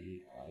here and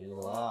eat a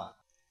lot.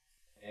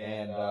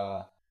 And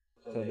so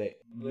they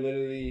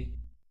literally,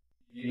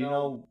 you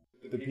know,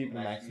 the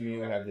people next to me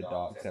who have the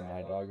dogs that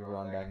my dog would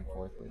run back and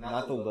forth with.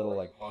 Not the little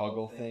like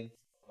puggle thing,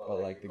 but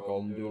like the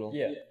golden doodle.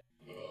 Yeah.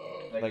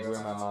 Like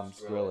where my mom's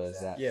grill is,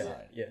 that Yeah.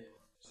 side. Yeah.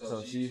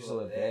 So she used to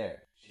live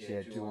there. She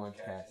had two orange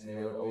cats, and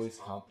they would always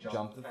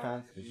jump the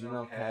fence because you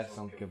know cats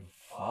don't give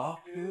a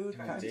fuck, dude.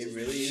 Cats They just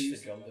really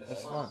used to jump the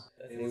That's fence. fun.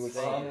 That's They would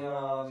insane. come in my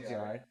mom's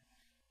yard,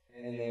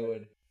 and they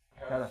would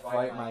try to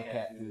fight my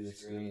cat through the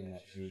screen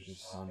that she was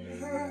just sunbathing.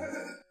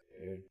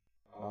 Dude,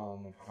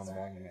 would come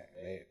back and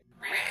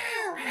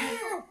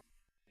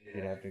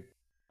they'd have to.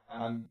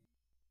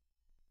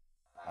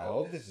 I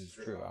hope this is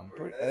true.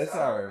 That's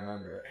how I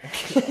remember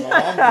it.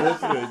 My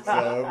mom's listening,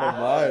 so if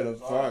I'm lying, I'm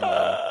sorry,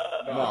 man.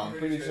 No, I'm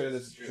pretty sure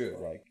this is true.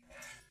 Like,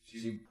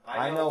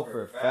 I know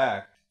for a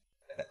fact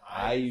that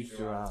I used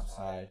to run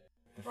outside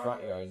the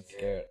front yard and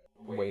scare it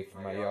away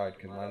from my yard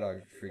because my dog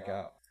would freak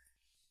out.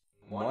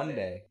 One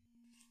day,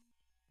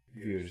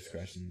 viewer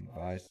discretion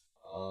advised.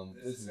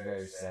 This is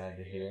very sad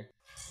to hear.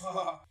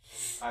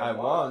 I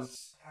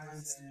once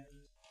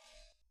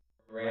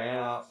ran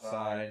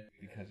outside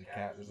because a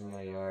cat was in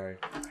my yard,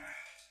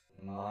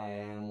 and my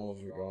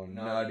animals were going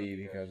nutty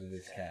because of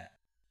this cat.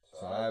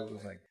 So I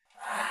was like,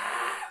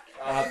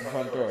 out the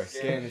front door,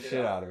 scaring the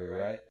shit out of it,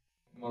 right?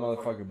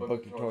 Motherfucker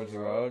booked it towards the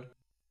road.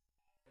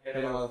 Hit a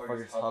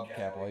motherfucker's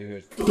hubcap while you hear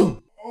it.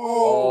 Boom!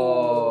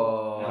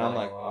 Oh. And I'm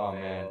like, oh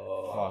man,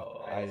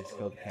 fuck, I just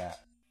killed the cat.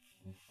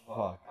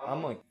 Fuck.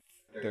 I'm like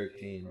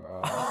 13,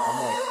 bro. I'm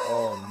like,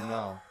 oh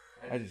no,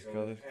 I just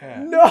killed this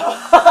cat. No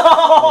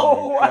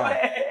Oh my God.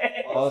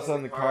 way! All of a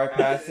sudden the car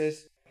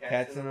passes,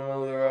 cat's in the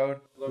middle of the road,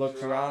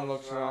 looks around,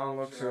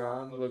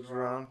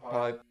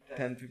 probably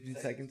 10-15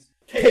 seconds,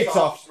 takes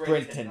off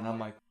sprinting, and I'm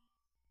like,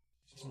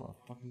 this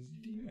motherfucker's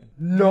a demon.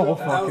 No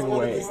fucking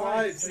way.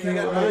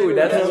 Dude,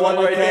 that's the one I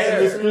right can't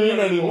there. screen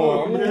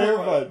anymore. I'm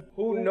terrified.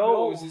 Who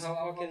knows how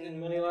fucking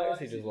many lives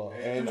he just lost?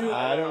 And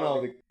I don't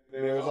know,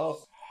 there was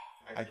also,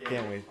 I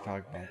can't wait to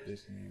talk about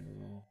this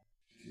anymore.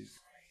 Jesus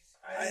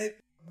Christ.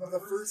 The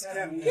first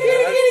cat we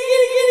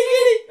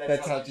had,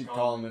 That's how you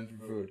call him in for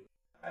food.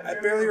 I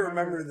barely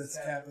remember this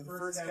cat, but the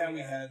first cat we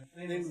had,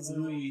 his name was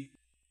Louie,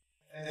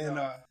 and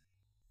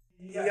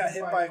he got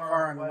hit by a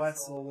car on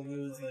Wetzel when he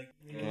was like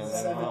Yeah,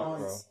 7 bro.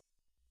 months.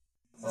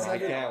 My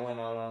cat went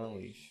out on a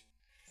leash.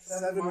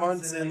 7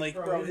 months, and like,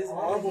 bro, his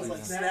arm was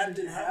like snapped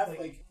in half.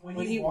 Like when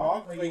he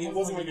walked, like it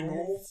wasn't like a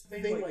normal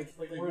thing, like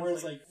where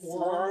it's like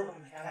forearm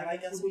on a cat, I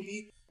guess would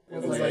be.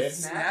 It was like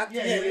snapped.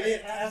 Yeah,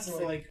 it passed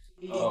for like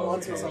 8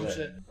 months or some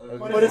shit.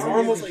 But his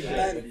arm was like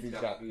bent.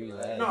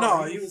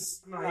 No,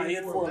 he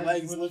had 4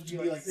 legs, lived to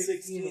be like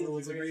 16, it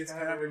was the greatest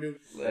cat I ever knew.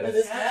 But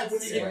this cat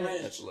would eat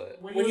ranch.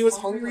 When he was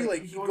hungry,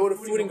 like, he'd go to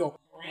food and go,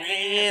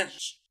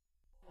 ranch.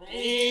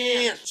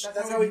 Ranch.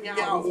 That's how he'd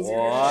meow.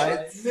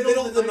 What?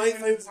 Middle of the night,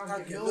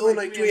 middle of the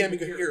night, 2 a.m., he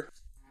could hear,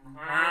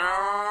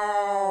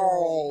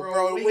 ow.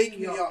 Bro, it would wake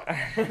me up.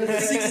 The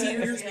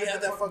 16 years we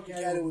had that fucking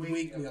cat, it would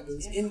wake me up. It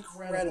was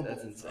incredible.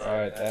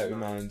 Alright, that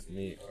reminds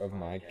me of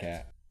my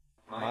cat.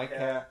 My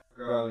cat,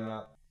 growing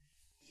up,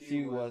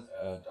 she was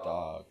a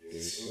dog,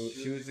 dude.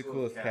 She was the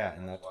coolest cat,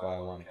 and that's why I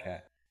want a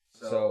cat.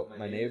 So,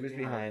 my neighbors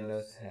behind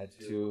us had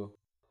 2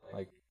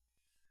 like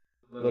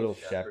little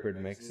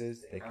shepherd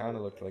mixes. They kind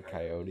of looked like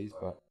coyotes,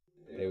 but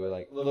they were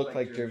like looked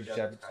like German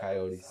Shepherd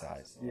coyote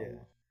size. Yeah.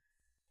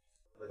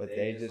 But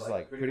they just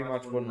like pretty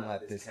much wouldn't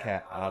let this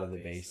cat out of the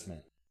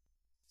basement.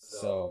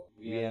 So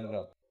we ended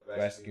up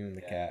rescuing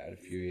the cat at a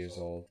few years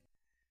old,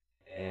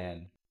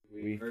 and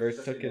we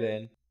first took it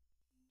in.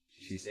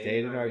 She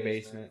stayed in our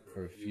basement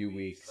for a few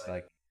weeks.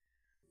 Like,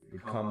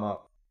 would come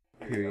up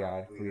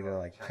periodically to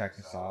like check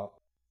us out,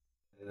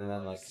 and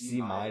then like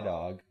see my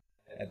dog.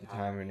 At the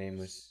time, her name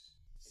was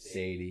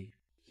Sadie.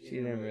 She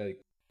didn't really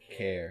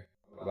care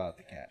about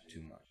the cat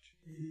too much.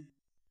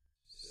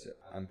 So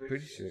I'm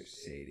pretty sure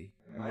it's Sadie.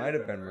 It might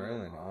have been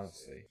Merlin,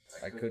 honestly.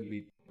 I could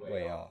be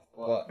way off.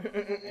 But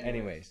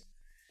anyways,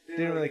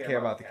 didn't really care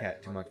about the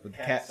cat too much. But the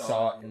cat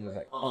saw it and was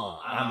like,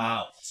 I'm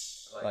out.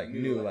 Like,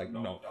 knew, like,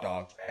 no,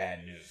 dog,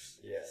 bad news.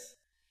 Yes.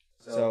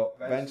 So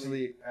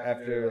eventually,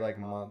 after like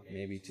a month,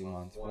 maybe 2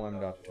 months,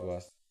 warmed up to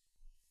us.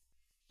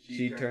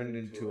 She turned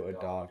into a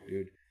dog,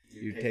 dude.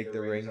 You take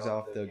the rings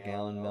off the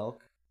gallon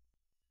milk,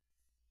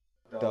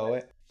 throw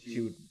it,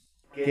 she would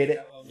get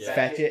it,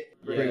 fetch it,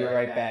 bring it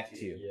right back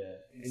to you.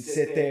 And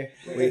sit there,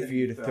 wait for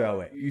you to throw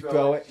it. You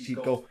throw it,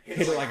 she'd go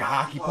hit it like a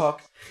hockey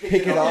puck,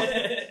 pick it up,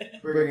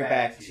 bring it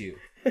back to you.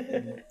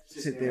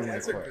 Sit there and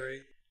wait for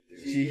it.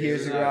 She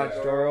hears the garage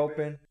door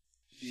open,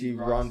 she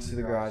runs to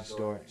the garage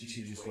door, and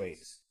she just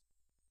waits.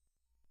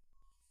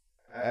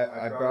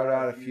 I brought it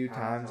out a few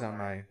times on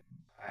my...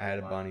 I had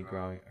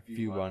a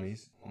few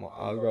bunnies.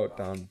 I wrote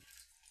down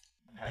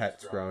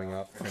pets growing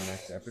up for the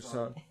next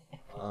episode.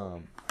 I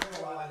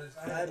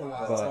had a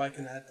lot, so I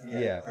can add to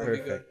that. Yeah,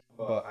 perfect.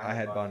 But I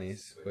had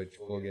bunnies, which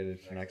we'll get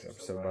into the next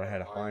episode. But I had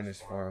a harness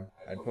for them.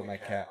 I'd put my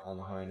cat on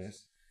the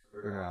harness,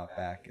 bring her out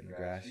back in the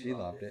grass. She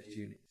loved it.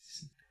 She'd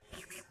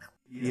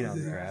eat on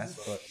the grass,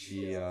 but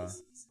she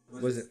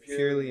wasn't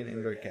purely an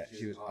indoor cat.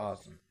 She was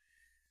awesome.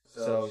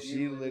 So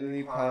she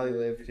literally probably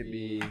lived to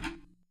be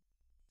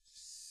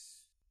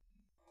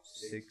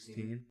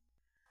 16.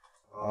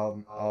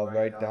 I'll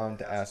write down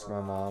to ask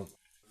my mom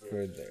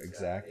for the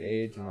exact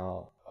age, and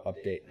I'll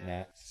update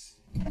Nat's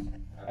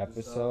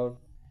episode.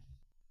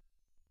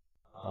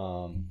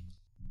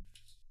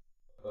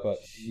 But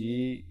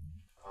she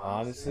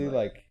honestly,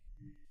 like,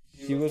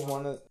 she was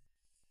one of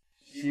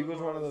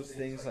those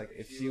things, like,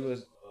 if she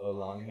was a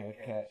long-haired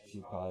cat, she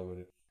probably would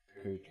have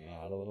creeped me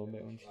out a little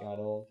bit when she got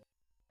old.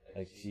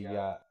 Like, she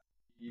got,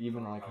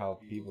 even like how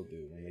people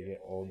do, when they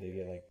get old, they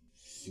get like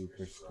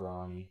super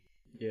scrawny.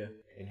 Yeah.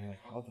 And you're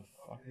like, how the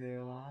fuck are they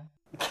alive?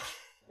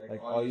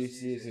 Like, all you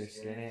see is her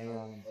skin hanging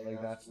on.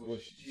 Like, that's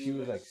what she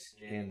was like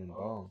skin and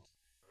bones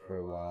for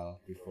a while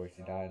before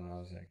she died. And I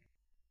was like,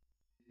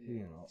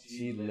 you know,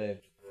 she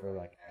lived for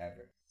like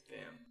ever.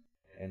 Damn.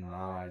 And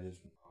now I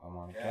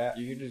want a cat.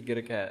 You can just get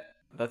a cat.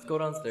 Let's go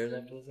downstairs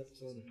after this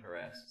episode and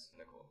harass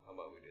Nicole. How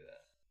about we do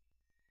that?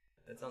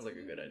 That sounds like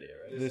a good idea,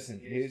 right? Listen,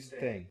 here's the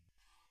thing.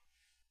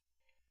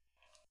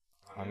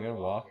 I'm gonna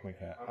walk my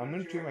cat. I'm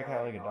gonna treat my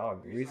cat like a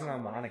dog. The reason I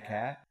want a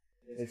cat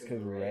is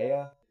because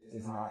Rhea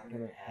is not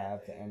gonna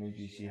have the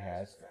energy she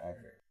has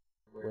forever.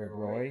 Where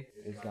Roy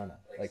is gonna.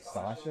 Like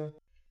Sasha,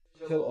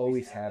 she'll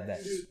always have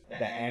that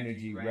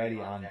energy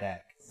ready on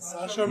deck.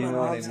 Sasha and my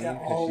mom's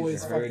cat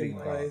always fucking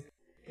play.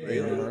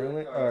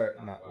 Merlin, or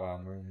not,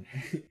 Merlin.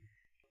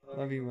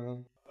 Love you,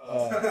 Merlin.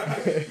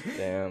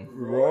 Damn.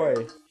 Roy,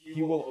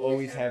 he will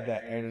always have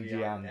that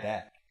energy on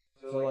deck.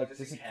 So, like,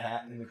 just a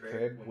cat in the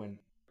crib when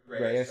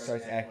Rhea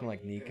starts acting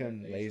like Nika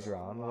and lays her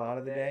on a lot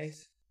of the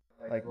days.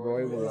 Like,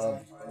 Roy will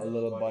love a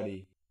little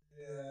buddy.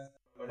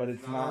 But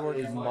it's not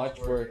as much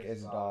work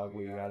as a dog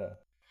where you gotta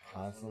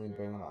constantly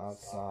bring him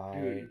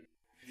outside,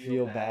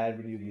 feel bad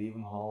when you leave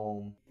him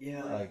home.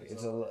 Yeah. Like,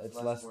 it's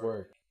less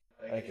work.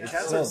 Like, it's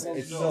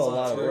still a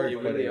lot of work,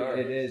 but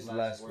it is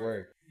less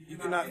work. You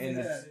cannot feed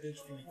that bitch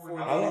for 4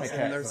 days. I want a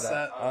cat for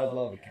that. I would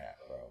love a cat,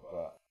 bro.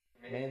 But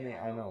mainly,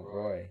 I know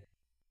Roy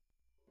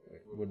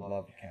would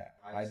love a cat.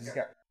 I just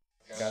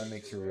gotta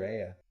make sure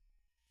Rhea.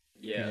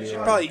 Yeah. She'd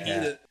probably eat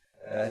it.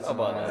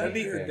 That'd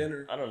be her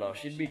dinner. I don't know.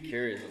 She'd be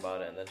curious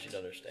about it, and then she'd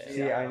understand.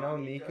 See, I know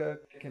Nika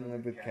can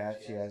live with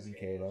cats. She has in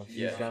Kato.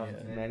 She's done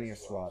many a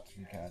swats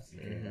from cats in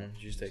Kato.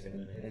 She's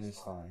taken many. And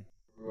it's fine.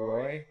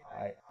 Roy,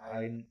 I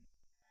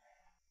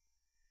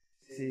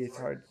see. It's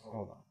hard.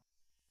 Hold on.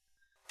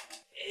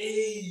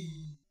 Hey.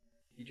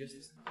 He just.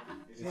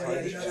 It's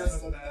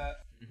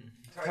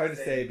hard to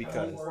say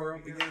because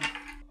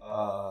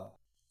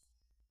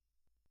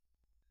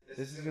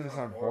this is gonna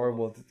sound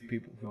horrible to the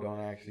people who don't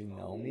actually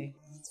know me,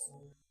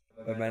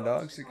 but my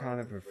dogs are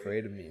kind of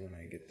afraid of me when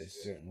I get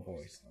this certain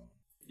voice.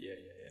 Yeah.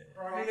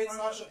 I made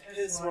Sasha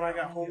pissed when I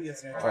got home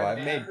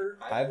yesterday.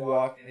 I've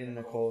walked in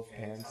Nicole's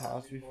parents'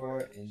 house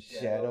before, and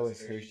Shadow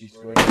is Hershey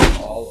squirting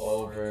all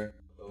over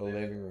the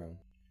living room.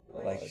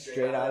 Like,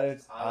 straight out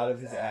of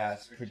his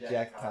ass,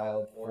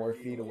 projectile 4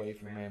 feet away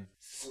from him,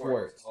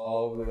 squirts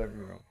all over the living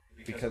room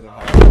because of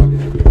how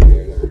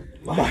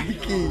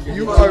Mikey,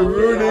 you are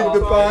ruining the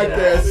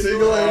podcast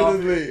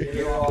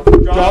single-handedly.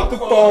 Drop the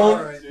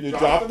phone, you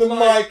drop the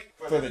mic,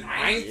 For the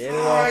ninth Get it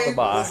off the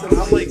box. Listen,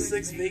 I'm like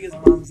 6 Vegas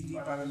bombs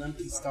deep on an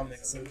empty stomach,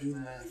 so do the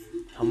math.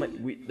 How much?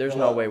 There's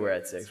no way we're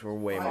at 6. We're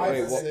way more.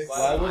 Wait, what-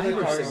 Why was it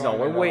hard? No,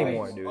 we're way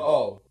more, dude.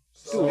 Oh.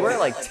 Dude, we're at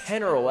like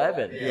 10 or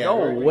 11. Yeah, No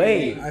we're-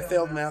 way. I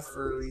failed math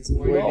for a reason.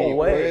 No way.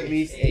 We're at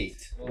least 8.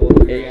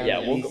 Yeah,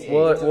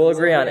 we'll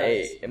agree on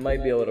 8. It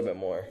might be a little bit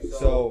more.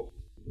 So,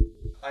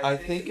 I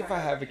think if I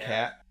have a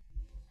cat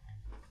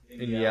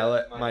and yell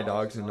at my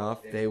dogs enough,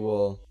 they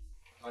will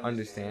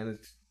understand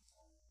it's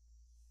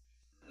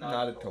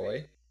not a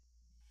toy.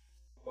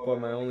 But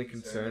my only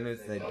concern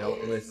is they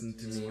don't listen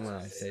to me when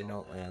I say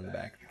don't lay on the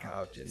back of the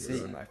couch and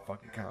ruin my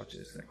fucking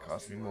couches that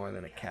cost me more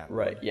than a cat would.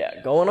 Right,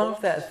 yeah. Going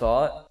off that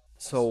thought,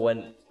 so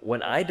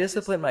when I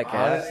discipline my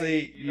cat...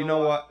 Honestly, you know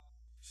what?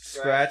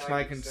 Scratch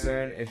my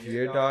concern. If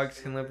your dogs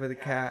can live with a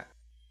cat,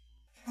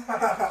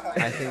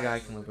 I think I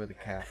can live with a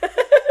cat.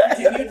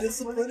 Can you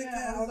discipline a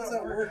cat? How does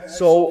that work?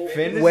 So,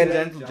 Finn is when... a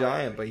gentle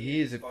giant, but he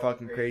is a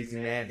fucking crazy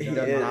man. He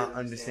does is. not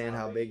understand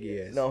how big he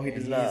is. No, he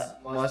does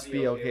not. Must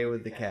be okay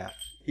with the cat.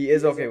 He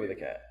is okay with a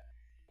cat.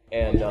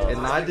 And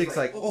Logic's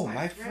like, oh,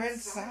 my friend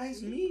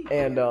size me.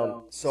 And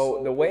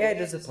so the way I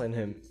discipline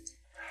him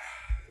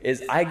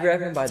is I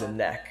grab him by the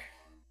neck,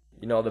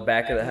 you know, the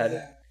back of the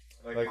head.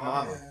 Like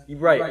mama.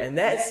 Right, and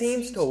that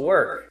seems to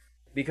work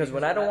because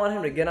when I don't want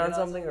him to get on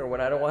something or when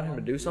I don't want him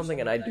to do something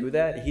and I do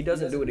that, he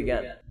doesn't do it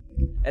again.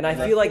 And I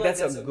feel like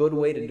that's a good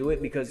way to do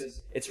it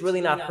because it's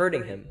really not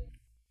hurting him.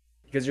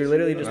 Because you're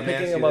literally just Let me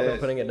picking ask him you up and this.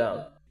 putting it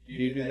down. Do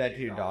you do that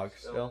to your dog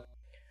still?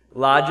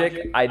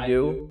 Logic, I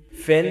do.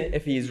 Finn,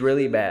 if he's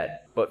really bad.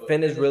 But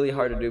Finn is really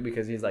hard to do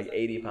because he's like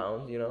 80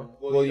 pounds, you know?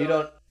 Well, you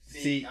don't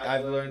see.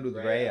 I've learned with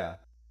Rhea.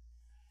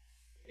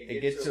 It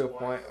gets to a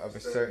point of a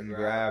certain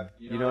grab.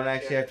 You don't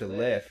actually have to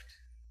lift.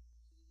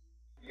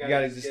 You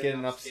gotta just get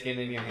enough skin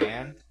in your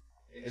hand,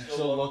 and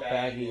she'll look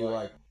back at you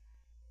like,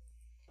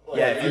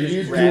 Yeah, "Are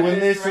you doing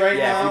this right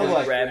yeah, if now?" you just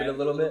Like, grab it a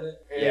little bit.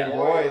 and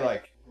Yeah.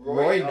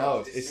 Roy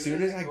knows. As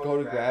soon as I go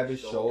to grab his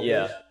shoulders,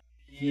 Yeah.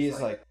 he is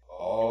like,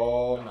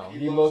 "Oh no!"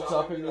 He looks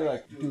up at me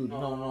like, "Dude,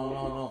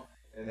 no."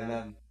 And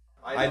then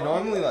I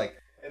normally like,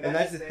 and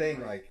that's the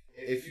thing. Like,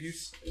 if you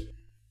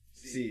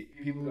see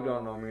people who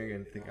don't know me are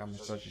gonna think I'm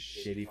such a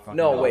shitty fucking.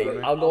 No, dog wait,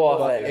 owner. I'll go off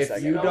But that in a if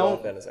second. you I'll go don't-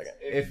 off that in a second.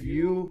 If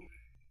you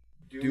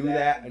do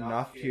that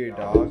enough to your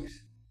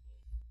dogs,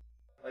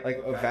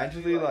 like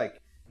eventually, like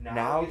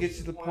now it gets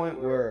to the point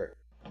where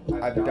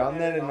I've done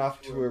that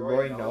enough to where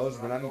Roy knows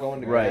when I'm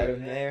going to grab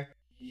him there,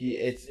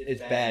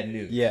 it's bad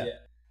news. Yeah.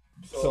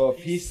 So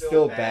if he's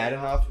still bad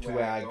enough to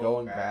where I go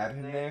and grab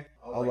him there,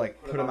 I'll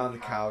like put him on the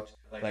couch,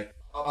 like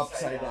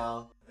upside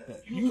down.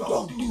 You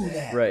don't do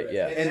that. Right,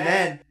 yeah. And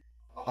then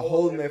I'll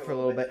hold him there for a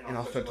little bit, and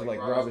I'll start to like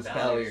rub his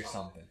belly or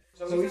something.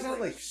 So he's not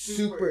like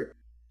super,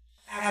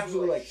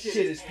 absolutely like shit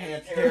his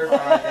pants,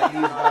 terrified that he's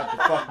about to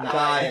fucking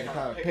die every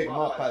time I pick him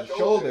up by the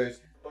shoulders.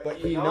 But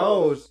he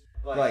knows,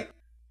 like,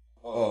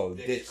 oh,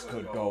 this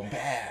could go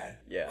bad.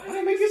 Yeah. I'm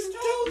gonna make some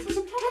toes for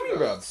some tummy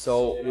rubs.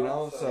 So, You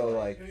know, so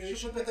like, You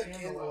should put that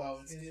candle out.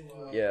 It's getting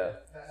yeah.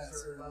 at a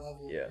certain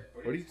level. Yeah.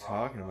 what are you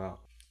talking about?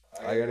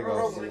 I gotta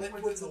Bro, go. the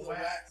liquids of the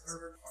wax.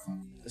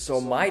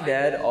 So my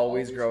dad,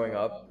 always growing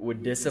up,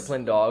 would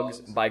discipline dogs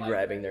by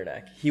grabbing their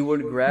neck. He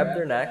would grab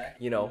their neck,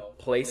 you know,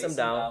 place them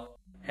down,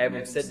 have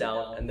them sit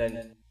down, and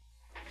then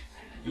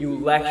you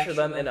lecture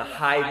them in a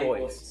high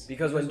voice.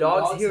 Because when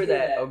dogs hear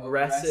that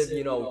aggressive,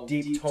 you know,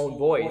 deep-toned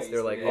voice,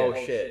 they're like, oh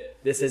shit,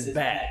 this is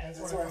bad.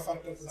 That's where I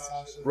fucked up the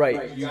Sasha.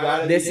 Right. You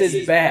gotta. This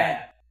is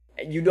bad.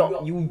 You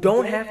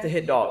don't have to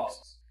hit dogs.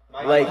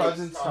 Like,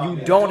 you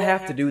don't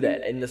have to do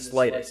that in the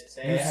slightest.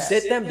 You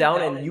sit them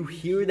down and you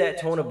hear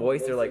that tone of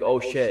voice, they're like, oh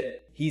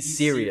shit, he's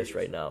serious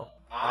right now.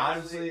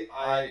 Honestly,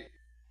 I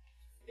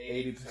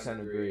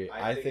 80% agree.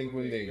 I think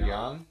when they're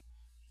young,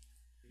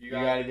 you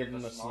gotta give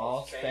them a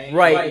small spank.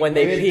 Right, when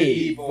they with the pee.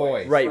 deep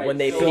voice. Right, when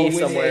they So pee when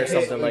somewhere they or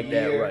something hit like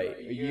that, right.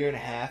 A year and a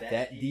half,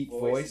 that deep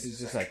voice is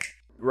just like,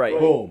 Right.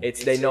 boom.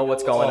 They know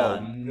what's going oh,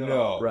 on.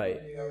 no.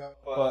 Right.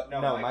 But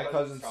no, my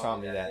cousins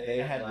taught me that. They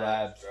had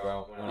labs when I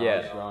was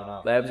Yeah. growing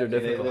up. Labs are They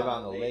difficult. live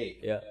on the lake.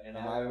 Yeah. And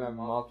I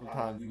remember multiple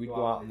times we'd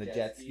go out on the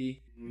jet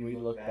ski and we'd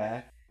look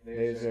back.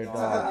 There's their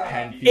dog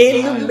 10 feet In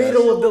the behind us.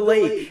 middle of the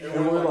lake.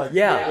 And we're like,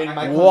 Yeah. and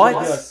my cousin What?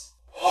 would be like,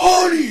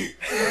 Honey!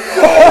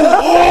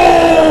 Go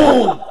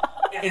home!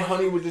 And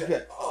Honey would just be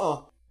like,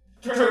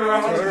 turn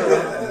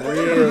around.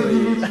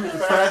 Really?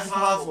 As fast as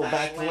possible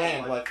back to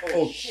land. Like,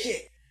 oh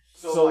shit.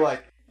 So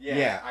like,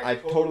 yeah, I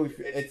totally,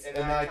 it's, and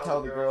I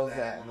tell the girls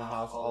that in the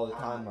house all the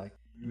time, like,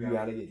 you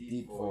gotta get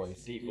deep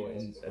voice. Deep voice.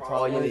 And that's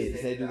all you need.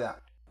 They do that.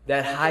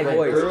 That high Like,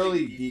 voice.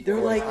 girly deep They're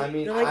voice. like- I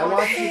mean, they're like, I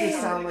want you to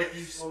 "Damn." sound like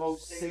you smoke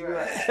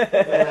cigarettes.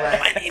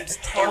 My name's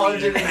Terry.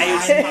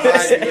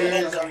 195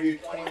 years of your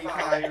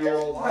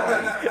 25-year-old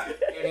life.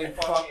 And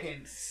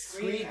fucking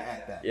scream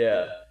at them.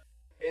 Yeah.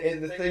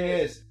 And the thing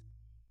is,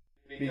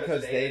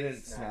 because they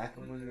didn't smack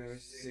them when they were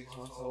 6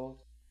 months old,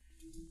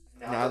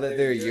 now that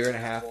they're a year and a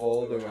half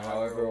old, or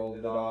however old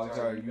the dogs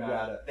are,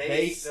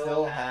 they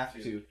still have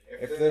to.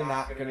 If they're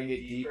not gonna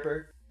get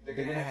deeper, they're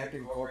gonna have to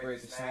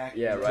incorporate the snack.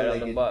 Yeah, until right they on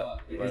the get-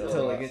 butt. Right on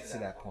Until the it butt. gets to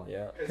that point.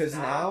 Yeah. Because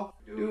now,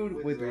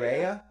 dude, with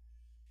Rhea,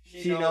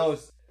 she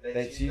knows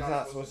that she's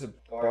not supposed to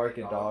bark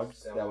at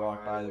dogs that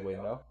walk by the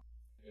window.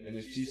 And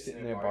if she's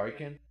sitting there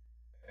barking,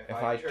 if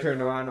I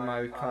turn around in my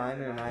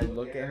recliner and I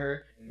look at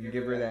her and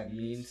give her that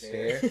mean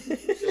stare,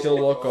 she'll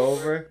look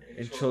over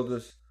and she'll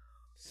just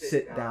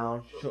sit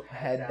down, she'll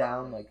head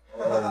down like,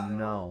 oh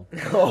no.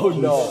 Oh He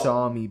no.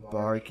 saw me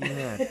barking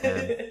at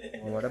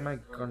them. What am I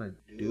gonna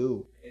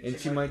do? And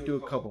she might do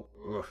a couple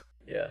oof,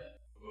 Yeah.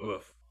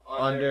 oof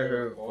under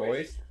her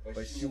voice,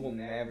 but she will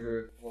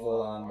never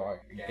full on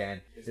bark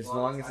again. As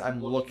long as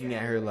I'm looking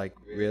at her like,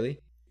 really?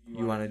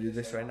 You want to do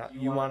this right now?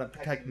 You want to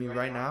protect me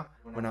right now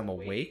when I'm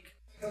awake?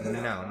 No, no,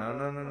 no,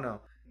 no, no.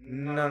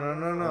 No, no, no,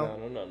 no. No.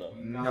 No, no,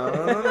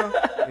 no, no.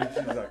 And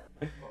she's like,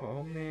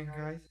 oh man,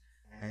 guys,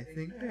 I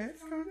think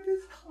that's got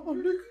this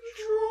under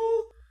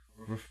control.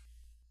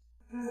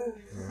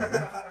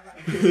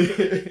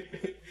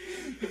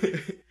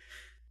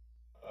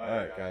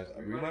 Alright, guys,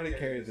 we might have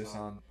carried this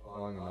on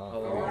long enough.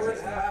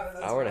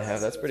 Hour and a half.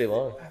 That's pretty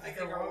long. I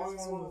think our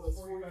longest one was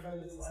 45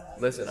 minutes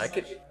left. Listen, I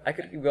could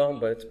keep going,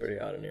 but it's pretty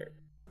hot in here.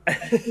 I'm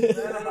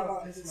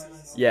not missing my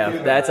life. Yeah,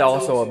 that's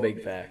also a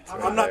big fact.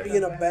 I'm not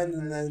being a Ben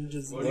and then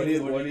just. What do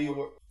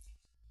you?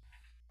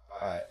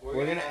 Alright,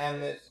 we're gonna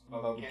end this,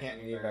 but we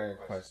can't leave our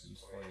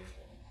questions for you.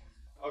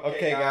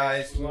 Okay,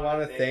 guys, we want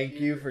to thank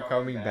you for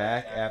coming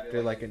back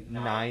after like a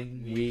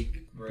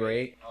 9-week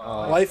break.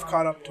 Life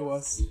caught up to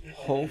us.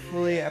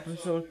 Hopefully,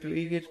 episode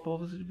 3 gets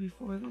posted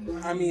before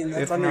this. I mean,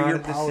 that's If under not your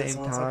at the power, same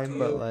so it's up time, to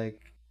but you. like,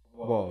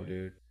 whoa,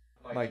 dude.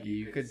 Mikey,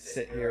 you could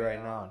sit here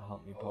right now and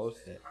help me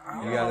post it. I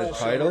don't You know got how a that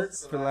shit title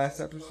works. for the last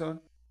episode?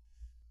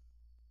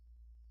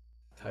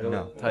 Title,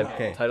 No.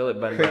 okay. Title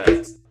it Ben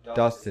Crickets.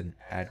 Dustin,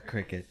 add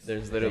crickets.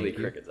 There's literally Thank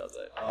you. crickets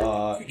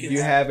outside. Do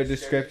you have a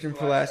description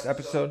for last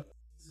episode?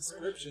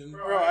 Description.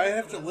 Bro, I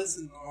have to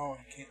listen. Oh,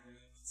 I can't read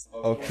this.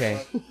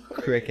 Okay.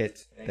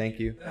 Crickets. Thank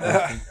you.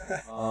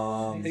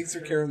 Thanks for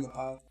carrying the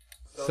pod.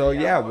 So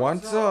yeah,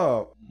 once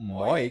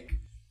Mike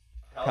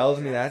tells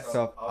me that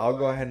stuff, I'll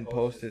go ahead and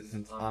post it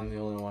since I'm the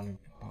only one who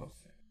can post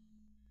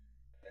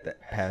it.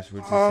 That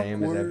password's the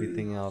same as Awkward.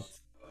 everything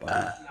else.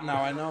 But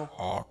Now I know.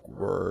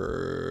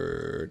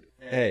 awkward.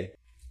 Hey,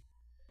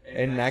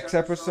 in next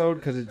episode,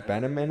 because it's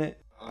been a minute,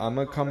 I'm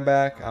gonna come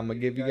back. I'm gonna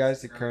give you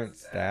guys the current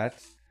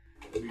stats.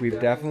 We've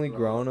definitely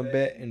grown a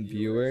bit in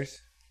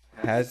viewers.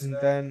 Hasn't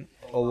been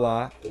a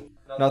lot.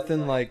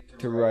 Nothing like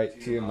to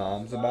write to your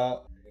moms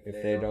about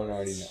if they don't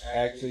already know.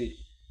 Actually,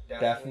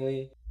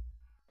 definitely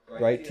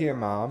write to your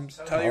moms.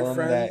 Tell your them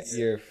friends. that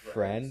your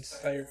friends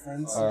Tell your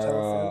friends to tell a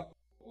are. friend.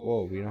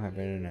 Whoa, we don't have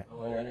internet.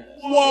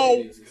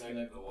 Whoa!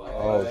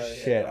 Oh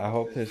shit! I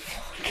hope this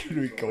fucking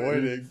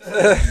recording.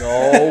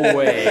 No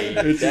way.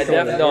 That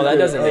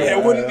doesn't need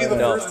It wouldn't be the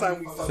No. first time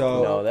we thought.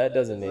 So No, that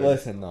doesn't need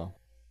listen though.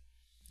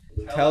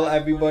 Tell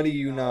everybody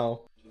you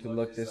know to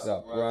look this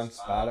up. We're on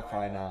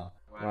Spotify now.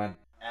 We're on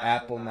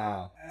Apple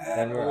now.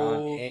 Then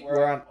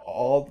we're on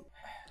all.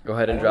 Go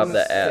ahead and I drop wanna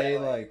that say,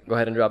 app. like Go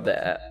ahead and drop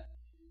that app.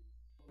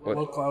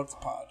 Low Clouds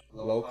Pod.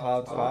 Low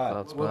Clouds Pod.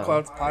 Clouds Low Pod.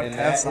 Clouds And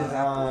that Podcast is on Apple.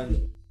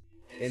 on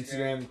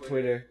Instagram,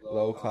 Twitter,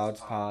 Low Clouds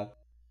Pod.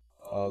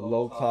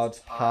 Low Clouds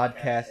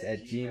Podcast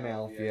at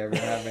Gmail if you ever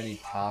have any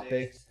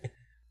topics. You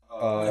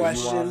want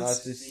Questions.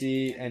 us to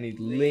see any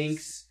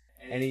links,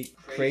 any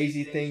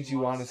crazy things you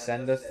want to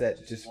send us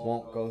that just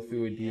won't go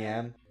through a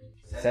DM,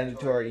 send it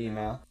to our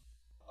email.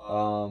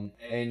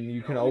 And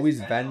you can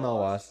always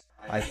Venmo us.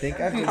 I think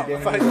I've been giving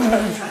Fuck. you...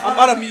 I'm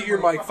about to mute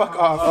your mic. Fuck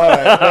off.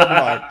 Alright, never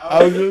mind.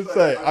 I was gonna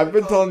say, I've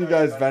been telling you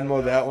guys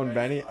Venmo that one,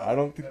 Benny. I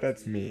don't think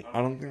that's me. I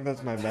don't think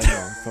that's my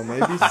Venmo. So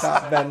maybe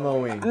stop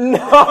Venmoing.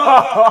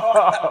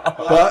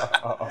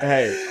 But,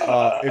 hey,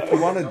 if you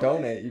want to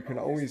donate, you can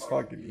always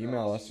fucking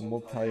email us and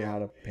we'll tell you how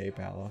to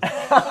PayPal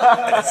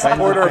us.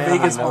 Support our Family,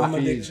 Vegas no bomb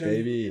fees, addiction.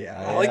 baby.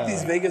 I like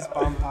these Vegas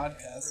bomb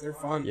podcasts. They're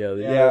fun. Yeah,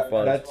 Yeah,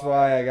 fun. that's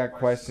why I got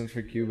questions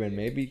for Cuban.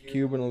 Maybe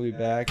Cuban will be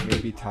back.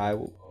 Maybe Ty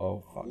will...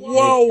 Oh, fuck.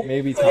 Whoa!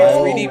 Maybe Ty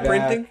will be 3D back.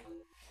 printing?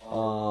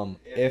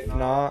 If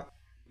not,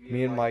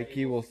 me and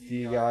Mikey will see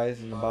you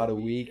guys in about a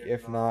week.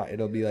 If not,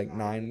 it'll be like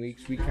 9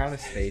 weeks. We kind of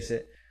space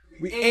it.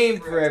 We aim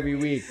for every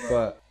week,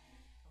 but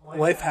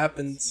Life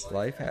happens.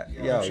 life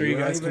yo, sure you you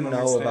don't guys even can know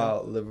understand.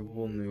 about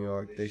Liverpool, New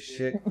York. This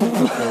shit goes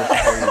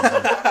crazy.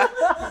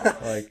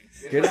 Like,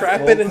 get a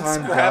Trap it and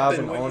full-time scrap job it.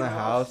 and own a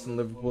house in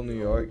Liverpool, New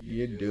York.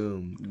 You're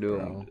doomed.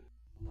 Bro.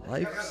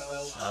 Life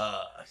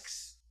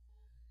sucks.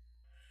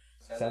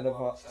 Send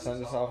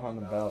us off on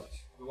the belch.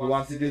 Who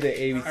wants to do the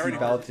ABC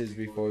belches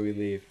before we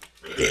leave?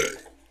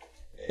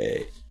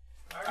 A.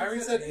 I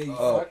already said A.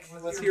 Oh.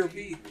 Fuck. Let's hear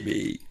B.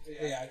 B.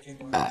 Yeah, I can't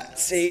do that.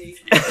 C.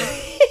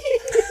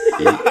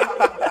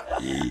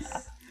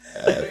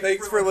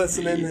 Thanks for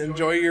listening.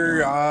 Enjoy your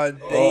day,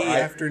 Oh,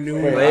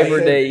 afternoon. wait, Labor I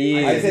said- Day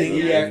Eve. I said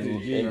E after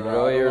G.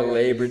 Enjoy your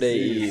Labor Day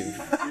Eve. You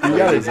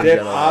gotta Ladies and dip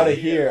gentlemen. out of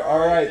here.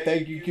 Alright,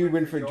 thank you,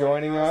 Cuban, for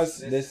joining us.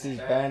 This is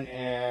Ben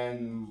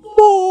and...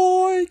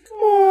 Mike.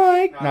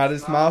 mic. Not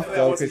his mouth,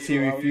 though, because he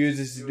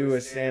refuses to do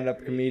a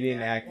stand-up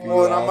comedian act.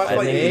 Well, and I'm not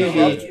like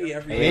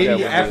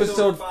Maybe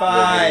episode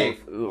 5.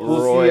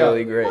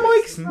 Royally great.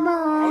 Mike's I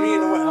mouth. don't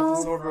even know what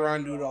episode we're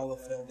on due to all the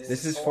films.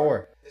 This is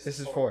 4.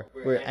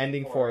 We're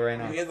ending 4 right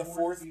now. May the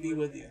 4th be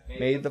with you.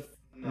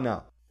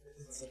 No.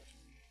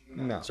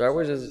 Star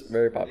Wars is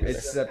very popular.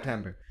 It's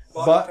September.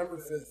 But September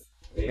 5th.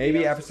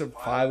 maybe episode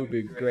 5 would be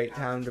a great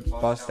time to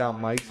bust out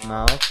Mike's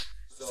mouth.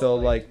 So,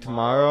 like,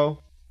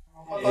 tomorrow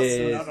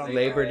is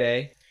Labor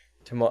Day.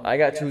 Tomorrow, I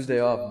got Tuesday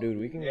off, dude.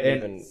 We can get And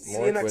even see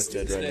more you next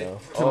twisted right Tuesday. now.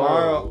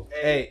 Tomorrow,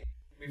 hey,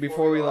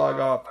 before we log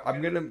off,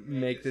 I'm going to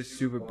make this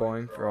super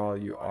boring for all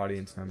you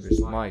audience members.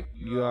 Mike,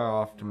 you are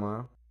off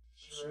tomorrow.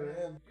 Sure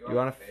am. You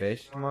want to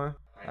fish tomorrow?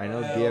 I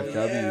know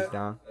DFW is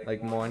down.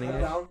 Like morning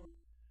I'm down.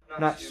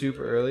 Not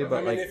super early, I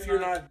but mean, like if you're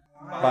not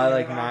by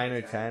like 9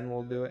 or 10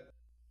 we'll do it.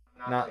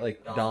 Not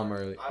like dumb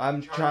early.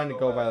 I'm trying to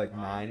go by like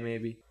 9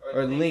 maybe.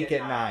 Or link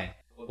at 9.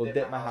 We'll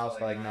dip my house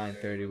by like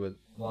 9:30 with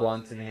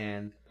blunts in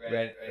hand,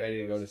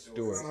 ready to go to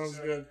Stewart's. sounds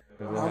good.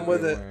 We'll I'm have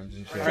with it. worms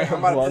and shit. Alright, I'm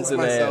about to Once piss in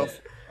a myself.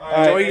 Alright,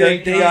 Enjoy your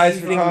thank you day, guys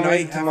for evening, coming.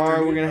 night, Tomorrow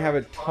afternoon. we're going to have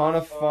a ton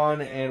of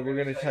fun, and we're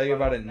going to tell you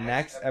about it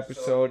next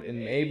episode. And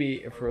maybe,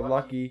 if we're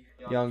lucky,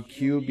 young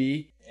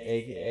QB,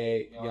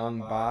 a.k.a. Young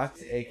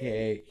Box,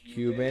 a.k.a.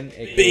 Cuban,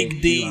 a.k.a.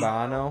 Big D.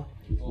 Cubano,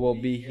 will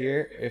be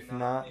here. If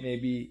not,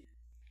 maybe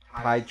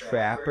Ty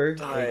Trapper,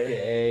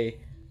 a.k.a.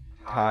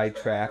 Ty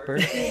Trapper.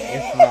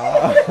 If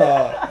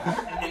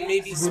not... And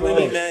maybe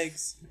Swimmy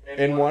Megs.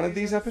 in one of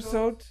these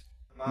episodes,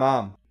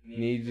 Mom,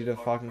 need you to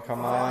fucking come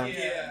on.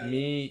 Yeah.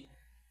 Me,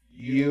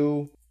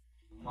 you,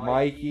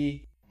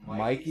 Mikey,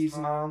 Mikey's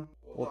mom.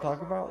 We'll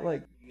talk about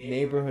like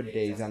neighborhood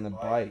days on the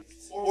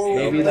bikes. Or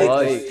Maybe we like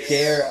played, the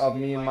scare of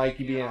me and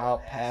Mikey being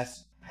out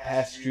past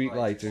street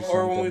lights or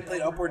or when we something.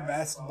 played upward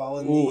basketball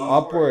in Ooh, the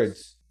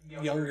upwards.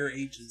 younger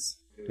ages.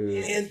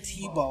 Dude. And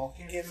T-ball.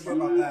 You can't forget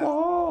about that.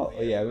 Oh,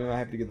 yeah, we might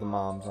have to get the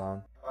moms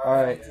on.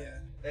 Alright. Yeah.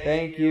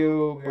 Thank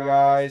you,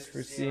 guys,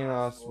 for seeing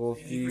us. We'll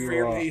see Thank you you. for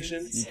your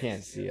patience. You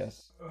can't see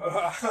us.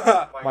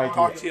 I'll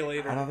talk to you I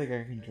later. don't think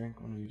I can drink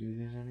when we do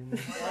these anymore.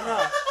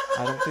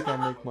 I don't think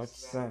I make much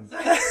sense.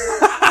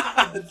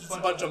 Just a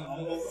bunch of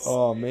mumbles.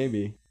 Oh,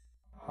 maybe.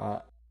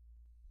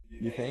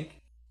 You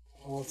think?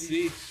 We'll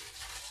see.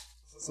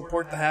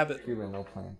 Support the habit. Cuban, no plan.